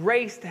find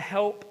grace to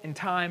help in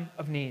time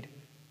of need.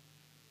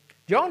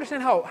 Do y'all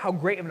understand how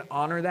great of an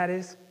honor that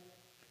is?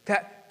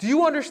 Do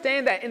you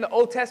understand that in the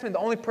Old Testament, the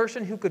only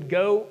person who could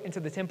go into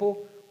the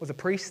temple was a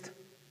priest?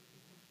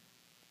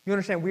 You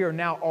understand we are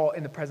now all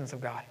in the presence of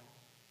God.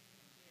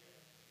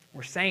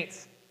 We're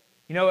saints.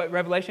 You know what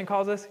Revelation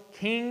calls us?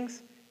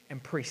 Kings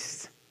and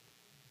priests.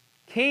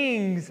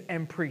 Kings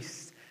and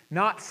priests,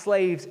 not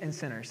slaves and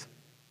sinners.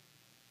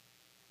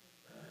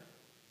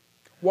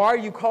 Why are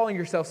you calling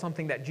yourself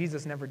something that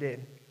Jesus never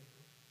did?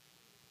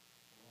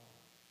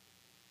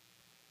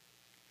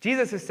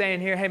 Jesus is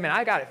saying here, hey man,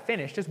 I got it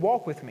finished. Just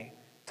walk with me.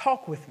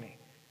 Talk with me.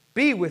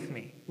 Be with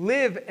me.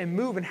 Live and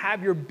move and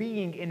have your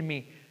being in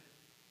me.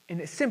 And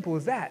it's simple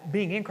as that,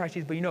 being in Christ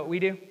Jesus. But you know what we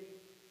do?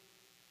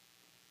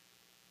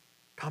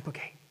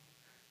 Complicate.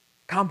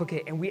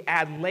 Complicate. And we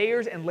add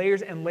layers and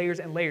layers and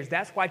layers and layers.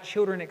 That's why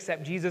children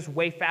accept Jesus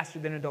way faster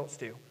than adults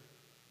do.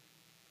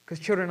 Because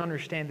children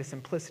understand the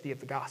simplicity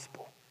of the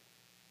gospel.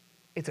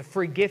 It's a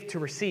free gift to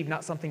receive,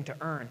 not something to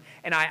earn.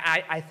 And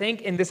I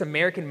think in this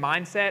American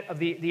mindset of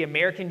the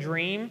American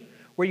dream,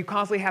 where you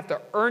constantly have to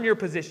earn your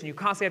position, you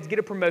constantly have to get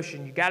a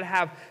promotion, you got to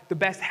have the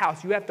best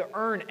house, you have to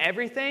earn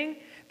everything,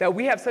 that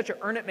we have such an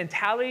earn it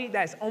mentality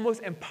that it's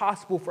almost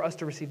impossible for us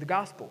to receive the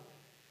gospel.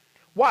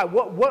 Why?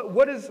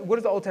 What does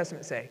the Old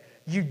Testament say?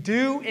 You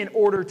do in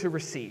order to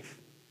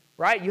receive,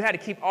 right? You had to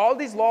keep all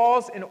these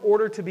laws in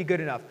order to be good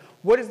enough.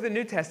 What does the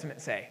New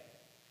Testament say?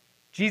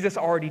 Jesus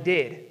already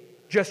did.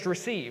 Just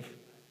receive.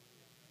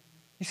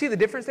 You see the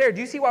difference there?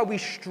 Do you see why we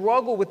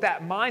struggle with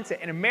that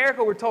mindset? In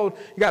America, we're told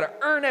you got to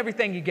earn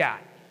everything you got.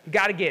 You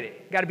got to get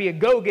it. You got to be a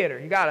go-getter.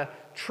 You got to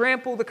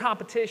trample the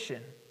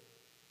competition,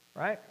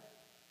 right?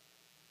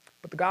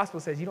 But the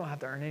gospel says you don't have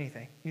to earn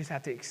anything. You just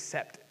have to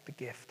accept the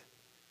gift.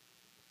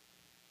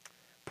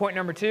 Point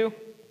number 2,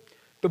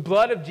 the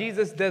blood of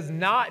Jesus does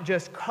not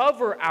just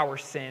cover our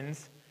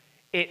sins,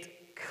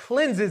 it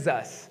cleanses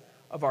us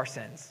of our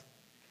sins.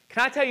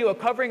 Can I tell you, a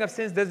covering of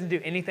sins doesn't do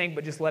anything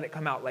but just let it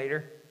come out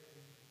later?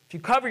 If you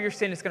cover your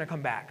sin, it's going to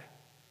come back.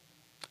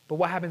 But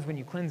what happens when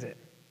you cleanse it?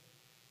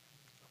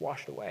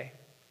 Washed away.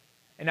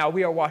 And now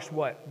we are washed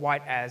what?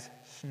 White as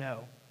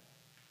snow.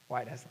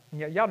 White as...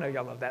 Y'all know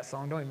y'all love that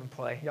song. Don't even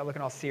play. Y'all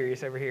looking all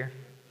serious over here.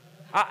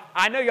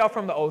 I know y'all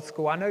from the old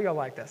school. I know y'all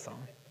like that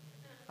song.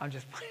 I'm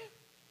just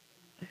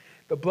playing.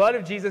 The blood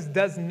of Jesus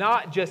does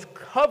not just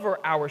cover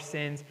our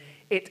sins.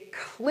 It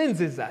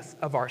cleanses us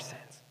of our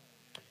sins.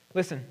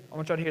 Listen, I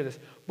want y'all to hear this.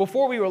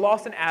 Before we were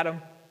lost in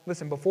Adam,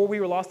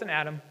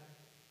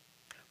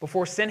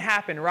 before sin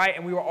happened, right,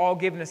 and we were all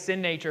given a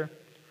sin nature,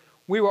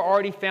 we were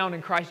already found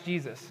in Christ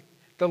Jesus,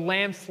 the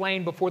Lamb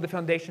slain before the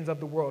foundations of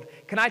the world.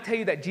 Can I tell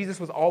you that Jesus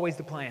was always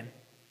the plan?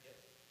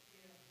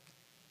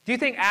 Do you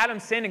think Adam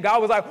sinned and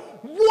God was like,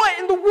 what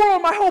in the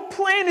world? My whole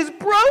plan is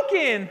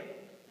broken.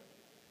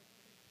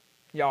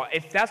 Y'all,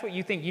 if that's what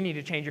you think, you need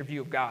to change your view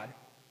of God.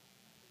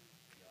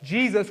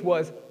 Jesus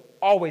was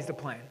always the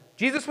plan.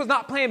 Jesus was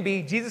not plan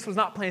B. Jesus was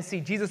not plan C.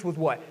 Jesus was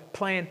what?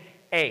 Plan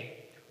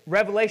A.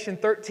 Revelation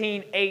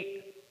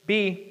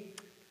 13:8b,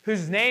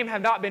 whose name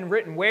have not been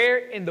written where?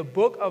 In the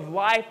book of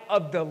life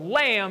of the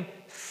Lamb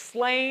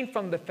slain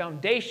from the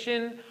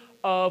foundation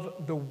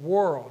of the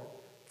world.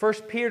 1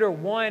 Peter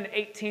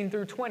 1:18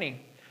 through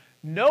 20.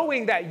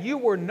 Knowing that you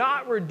were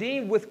not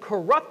redeemed with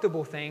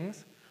corruptible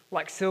things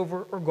like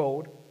silver or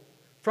gold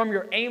from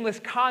your aimless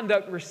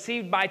conduct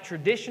received by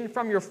tradition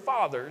from your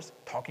fathers,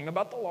 talking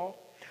about the law,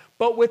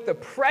 but with the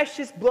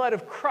precious blood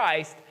of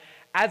Christ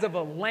as of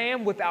a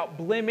lamb without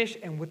blemish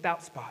and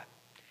without spot.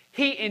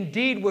 He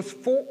indeed was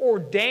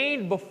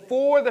foreordained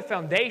before the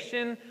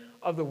foundation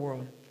of the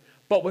world,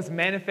 but was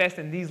manifest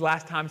in these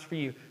last times for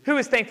you. Who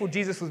is thankful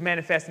Jesus was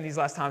manifest in these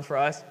last times for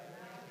us?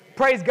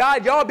 Praise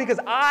God, y'all, because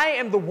I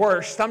am the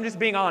worst. I'm just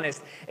being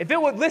honest. If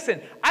it would,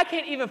 listen, I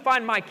can't even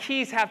find my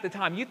keys half the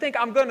time. You think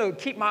I'm going to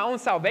keep my own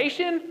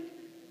salvation?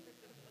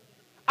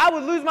 I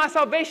would lose my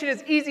salvation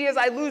as easy as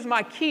I lose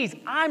my keys.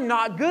 I'm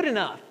not good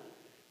enough.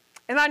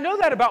 And I know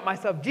that about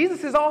myself.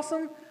 Jesus is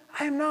awesome.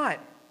 I am not.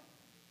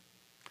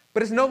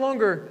 But it's no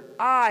longer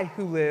I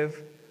who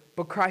live,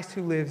 but Christ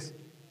who lives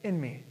in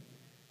me.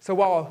 So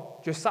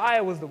while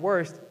Josiah was the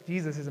worst,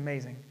 Jesus is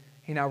amazing.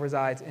 He now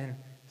resides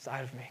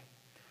inside of me.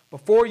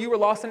 Before you were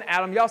lost in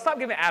Adam, y'all stop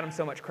giving Adam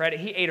so much credit.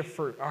 He ate a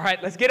fruit, all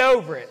right? Let's get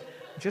over it.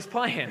 Just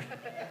playing.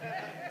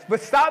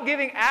 But stop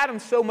giving Adam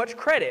so much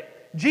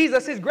credit.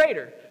 Jesus is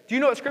greater. Do you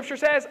know what Scripture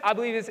says? I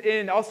believe it's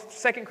in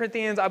 2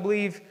 Corinthians, I'm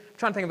trying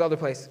to think of the other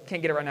place.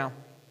 Can't get it right now.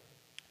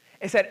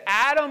 It said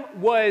Adam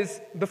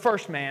was the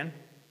first man,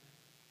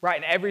 right?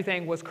 And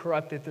everything was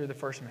corrupted through the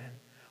first man.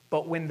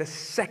 But when the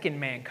second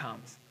man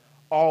comes,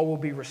 all will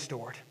be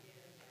restored.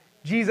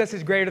 Jesus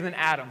is greater than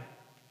Adam.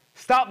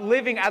 Stop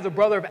living as a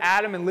brother of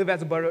Adam and live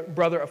as a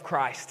brother of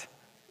Christ.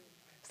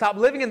 Stop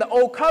living in the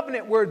old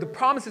covenant where the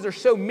promises are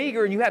so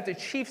meager and you have to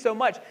achieve so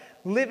much.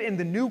 Live in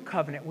the new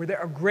covenant where there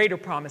are greater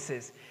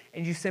promises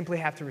and you simply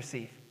have to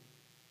receive.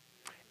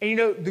 And you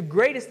know, the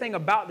greatest thing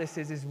about this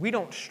is we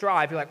don't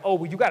strive. You're like, oh,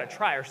 well, you got to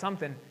try or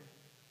something.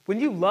 When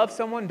you love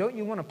someone, don't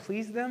you want to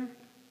please them?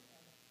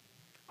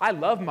 I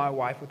love my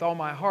wife with all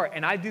my heart,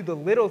 and I do the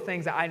little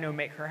things that I know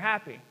make her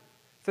happy,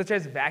 such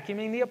as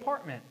vacuuming the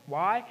apartment.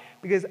 Why?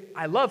 Because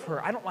I love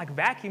her. I don't like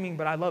vacuuming,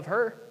 but I love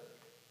her.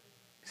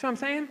 See what I'm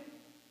saying?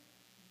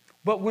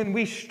 But when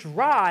we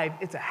strive,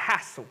 it's a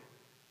hassle.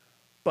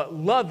 But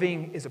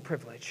loving is a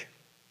privilege.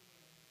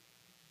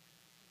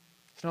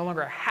 It's no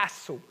longer a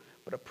hassle,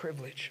 but a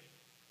privilege.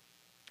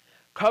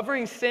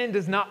 Covering sin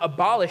does not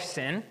abolish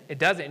sin. It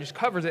doesn't. It just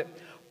covers it.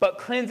 But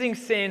cleansing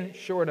sin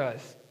sure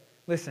does.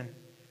 Listen,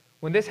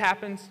 when this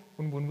happens,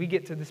 when we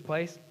get to this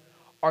place,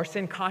 our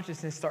sin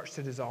consciousness starts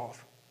to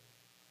dissolve.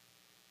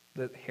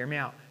 Hear me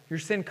out. Your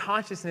sin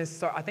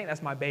consciousness, I think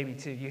that's my baby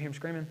too. You hear him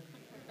screaming?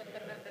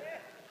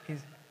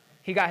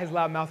 He got his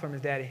loud mouth from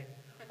his daddy.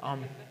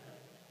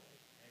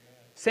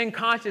 Sin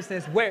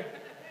consciousness, where?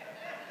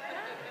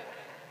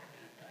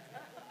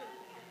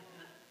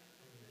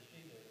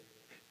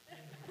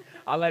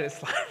 I'll let it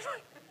slide.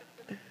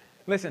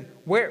 Listen,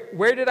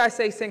 where did I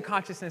say sin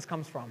consciousness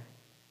comes from?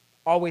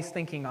 Always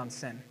thinking on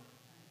sin.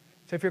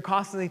 So if you're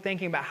constantly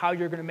thinking about how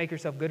you're going to make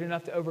yourself good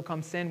enough to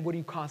overcome sin, what are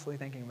you constantly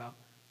thinking about?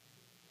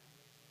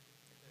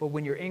 But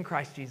when you're in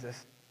Christ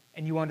Jesus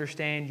and you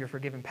understand you're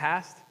forgiven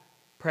past,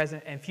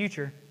 present, and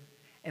future,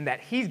 and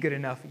that He's good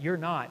enough, you're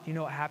not, you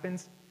know what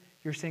happens?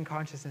 Your sin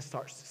consciousness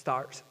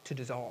starts to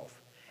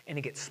dissolve. And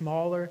it gets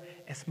smaller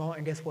and smaller.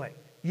 And guess what?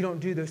 You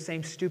don't do those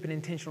same stupid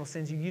intentional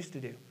sins you used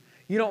to do.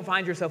 You don't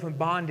find yourself in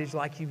bondage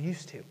like you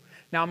used to.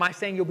 Now, am I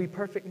saying you'll be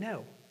perfect?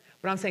 No.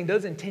 But I'm saying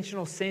those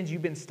intentional sins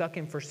you've been stuck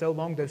in for so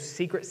long, those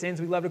secret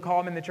sins, we love to call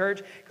them in the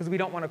church because we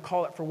don't want to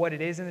call it for what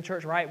it is in the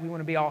church, right? We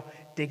want to be all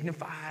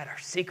dignified, our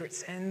secret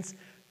sins.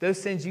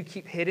 Those sins you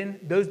keep hidden,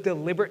 those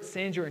deliberate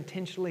sins you're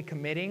intentionally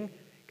committing,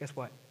 guess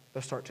what?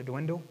 They'll start to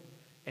dwindle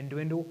and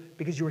dwindle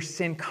because your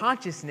sin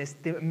consciousness,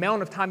 the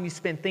amount of time you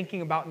spend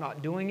thinking about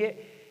not doing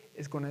it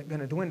is going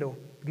to dwindle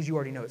because you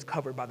already know it's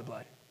covered by the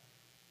blood.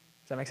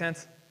 Does that make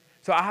sense?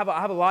 So I have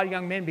a lot of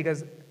young men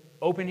because,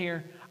 open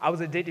here, I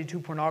was addicted to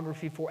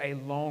pornography for a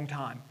long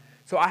time.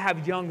 So I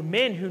have young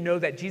men who know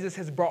that Jesus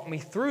has brought me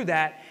through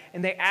that,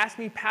 and they ask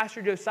me,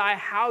 Pastor Josiah,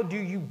 how do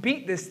you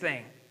beat this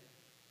thing?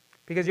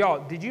 Because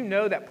y'all, did you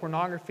know that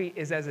pornography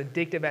is as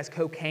addictive as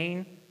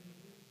cocaine?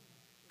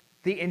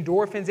 The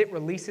endorphins it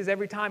releases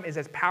every time is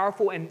as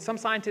powerful, and some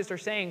scientists are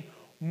saying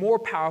more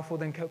powerful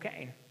than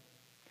cocaine.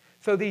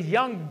 So these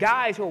young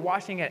guys who are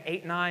watching at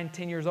 8, 9,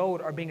 10 years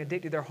old are being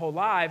addicted their whole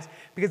lives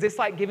because it's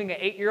like giving an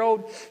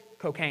 8-year-old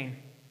cocaine. You know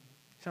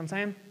what I'm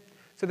saying?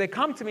 So they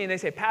come to me and they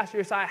say, Pastor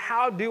Josiah,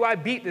 how do I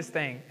beat this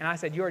thing? And I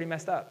said, you already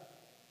messed up.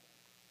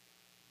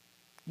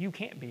 You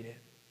can't beat it.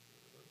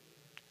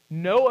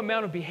 No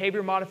amount of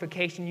behavior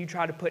modification you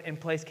try to put in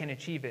place can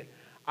achieve it.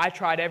 I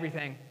tried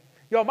everything.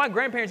 Y'all, my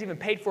grandparents even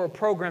paid for a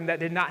program that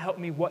did not help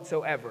me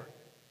whatsoever.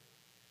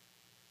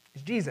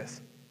 It's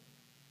Jesus.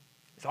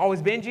 It's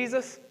always been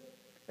Jesus.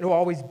 It will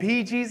always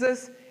be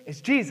Jesus. It's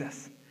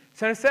Jesus.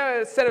 So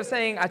instead of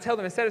saying,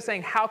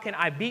 how can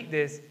I beat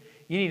this?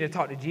 You need to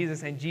talk to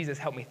Jesus and Jesus,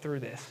 help me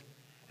through this.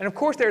 And of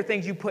course there are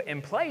things you put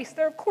in place.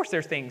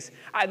 There's things.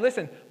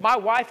 Listen, my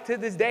wife to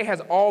this day has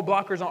all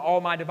blockers on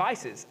all my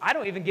devices. I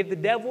don't even give the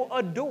devil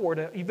a door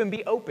to even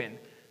be open.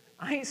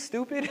 I ain't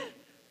stupid.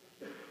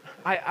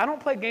 I don't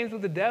play games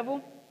with the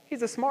devil.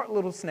 He's a smart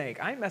little snake.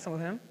 I ain't messing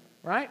with him,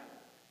 right?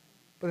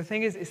 But the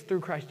thing is, it's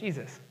through Christ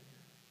Jesus.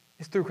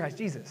 It's through Christ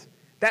Jesus.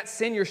 That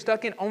sin you're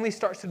stuck in only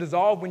starts to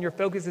dissolve when your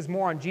focus is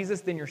more on Jesus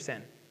than your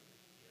sin.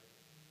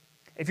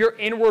 If your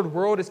inward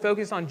world is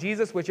focused on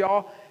Jesus, which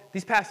y'all,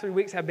 these past 3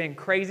 weeks have been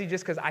crazy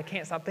just because I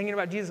can't stop thinking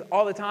about Jesus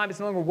all the time. It's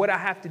no longer what I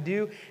have to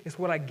do, it's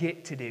what I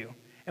get to do.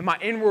 And my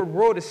inward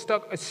world is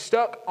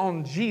stuck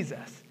on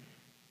Jesus.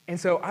 And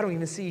so I don't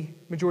even see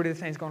majority of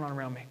the things going on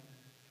around me.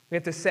 We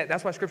have to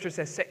that's why Scripture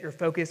says, set your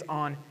focus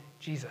on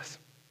Jesus.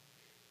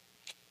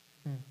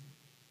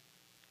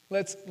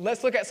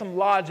 Let's look at some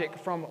logic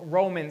from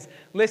Romans.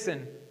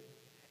 Listen,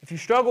 if you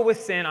struggle with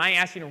sin, I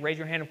ain't asking you to raise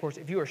your hand, of course.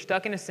 If you are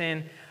stuck in a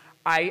sin,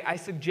 I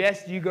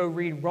suggest you go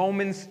read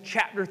Romans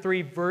chapter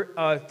 3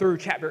 through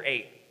chapter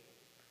 8.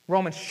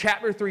 Romans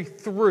chapter 3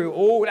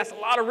 through, that's a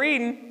lot of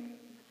reading.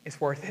 It's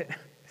worth it.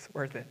 It's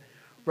worth it.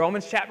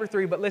 Romans chapter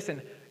 3, but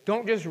listen,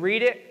 don't just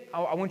read it.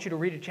 I want you to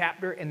read a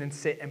chapter and then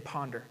sit and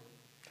ponder.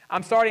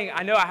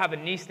 I know I have a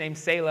niece named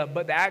Selah,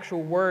 but the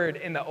actual word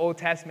in the Old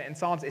Testament in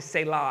Psalms is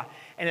Selah,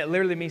 and it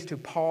literally means to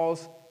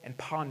pause and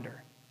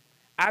ponder.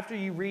 After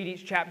you read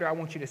each chapter, I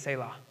want you to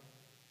Selah.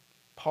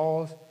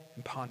 Pause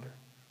and ponder.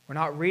 We're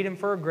not reading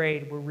for a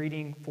grade, we're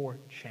reading for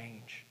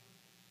change.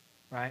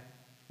 Right?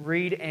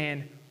 Read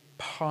and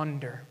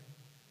ponder.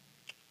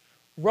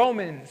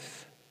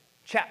 Romans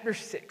chapter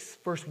 6,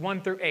 verse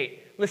 1 through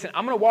 8. Listen,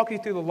 I'm going to walk you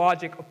through the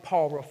logic of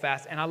Paul real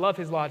fast, and I love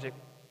his logic.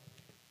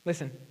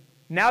 Listen,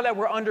 now that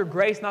we're under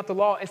grace, not the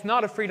law, it's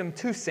not a freedom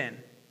to sin.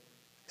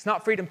 It's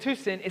not freedom to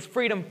sin, it's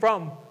freedom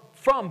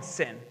from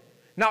sin.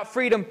 Not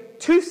freedom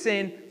to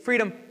sin,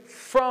 freedom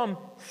from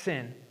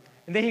sin.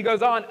 And then he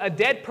goes on, a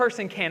dead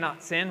person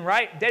cannot sin,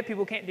 right? Dead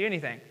people can't do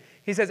anything.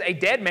 He says a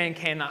dead man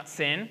cannot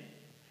sin.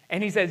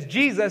 And he says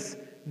Jesus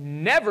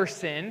never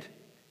sinned.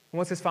 And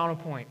what's his final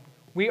point?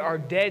 We are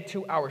dead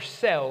to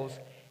ourselves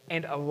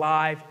and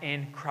alive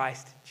in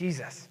Christ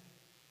Jesus.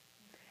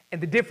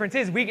 And the difference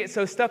is we get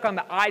so stuck on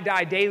the I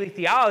die daily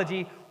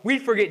theology, we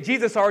forget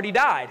Jesus already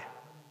died.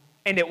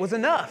 And it was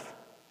enough.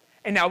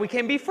 And now we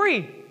can be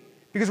free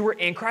because we're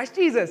in Christ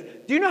Jesus.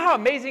 Do you know how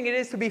amazing it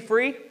is to be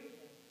free?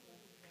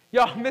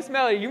 Y'all, Miss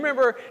Melody, you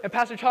remember, and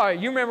Pastor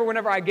Charlie, you remember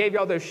whenever I gave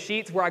y'all those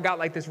sheets where I got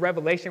like this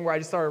revelation where I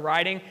just started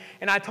writing?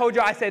 And I told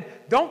you, I said,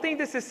 don't think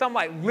this is some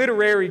like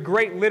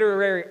great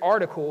literary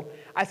article.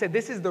 I said,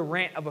 this is the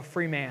rant of a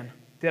free man.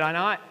 Did I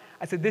not?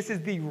 I said, this is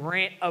the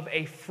rant of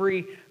a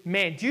free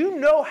man. Do you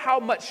know how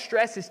much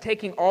stress is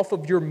taking off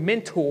of your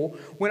mental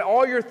when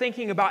all you're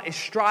thinking about is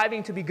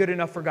striving to be good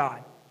enough for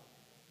God?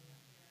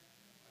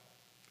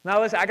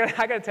 Now listen, I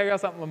gotta tell y'all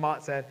something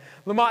Lamont said.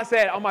 Lamont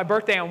said on my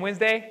birthday on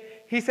Wednesday,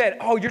 he said,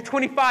 oh, you're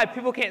 25.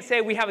 People can't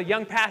say we have a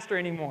young pastor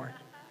anymore.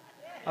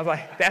 I was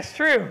like, that's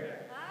true.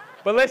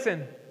 But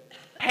listen,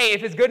 hey,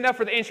 if it's good enough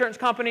for the insurance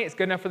company, it's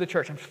good enough for the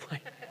church. I'm just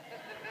playing.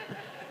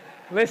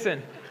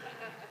 Listen.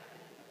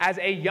 As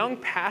a young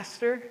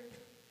pastor,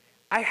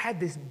 I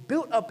had this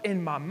built up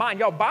in my mind.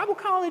 Y'all, Bible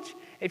college,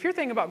 if you're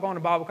thinking about going to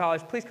Bible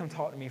college, please come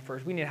talk to me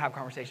first. We need to have a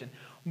conversation.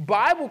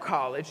 Bible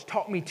college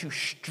taught me to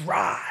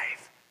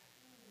strive.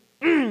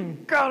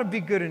 Gotta be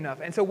good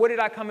enough. And so what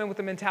did I come in with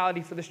the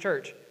mentality for this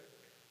church?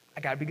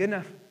 I gotta be good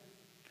enough.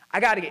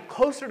 I gotta get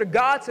closer to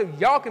God so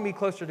y'all can be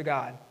closer to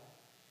God.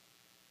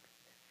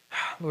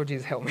 Lord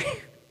Jesus, help me.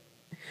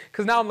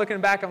 Because now I'm looking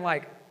back, I'm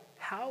like,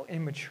 how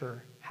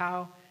immature.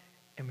 How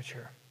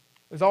immature.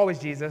 It was always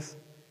Jesus.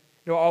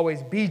 It'll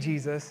always be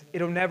Jesus.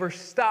 It'll never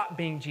stop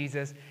being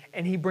Jesus.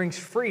 And he brings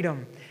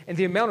freedom. And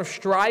the amount of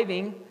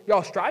striving,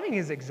 y'all, striving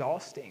is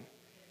exhausting.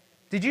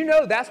 Did you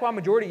know that's why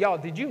majority, y'all,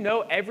 did you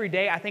know every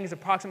day, I think it's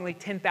approximately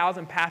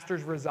 10,000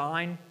 pastors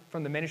resign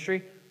from the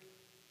ministry?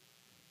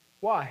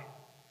 Why?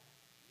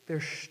 They're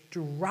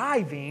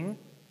striving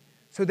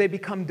so they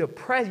become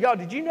depressed. Y'all,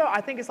 did you know, I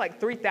think it's like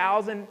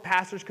 3,000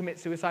 pastors commit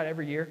suicide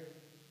every year?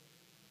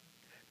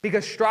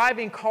 Because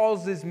striving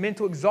causes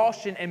mental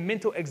exhaustion, and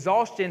mental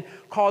exhaustion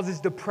causes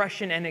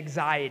depression and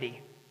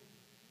anxiety.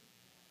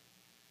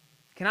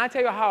 Can I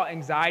tell you how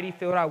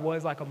anxiety-filled I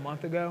was like a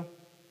month ago?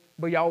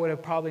 But y'all would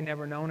have probably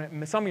never known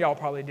it. Some of y'all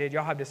probably did.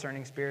 Y'all have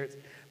discerning spirits.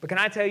 But can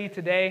I tell you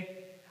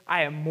today,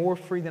 I am more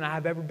free than I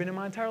have ever been in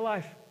my entire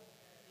life.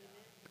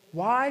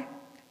 Why?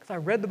 Because I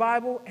read the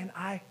Bible and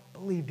I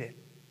believed it.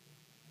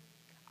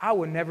 I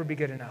will never be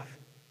good enough,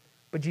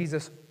 but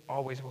Jesus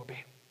always will be.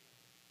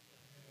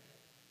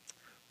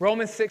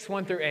 Romans 6,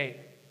 1 through 8.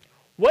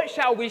 What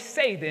shall we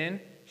say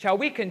then? Shall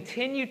we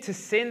continue to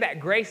sin that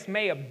grace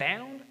may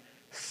abound?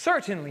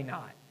 Certainly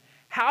not.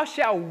 How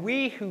shall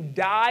we who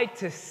died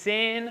to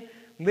sin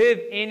live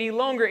any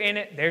longer in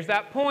it? There's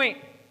that point.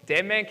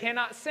 Dead man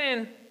cannot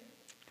sin.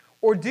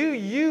 Or do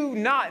you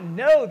not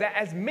know that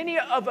as many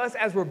of us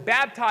as were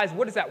baptized,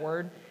 what is that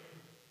word?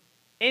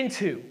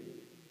 Into,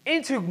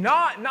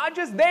 not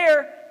just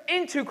there,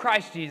 into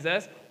Christ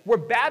Jesus, were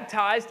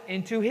baptized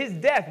into his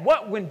death.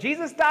 What? When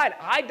Jesus died,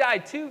 I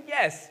died too?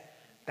 Yes.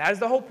 That is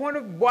the whole point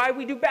of why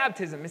we do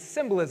baptism. It's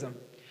symbolism.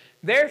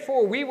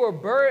 Therefore, we were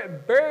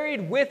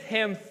buried with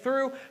him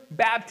through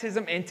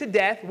baptism into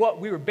death.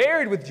 What? We were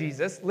buried with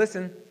Jesus.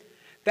 Listen.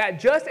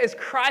 That just as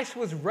Christ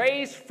was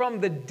raised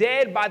from the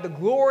dead by the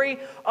glory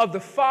of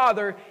the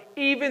Father,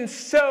 even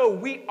so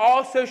we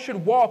also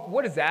should walk.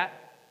 What is that?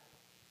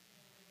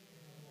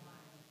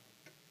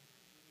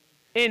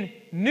 In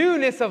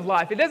newness of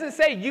life. It doesn't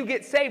say you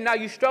get saved, now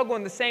you struggle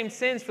in the same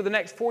sins for the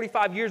next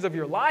 45 years of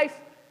your life.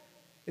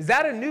 Is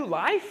that a new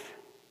life?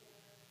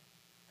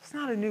 It's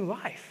not a new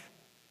life.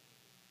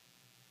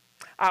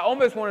 I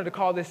almost wanted to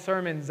call this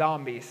sermon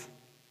Zombies.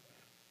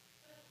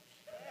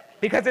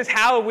 Because it's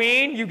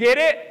Halloween, you get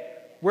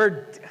it?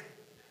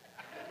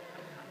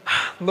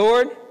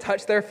 Lord,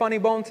 touch their funny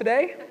bone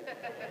today.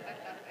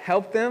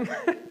 Help them.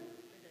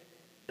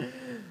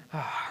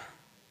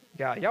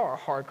 God, y'all are a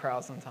hard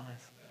crowd sometimes.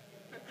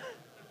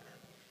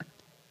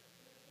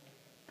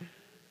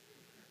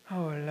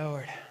 Oh,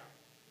 Lord.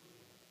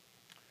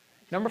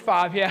 Number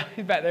 5, yeah,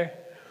 he's back there.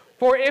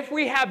 For if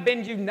we have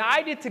been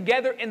united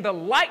together in the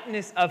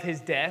likeness of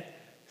his death,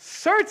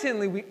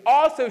 certainly we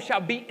also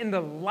shall be in the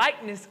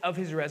likeness of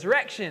his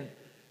resurrection.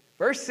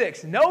 Verse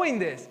 6, knowing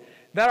this,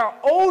 that our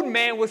old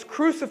man was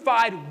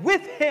crucified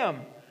with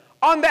him.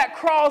 On that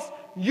cross,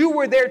 you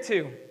were there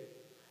too.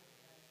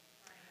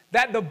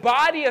 That the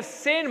body of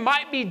sin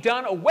might be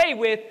done away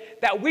with,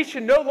 that we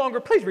should no longer,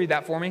 please read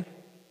that for me.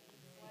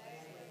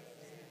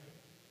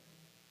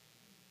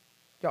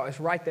 Y'all, it's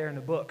right there in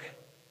the book.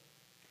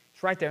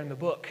 It's right there in the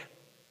book.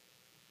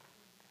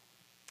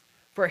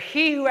 For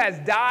he who has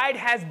died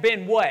has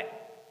been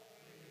what?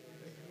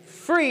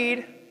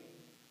 Freed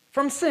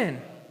from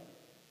sin.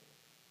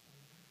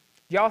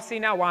 Y'all see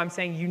now why I'm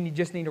saying you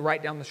just need to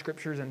write down the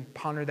scriptures and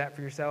ponder that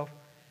for yourself?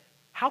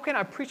 How can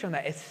I preach on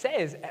that? It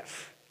says,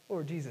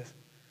 Lord Jesus.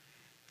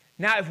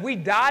 Now, if we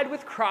died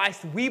with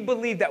Christ, we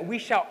believe that we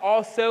shall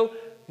also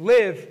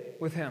live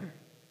with him.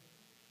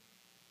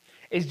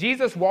 Is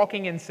Jesus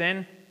walking in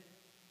sin?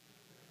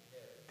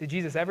 Did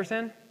Jesus ever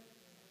sin?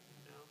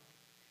 No.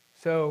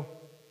 So,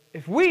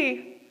 if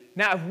we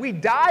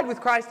died with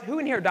Christ, who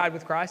in here died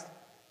with Christ?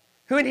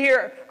 Who in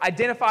here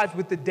identifies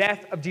with the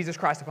death of Jesus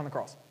Christ upon the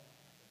cross?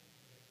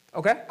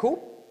 Okay,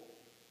 cool.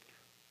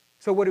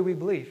 So what do we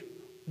believe?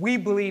 We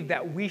believe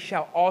that we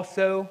shall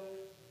also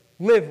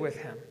live with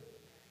him.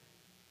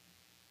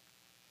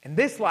 In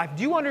this life,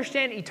 do you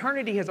understand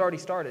eternity has already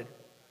started?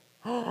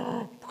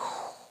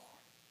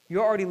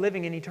 You're already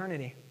living in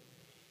eternity.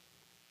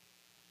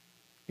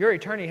 Your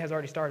eternity has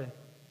already started.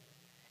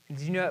 And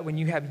do you know that when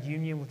you have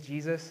union with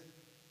Jesus,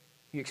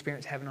 you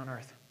experience heaven on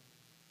earth?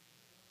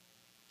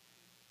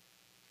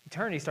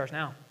 Eternity starts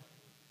now.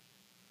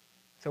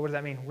 So what does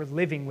that mean? We're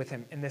living with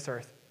him in this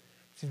earth.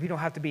 So we don't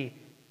have to be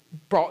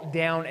brought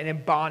down and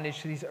in bondage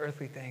to these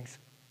earthly things.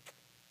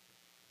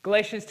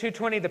 Galatians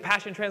 2:20, the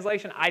Passion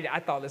Translation, I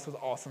thought this was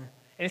awesome.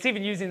 And it's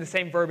even using the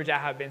same verbiage I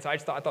have been, so I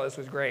thought this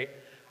was great.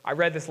 I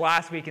read this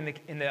last week in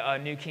the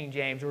New King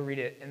James. We'll read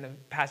it in the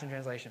Passion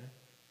Translation.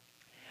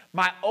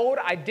 My old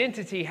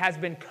identity has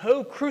been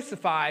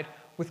co-crucified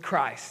with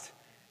Christ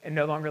and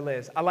no longer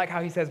lives. I like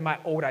how he says my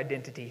old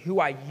identity,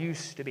 who I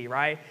used to be,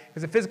 right?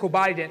 Because the physical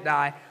body didn't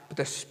die, but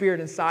the spirit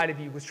inside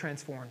of you was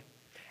transformed.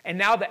 And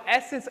now the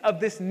essence of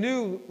this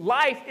new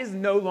life is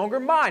no longer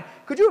mine.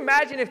 Could you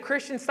imagine if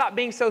Christians stopped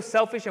being so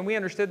selfish and we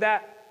understood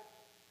that?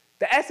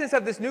 The essence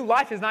of this new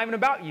life is not even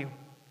about you.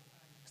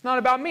 It's not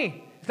about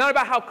me. It's not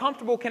about how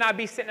comfortable can I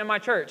be sitting in my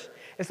church.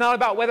 It's not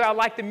about whether I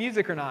like the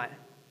music or not.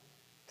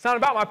 It's not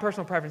about my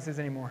personal preferences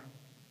anymore.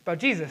 It's about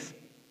Jesus.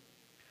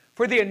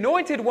 For the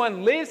anointed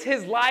one lives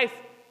his life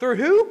through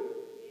who?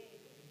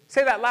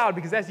 Say that loud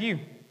because that's you.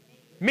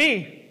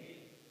 Me.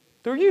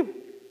 Through you,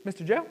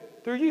 Mr. Joe.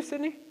 Through you,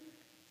 Sydney.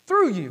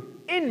 Through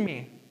you, in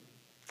me.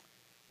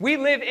 We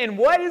live in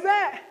what is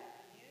that?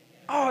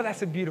 Oh,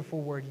 that's a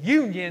beautiful word.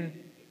 Union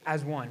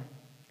as one.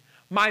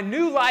 My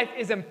new life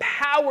is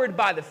empowered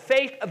by the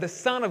faith of the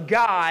Son of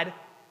God.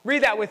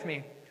 Read that with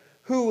me.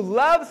 Who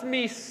loves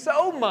me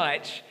so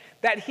much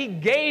that he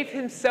gave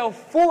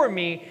himself for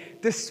me,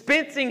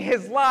 dispensing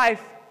his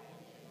life.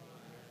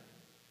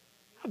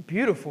 How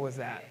beautiful is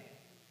that?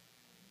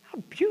 How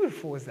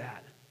beautiful is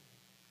that?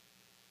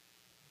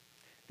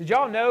 Did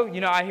y'all know,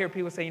 I hear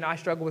people say, I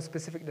struggle with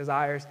specific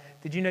desires.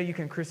 Did you know you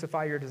can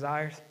crucify your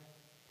desires?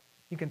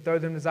 You can throw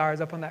them desires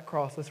up on that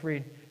cross. Let's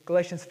read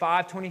Galatians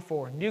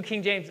 5:24, New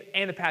King James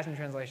and the Passion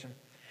Translation.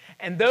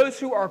 And those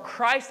who are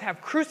Christ have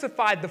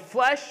crucified the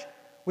flesh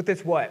with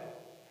its what?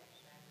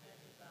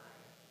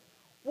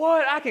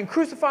 What? I can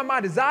crucify my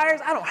desires?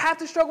 I don't have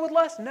to struggle with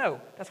lust? No,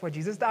 that's why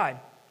Jesus died.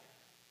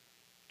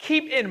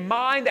 Keep in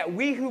mind that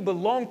we who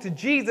belong to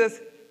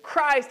Jesus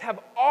Christ have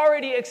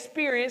already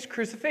experienced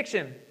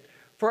crucifixion.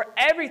 For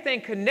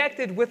everything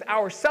connected with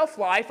our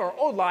self-life, our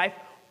old life,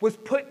 was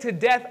put to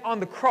death on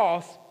the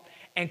cross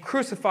and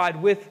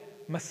crucified with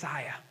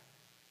Messiah.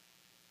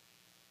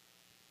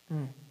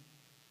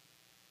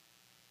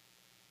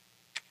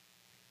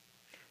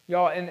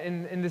 Y'all,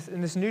 in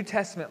this New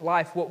Testament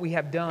life, what we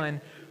have done,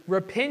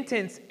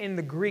 repentance in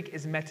the Greek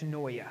is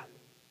metanoia,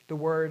 the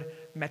word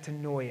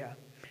metanoia.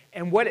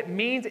 And what it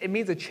means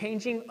a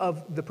changing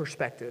of the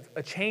perspective,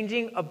 a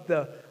changing of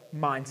the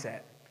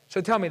mindset.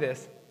 So tell me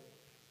this.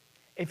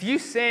 If you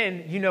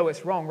sin, you know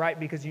it's wrong, right?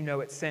 Because you know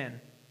it's sin.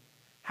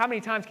 How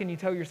many times can you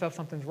tell yourself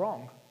something's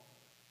wrong?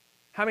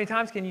 How many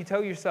times can you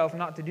tell yourself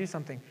not to do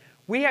something?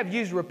 We have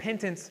used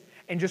repentance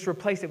and just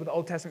replaced it with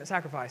Old Testament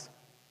sacrifice.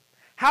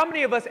 How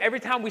many of us, every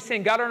time we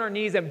sin, got on our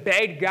knees and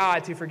begged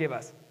God to forgive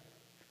us?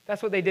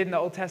 That's what they did in the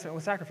Old Testament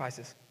with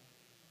sacrifices.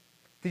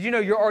 Did you know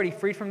you're already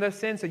free from those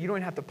sins, so you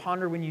don't have to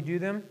ponder when you do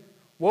them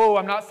Whoa,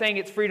 I'm not saying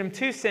it's freedom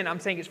to sin. I'm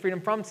saying it's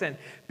freedom from sin.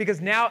 Because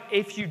now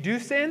if you do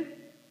sin,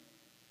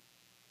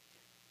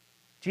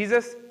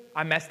 Jesus,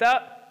 I messed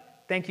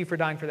up. Thank you for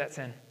dying for that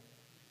sin.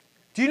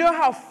 Do you know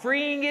how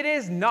freeing it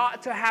is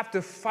not to have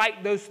to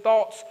fight those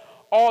thoughts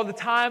all the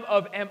time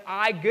of, am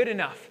I good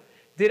enough?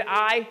 Did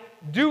I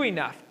do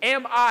enough?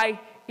 Am I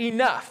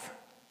enough?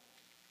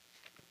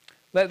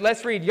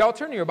 Let's read. Y'all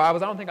turn to your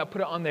Bibles. I don't think I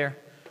put it on there.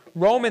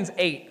 Romans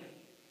 8.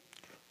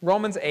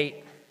 Romans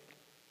 8.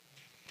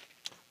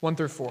 1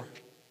 through 4.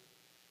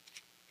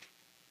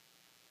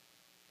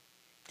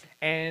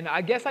 And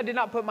I guess I did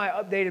not put my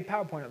updated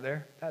PowerPoint up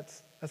there.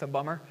 That's a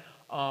bummer.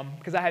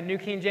 Because I had New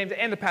King James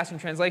and the Passion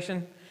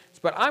Translation.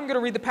 But I'm going to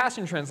read the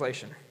Passion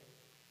Translation.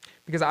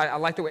 Because I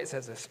like the way it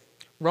says this.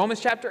 Romans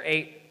chapter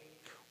 8,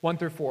 1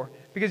 through 4.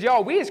 Because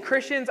y'all, we as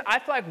Christians, I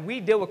feel like we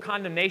deal with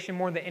condemnation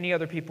more than any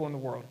other people in the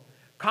world.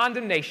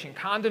 Condemnation.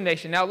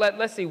 Now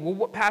let's see.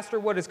 Well, Pastor,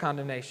 what is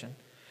condemnation?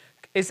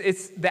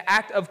 It's the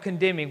act of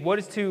condemning. What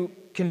does to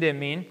condemn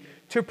mean?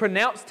 To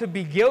pronounce to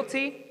be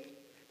guilty,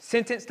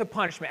 sentenced to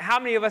punishment. How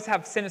many of us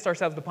have sentenced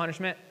ourselves to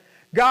punishment?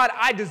 God,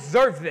 I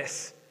deserve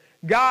this.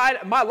 God,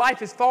 my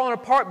life is falling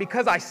apart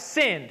because I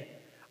sinned.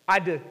 I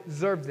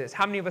deserve this.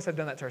 How many of us have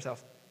done that to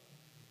ourselves?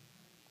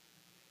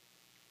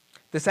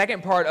 The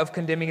second part of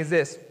condemning is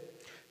this: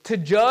 to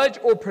judge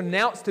or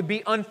pronounce to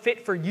be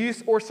unfit for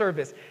use or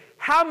service.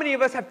 How many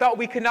of us have thought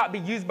we could not be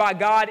used by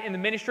God in the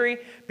ministry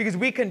because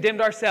we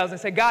condemned ourselves and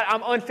said, God,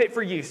 I'm unfit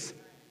for use.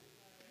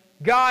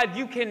 God,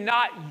 you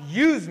cannot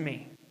use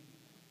me.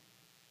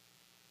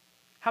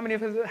 How many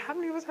of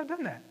us have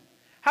done that?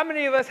 How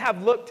many of us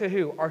have looked to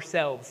who?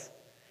 Ourselves.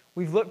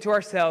 We've looked to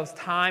ourselves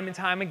time and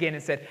time again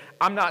and said,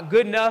 I'm not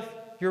good enough.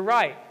 You're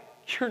right.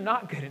 You're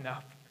not good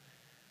enough.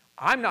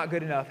 I'm not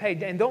good enough. Hey,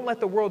 and don't let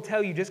the world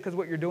tell you just because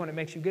what you're doing, it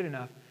makes you good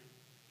enough.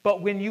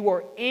 But when you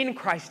are in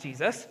Christ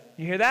Jesus,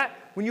 you hear that?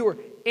 When you are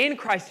in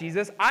Christ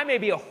Jesus, I may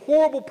be a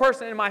horrible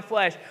person in my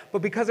flesh,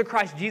 but because of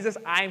Christ Jesus,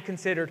 I am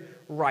considered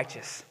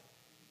righteous.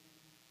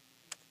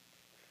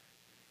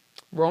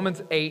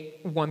 Romans 8,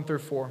 1 through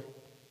 4.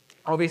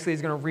 Obviously,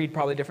 he's going to read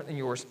probably different than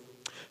yours.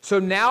 So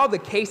now the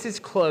case is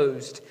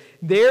closed.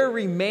 There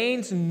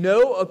remains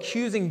no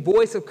accusing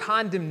voice of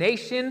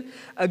condemnation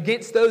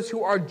against those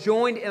who are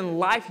joined in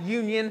life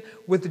union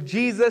with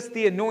Jesus,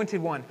 the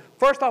Anointed One.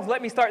 First off,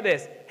 let me start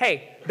this.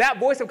 Hey, that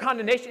voice of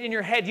condemnation in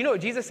your head, you know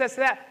what Jesus says to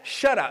that?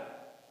 Shut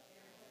up.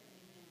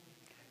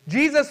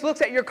 Jesus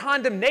looks at your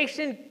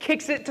condemnation,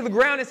 kicks it to the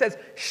ground and says,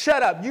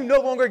 shut up. You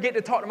no longer get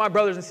to talk to my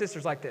brothers and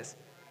sisters like this.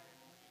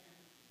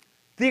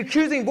 The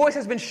accusing voice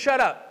has been shut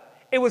up.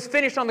 It was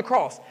finished on the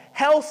cross.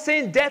 Hell,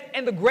 sin, death,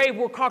 and the grave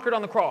were conquered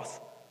on the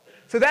cross.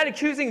 So that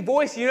accusing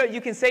voice, you know,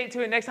 you can say it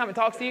to it next time it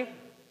talks to you.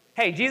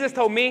 Hey, Jesus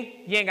told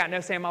me you ain't got no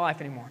say in my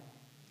life anymore.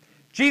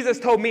 Jesus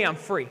told me I'm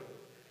free.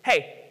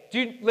 Hey,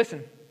 dude,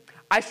 listen.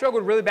 I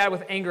struggled really bad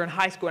with anger in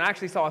high school, and I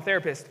actually saw a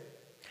therapist.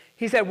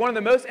 He said one of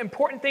the most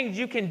important things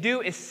you can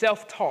do is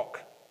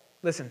self-talk.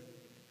 Listen,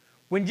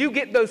 when you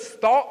get those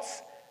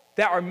thoughts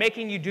that are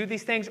making you do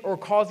these things or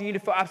causing you to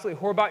feel absolutely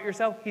horrible about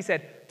yourself, he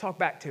said, talk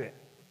back to it.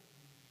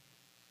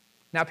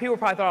 Now, people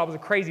probably thought I was a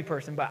crazy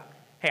person, but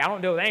hey, I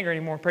don't deal with anger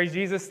anymore. Praise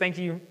Jesus. Thank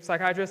you,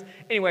 psychiatrist.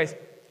 Anyways,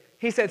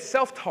 he said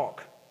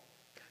self-talk.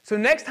 So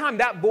next time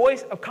that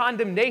voice of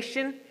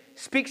condemnation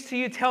speaks to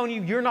you, telling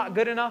you you're not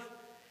good enough,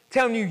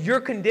 telling you you're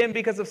condemned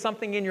because of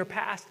something in your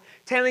past,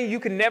 telling you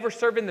can never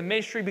serve in the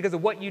ministry because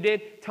of what you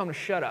did, tell them to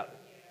shut up.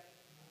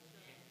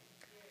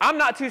 I'm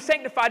not too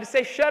sanctified to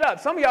say shut up.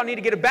 Some of y'all need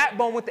to get a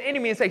backbone with the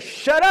enemy and say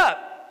shut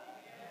up.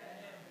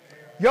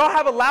 Y'all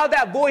have allowed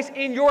that voice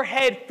in your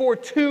head for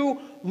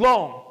too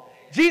long.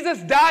 Jesus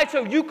died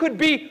so you could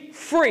be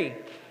free.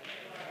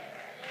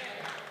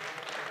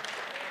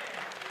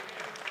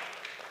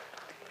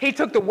 He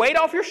took the weight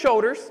off your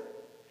shoulders.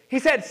 He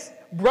said,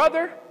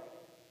 brother,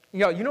 you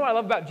know what I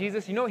love about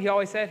Jesus? You know what he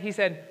always said? He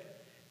said,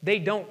 they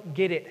don't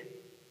get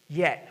it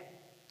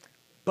yet,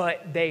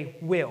 but they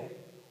will.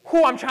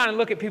 I'm trying to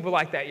look at people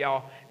like that,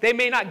 y'all. They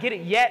may not get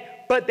it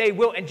yet, but they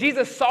will. And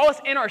Jesus saw us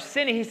in our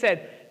sin, and he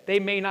said, they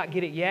may not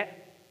get it yet,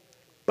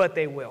 but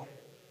they will.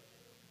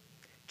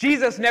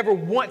 Jesus never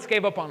once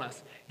gave up on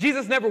us.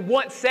 Jesus never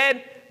once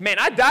said, man,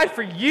 I died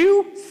for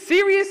you?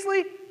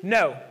 Seriously?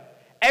 No.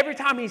 Every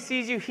time he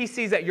sees you, he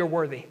sees that you're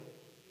worthy.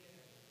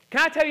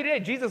 Can I tell you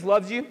today, Jesus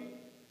loves you?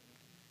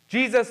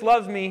 Jesus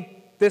loves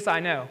me, this I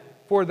know,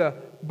 for the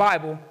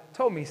Bible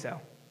told me so.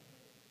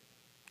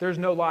 There's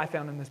no lie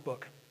found in this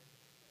book.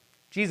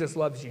 Jesus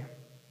loves you.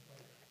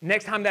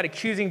 Next time that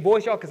accusing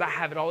voice, y'all, because I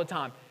have it all the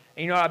time.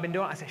 And you know what I've been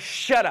doing? I say,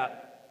 shut up.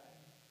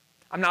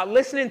 I'm not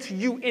listening to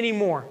you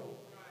anymore.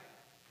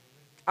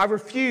 I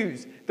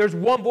refuse. There's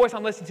one voice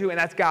I'm listening to, and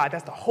that's God.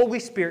 That's the Holy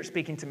Spirit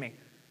speaking to me.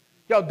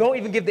 Y'all, don't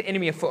even give the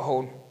enemy a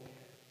foothold.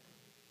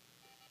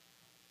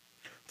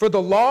 For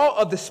the law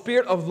of the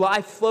Spirit of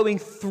life flowing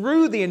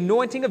through the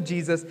anointing of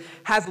Jesus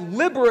has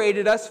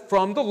liberated us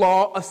from the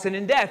law of sin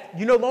and death.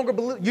 You no longer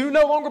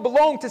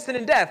belong to sin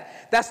and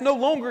death. That's no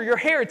longer your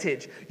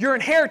heritage. Your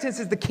inheritance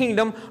is the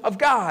kingdom of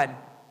God.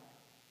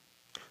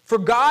 For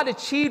God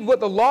achieved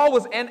what the law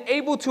was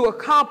unable to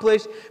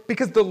accomplish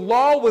because the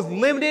law was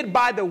limited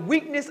by the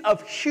weakness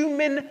of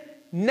human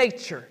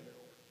nature.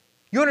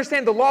 You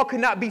understand, the law could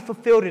not be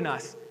fulfilled in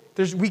us.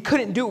 We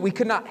couldn't do it. We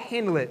could not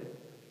handle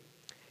it.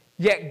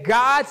 Yet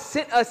God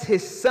sent us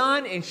his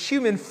Son in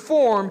human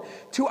form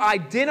to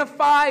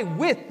identify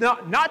with,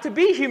 not to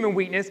be human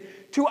weakness,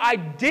 to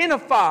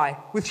identify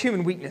with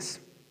human weakness.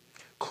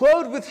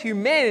 Clothed with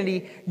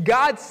humanity,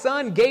 God's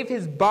Son gave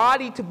his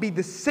body to be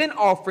the sin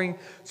offering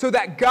so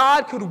that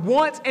God could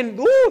once and,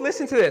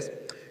 listen to this,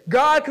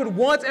 God could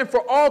once and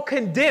for all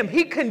condemn.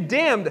 He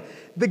condemned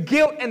the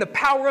guilt and the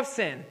power of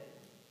sin.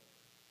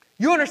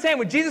 You understand,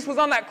 when Jesus was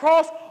on that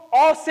cross,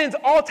 all sins,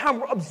 all time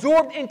were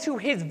absorbed into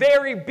his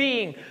very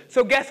being.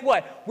 So guess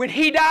what? When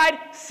he died,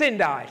 sin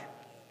died.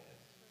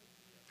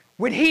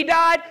 When he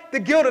died, the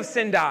guilt of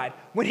sin died.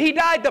 When he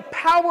died, the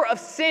power of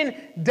sin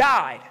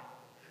died.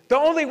 The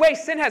only way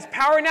sin has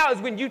power now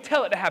is when you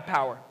tell it to have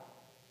power.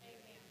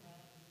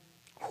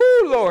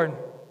 Whoo, Lord.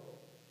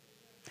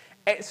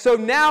 And so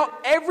now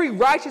every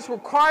righteous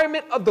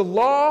requirement of the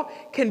law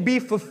can be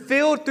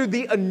fulfilled through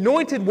the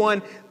Anointed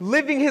One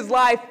living his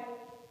life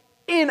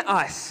in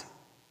us.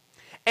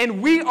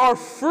 And we are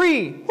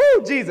free,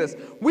 whoo, Jesus,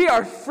 we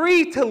are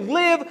free to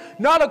live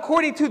not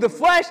according to the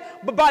flesh,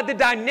 but by the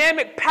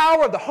dynamic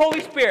power of the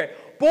Holy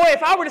Spirit. Boy,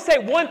 if I were to say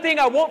one thing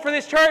I want for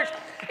this church,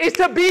 it's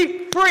to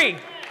be free.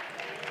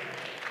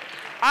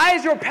 I,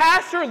 as your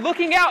pastor,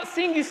 looking out,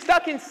 seeing you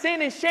stuck in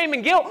sin and shame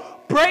and guilt,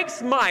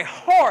 breaks my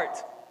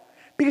heart.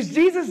 Because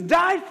Jesus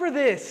died for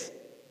this.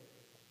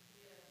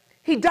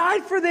 He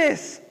died for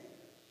this.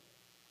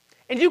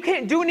 And you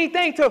can't do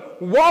anything to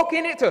walk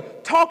in it, to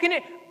talk in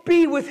it.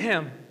 Be with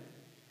him.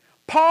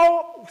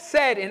 Paul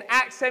said in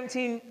Acts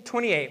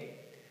 17:28,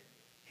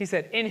 he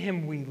said, in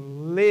him we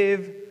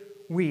live,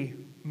 we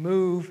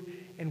move,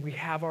 and we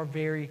have our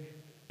very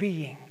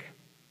being.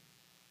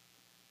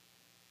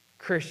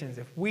 Christians,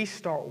 if we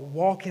start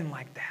walking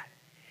like that,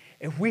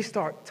 if we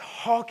start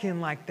talking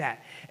like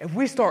that, if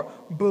we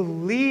start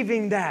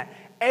believing that,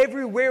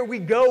 everywhere we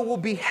go will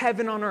be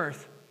heaven on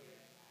earth.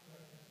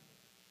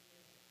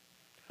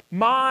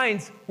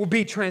 Minds will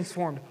be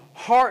transformed.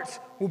 Hearts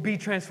will be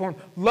transformed.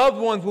 Loved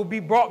ones will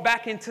be brought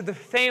back into the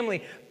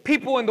family.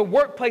 People in the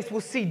workplace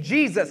will see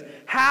Jesus.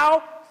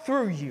 How?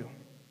 Through you.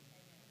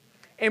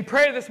 In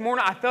prayer this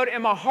morning, I felt it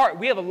in my heart.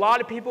 We have a lot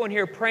of people in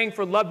here praying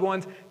for loved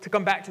ones to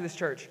come back to this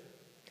church.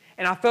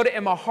 And I felt it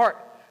in my heart.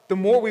 The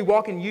more we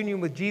walk in union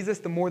with Jesus,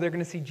 the more they're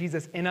going to see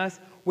Jesus in us,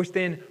 which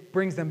then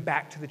brings them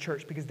back to the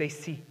church because they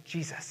see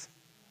Jesus.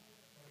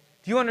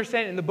 Do you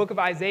understand? In the book of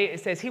Isaiah, it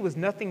says he was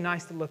nothing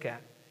nice to look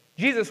at.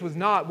 Jesus was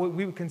not what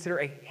we would consider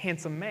a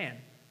handsome man.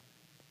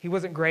 He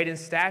wasn't great in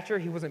stature.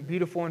 He wasn't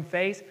beautiful in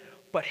face.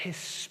 But his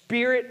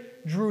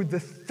spirit drew the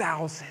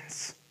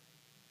thousands.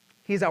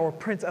 He's our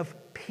Prince of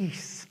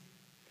Peace.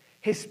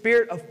 His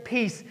spirit of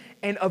peace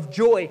and of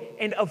joy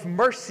and of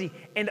mercy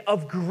and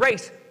of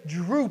grace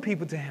drew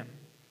people to him.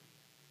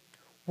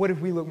 What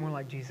if we look more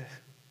like Jesus?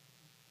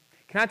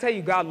 Can I tell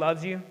you, God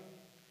loves you,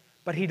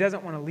 but he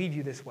doesn't want to leave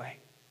you this way.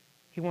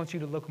 He wants you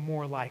to look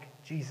more like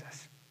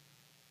Jesus.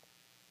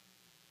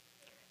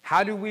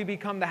 How do we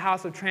become the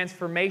house of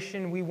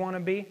transformation we want to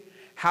be?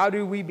 How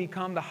do we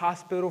become the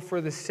hospital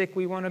for the sick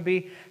we want to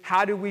be?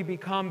 How do we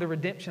become the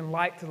redemption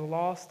light to the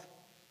lost?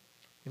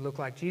 We look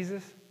like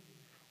Jesus.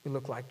 We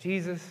look like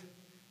Jesus.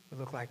 We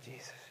look like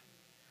Jesus.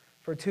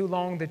 For too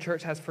long, the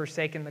church has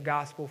forsaken the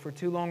gospel. For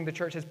too long, the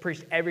church has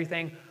preached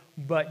everything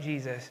but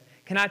Jesus.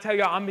 Can I tell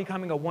you, I'm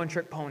becoming a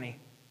one-trick pony.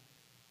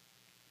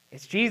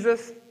 It's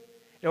Jesus.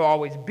 It'll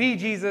always be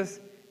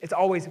Jesus. It's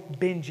always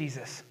been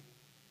Jesus.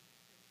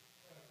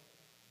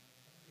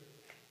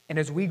 And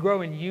as we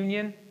grow in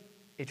union,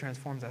 it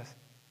transforms us.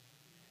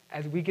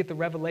 As we get the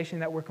revelation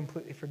that we're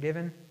completely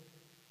forgiven,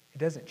 it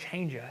doesn't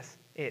change us,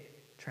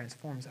 it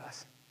transforms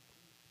us.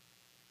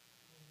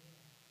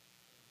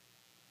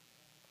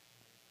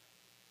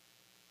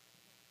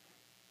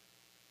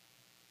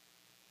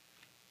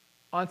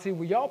 Auntie,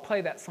 will y'all play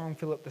that song,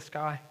 Fill Up the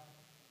Sky?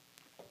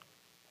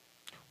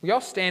 Will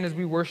y'all stand as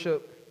we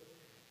worship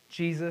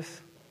Jesus?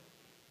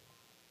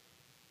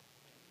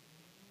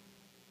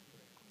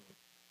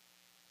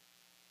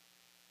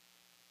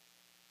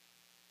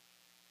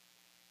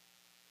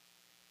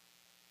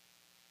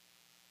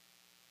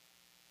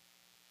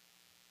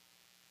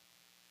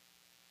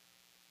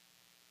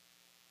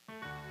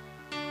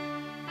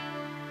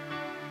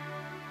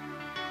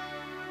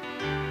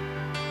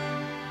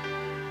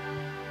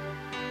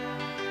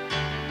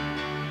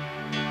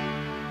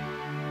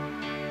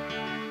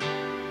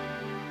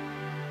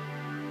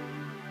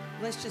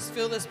 Let's just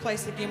fill this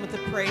place again with the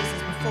praises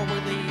before we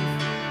leave.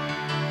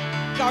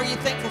 God, are you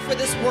thankful for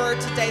this word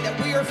today that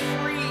we are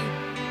free?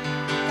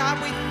 God,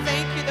 we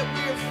thank you that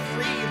we are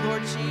free,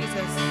 Lord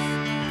Jesus.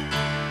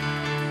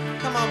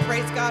 Come on,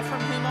 praise God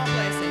from whom all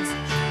blessings.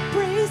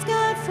 Praise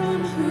God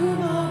from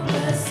whom all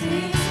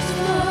blessings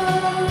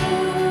flow.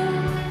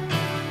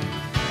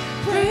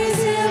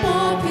 Praise him,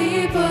 all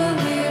people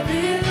here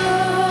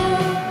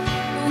below.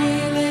 We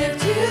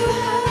lift you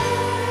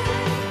high.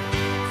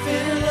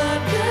 Fill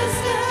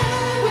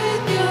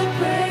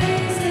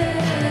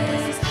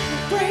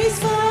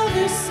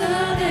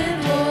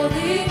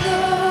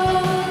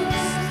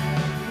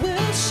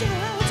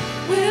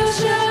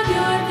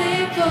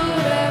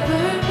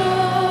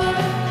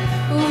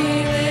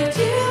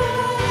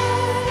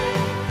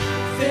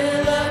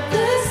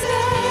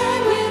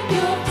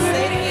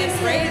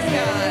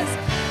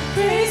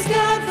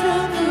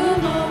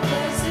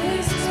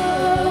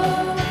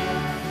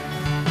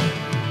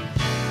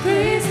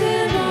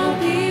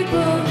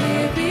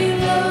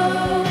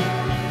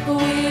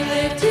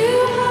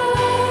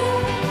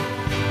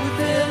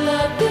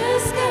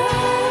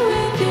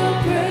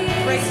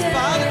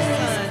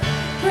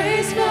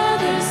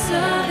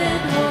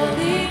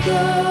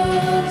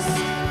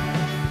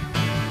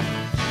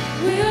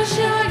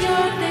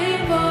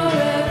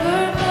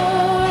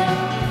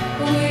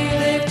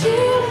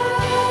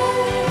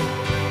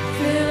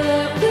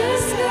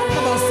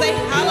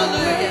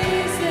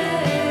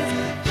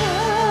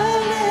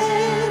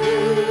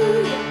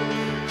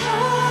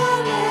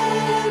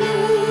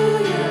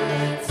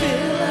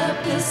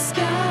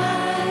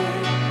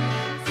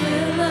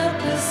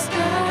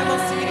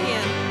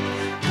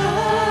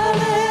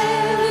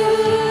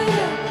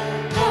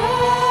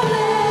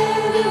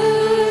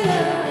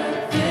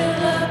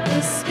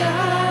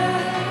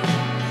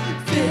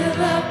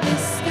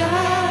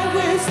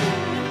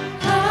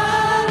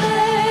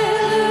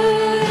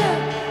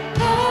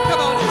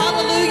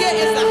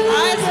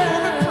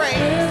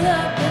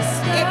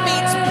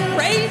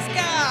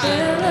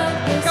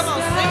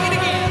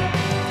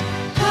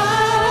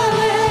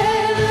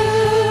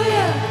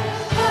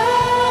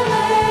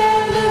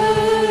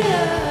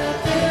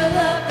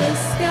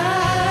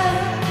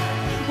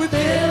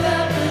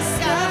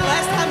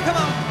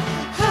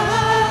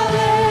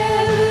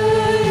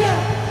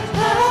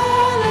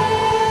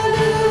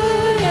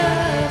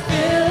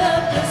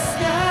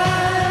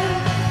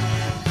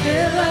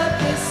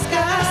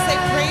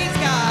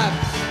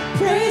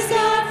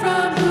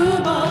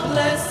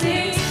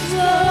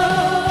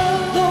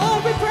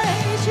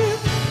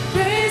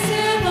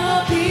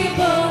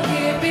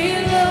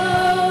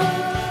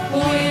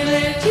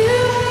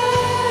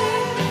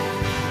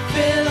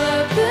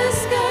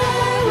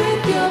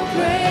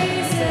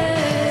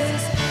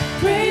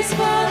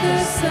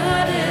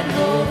Son, and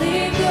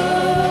Holy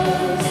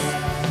Ghost.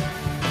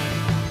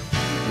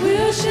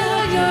 We'll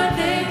shout your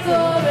name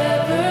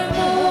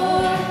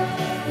forevermore.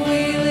 We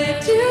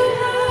lift you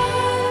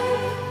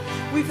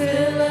high. We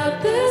fill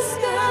up the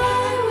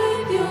sky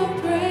with your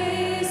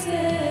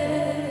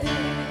praises.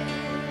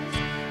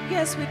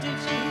 Yes, we do,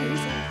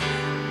 Jesus.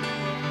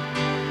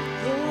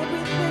 Lord, we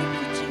thank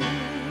you,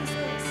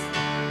 Jesus.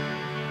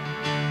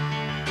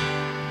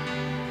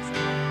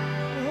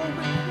 Lord,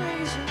 we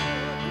praise you,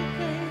 Lord. We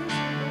praise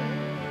you,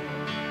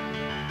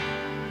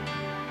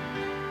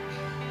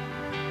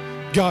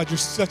 Lord. God, you're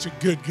such a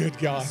good, good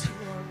God. Yes, you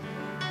are,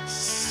 Lord.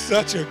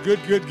 Such a good,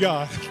 good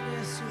God.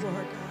 Yes, you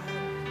are,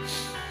 God.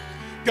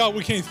 God,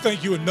 we can't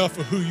thank you enough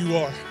for who you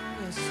are.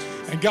 Yes,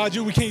 Jesus. And God,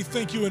 we can't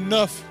thank you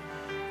enough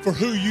for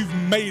who you've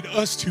made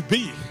us to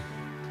be.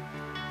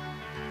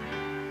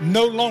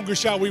 No longer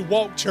shall we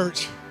walk,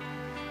 church,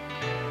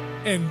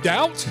 in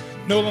doubt.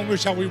 No longer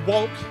shall we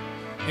walk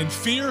in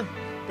fear,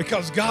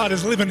 because God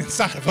is living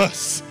inside of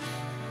us.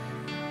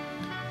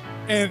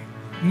 And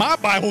my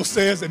Bible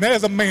says, and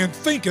as a man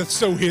thinketh,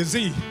 so is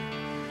he.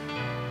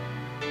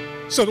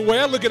 So the way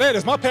I look at that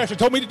is, my pastor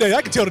told me today,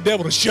 I can tell the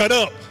devil to shut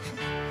up.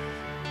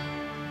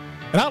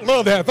 And I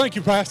love that. Thank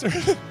you, Pastor.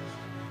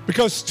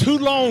 Because too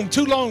long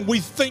we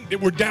think that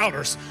we're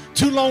doubters.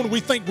 Too long we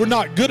think we're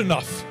not good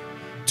enough.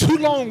 Too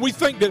long we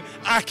think that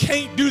I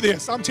can't do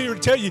this. I'm here to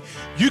tell you,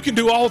 you can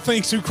do all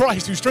things through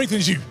Christ who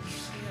strengthens you.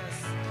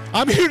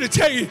 I'm here to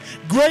tell you,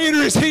 greater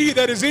is he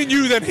that is in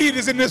you than he that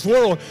is in this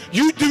world.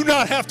 You do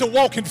not have to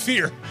walk in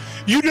fear.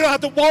 You do not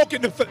have to walk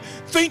into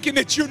thinking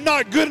that you're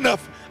not good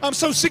enough. I'm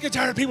so sick and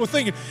tired of people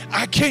thinking,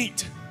 I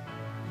can't.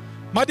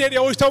 My daddy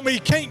always told me,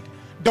 can't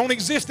don't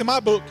exist in my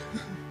book.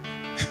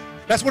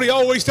 That's what he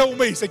always told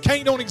me. He said,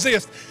 can't don't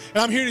exist. And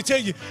I'm here to tell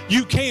you,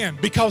 you can,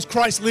 because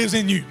Christ lives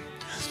in you.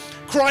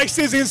 Christ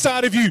is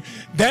inside of you.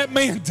 That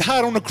man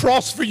died on the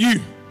cross for you.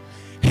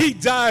 He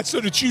died so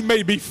that you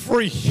may be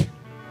free.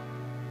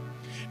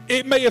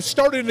 It may have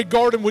started in the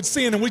garden with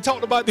sin, and we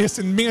talked about this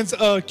in Men's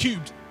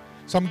Cubed.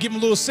 So I'm giving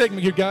a little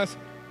segment here, guys.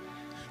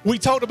 We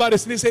talked about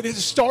this, and it said it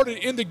started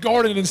in the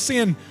garden in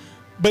sin,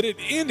 but it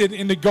ended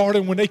in the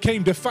garden when they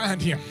came to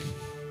find him.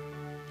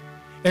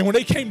 And when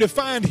they came to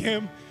find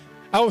him,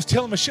 I was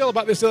telling Michelle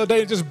about this the other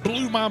day. It just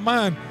blew my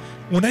mind.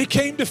 When they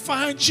came to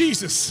find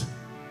Jesus,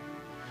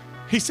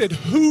 he said,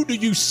 who do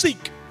you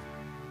seek?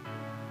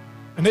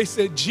 And they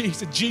said,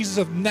 Jesus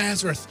of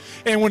Nazareth.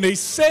 And when they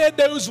said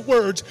those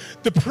words,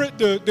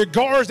 the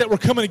guards that were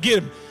coming to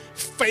get him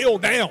fell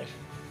down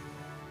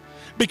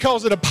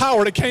because of the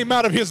power that came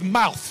out of his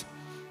mouth.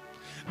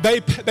 They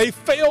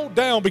fell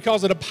down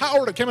because of the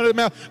power that came out of his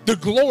mouth, the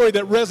glory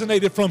that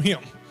resonated from him.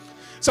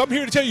 So I'm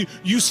here to tell you,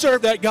 you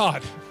serve that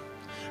God.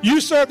 You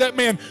serve that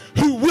man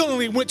who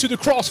willingly went to the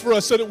cross for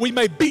us so that we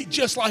may be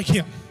just like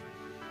him.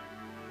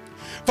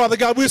 Father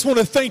God, we just want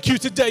to thank you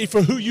today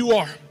for who you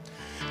are.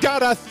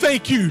 God, I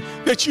thank you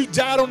that you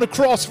died on the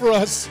cross for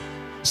us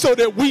so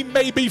that we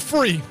may be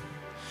free.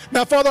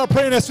 Now, Father, I'm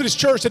praying this for this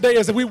church today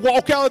as we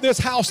walk out of this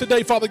house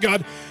today, Father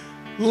God,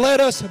 let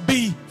us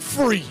be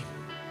free.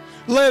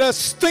 Let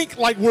us think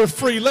like we're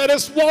free. Let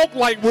us walk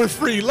like we're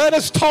free. Let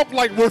us talk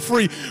like we're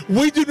free.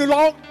 We do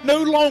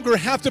no longer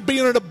have to be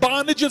under the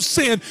bondage of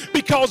sin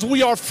because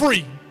we are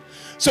free.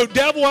 So,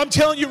 devil, I'm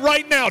telling you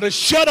right now to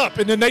shut up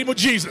in the name of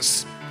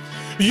Jesus.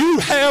 You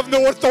have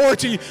no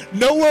authority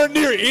nowhere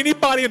near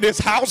anybody in this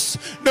house,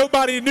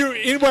 nobody near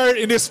anywhere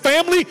in this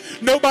family,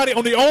 nobody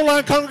on the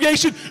online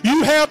congregation.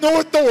 You have no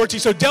authority.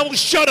 So, devil,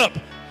 shut up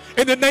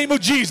in the name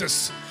of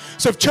Jesus.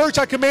 So, church,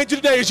 I command you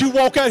today as you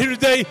walk out here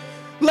today,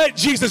 let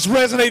Jesus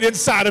resonate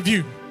inside of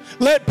you.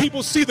 Let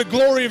people see the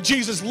glory of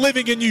Jesus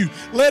living in you.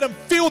 Let them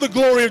feel the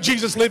glory of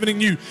Jesus living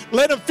in you.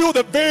 Let them feel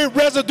the very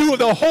residue of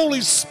the Holy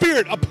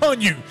Spirit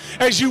upon you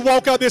as you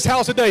walk out this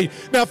house today.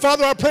 Now,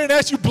 Father, I pray and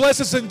ask you bless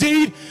us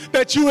indeed,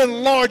 that you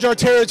enlarge our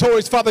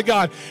territories, Father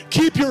God.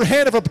 Keep your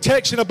hand of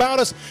protection about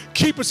us.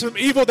 Keep us from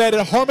evil, that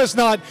it harm us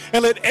not,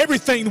 and let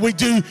everything we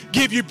do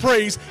give you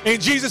praise. In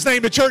Jesus'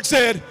 name, the church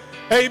said,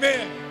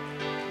 amen.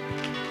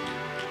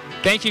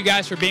 Thank you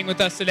guys for being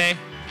with us today.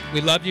 We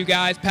love you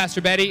guys.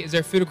 Pastor Betty, is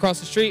there food across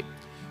the street?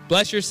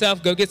 Bless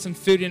yourself. Go get some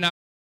food tonight.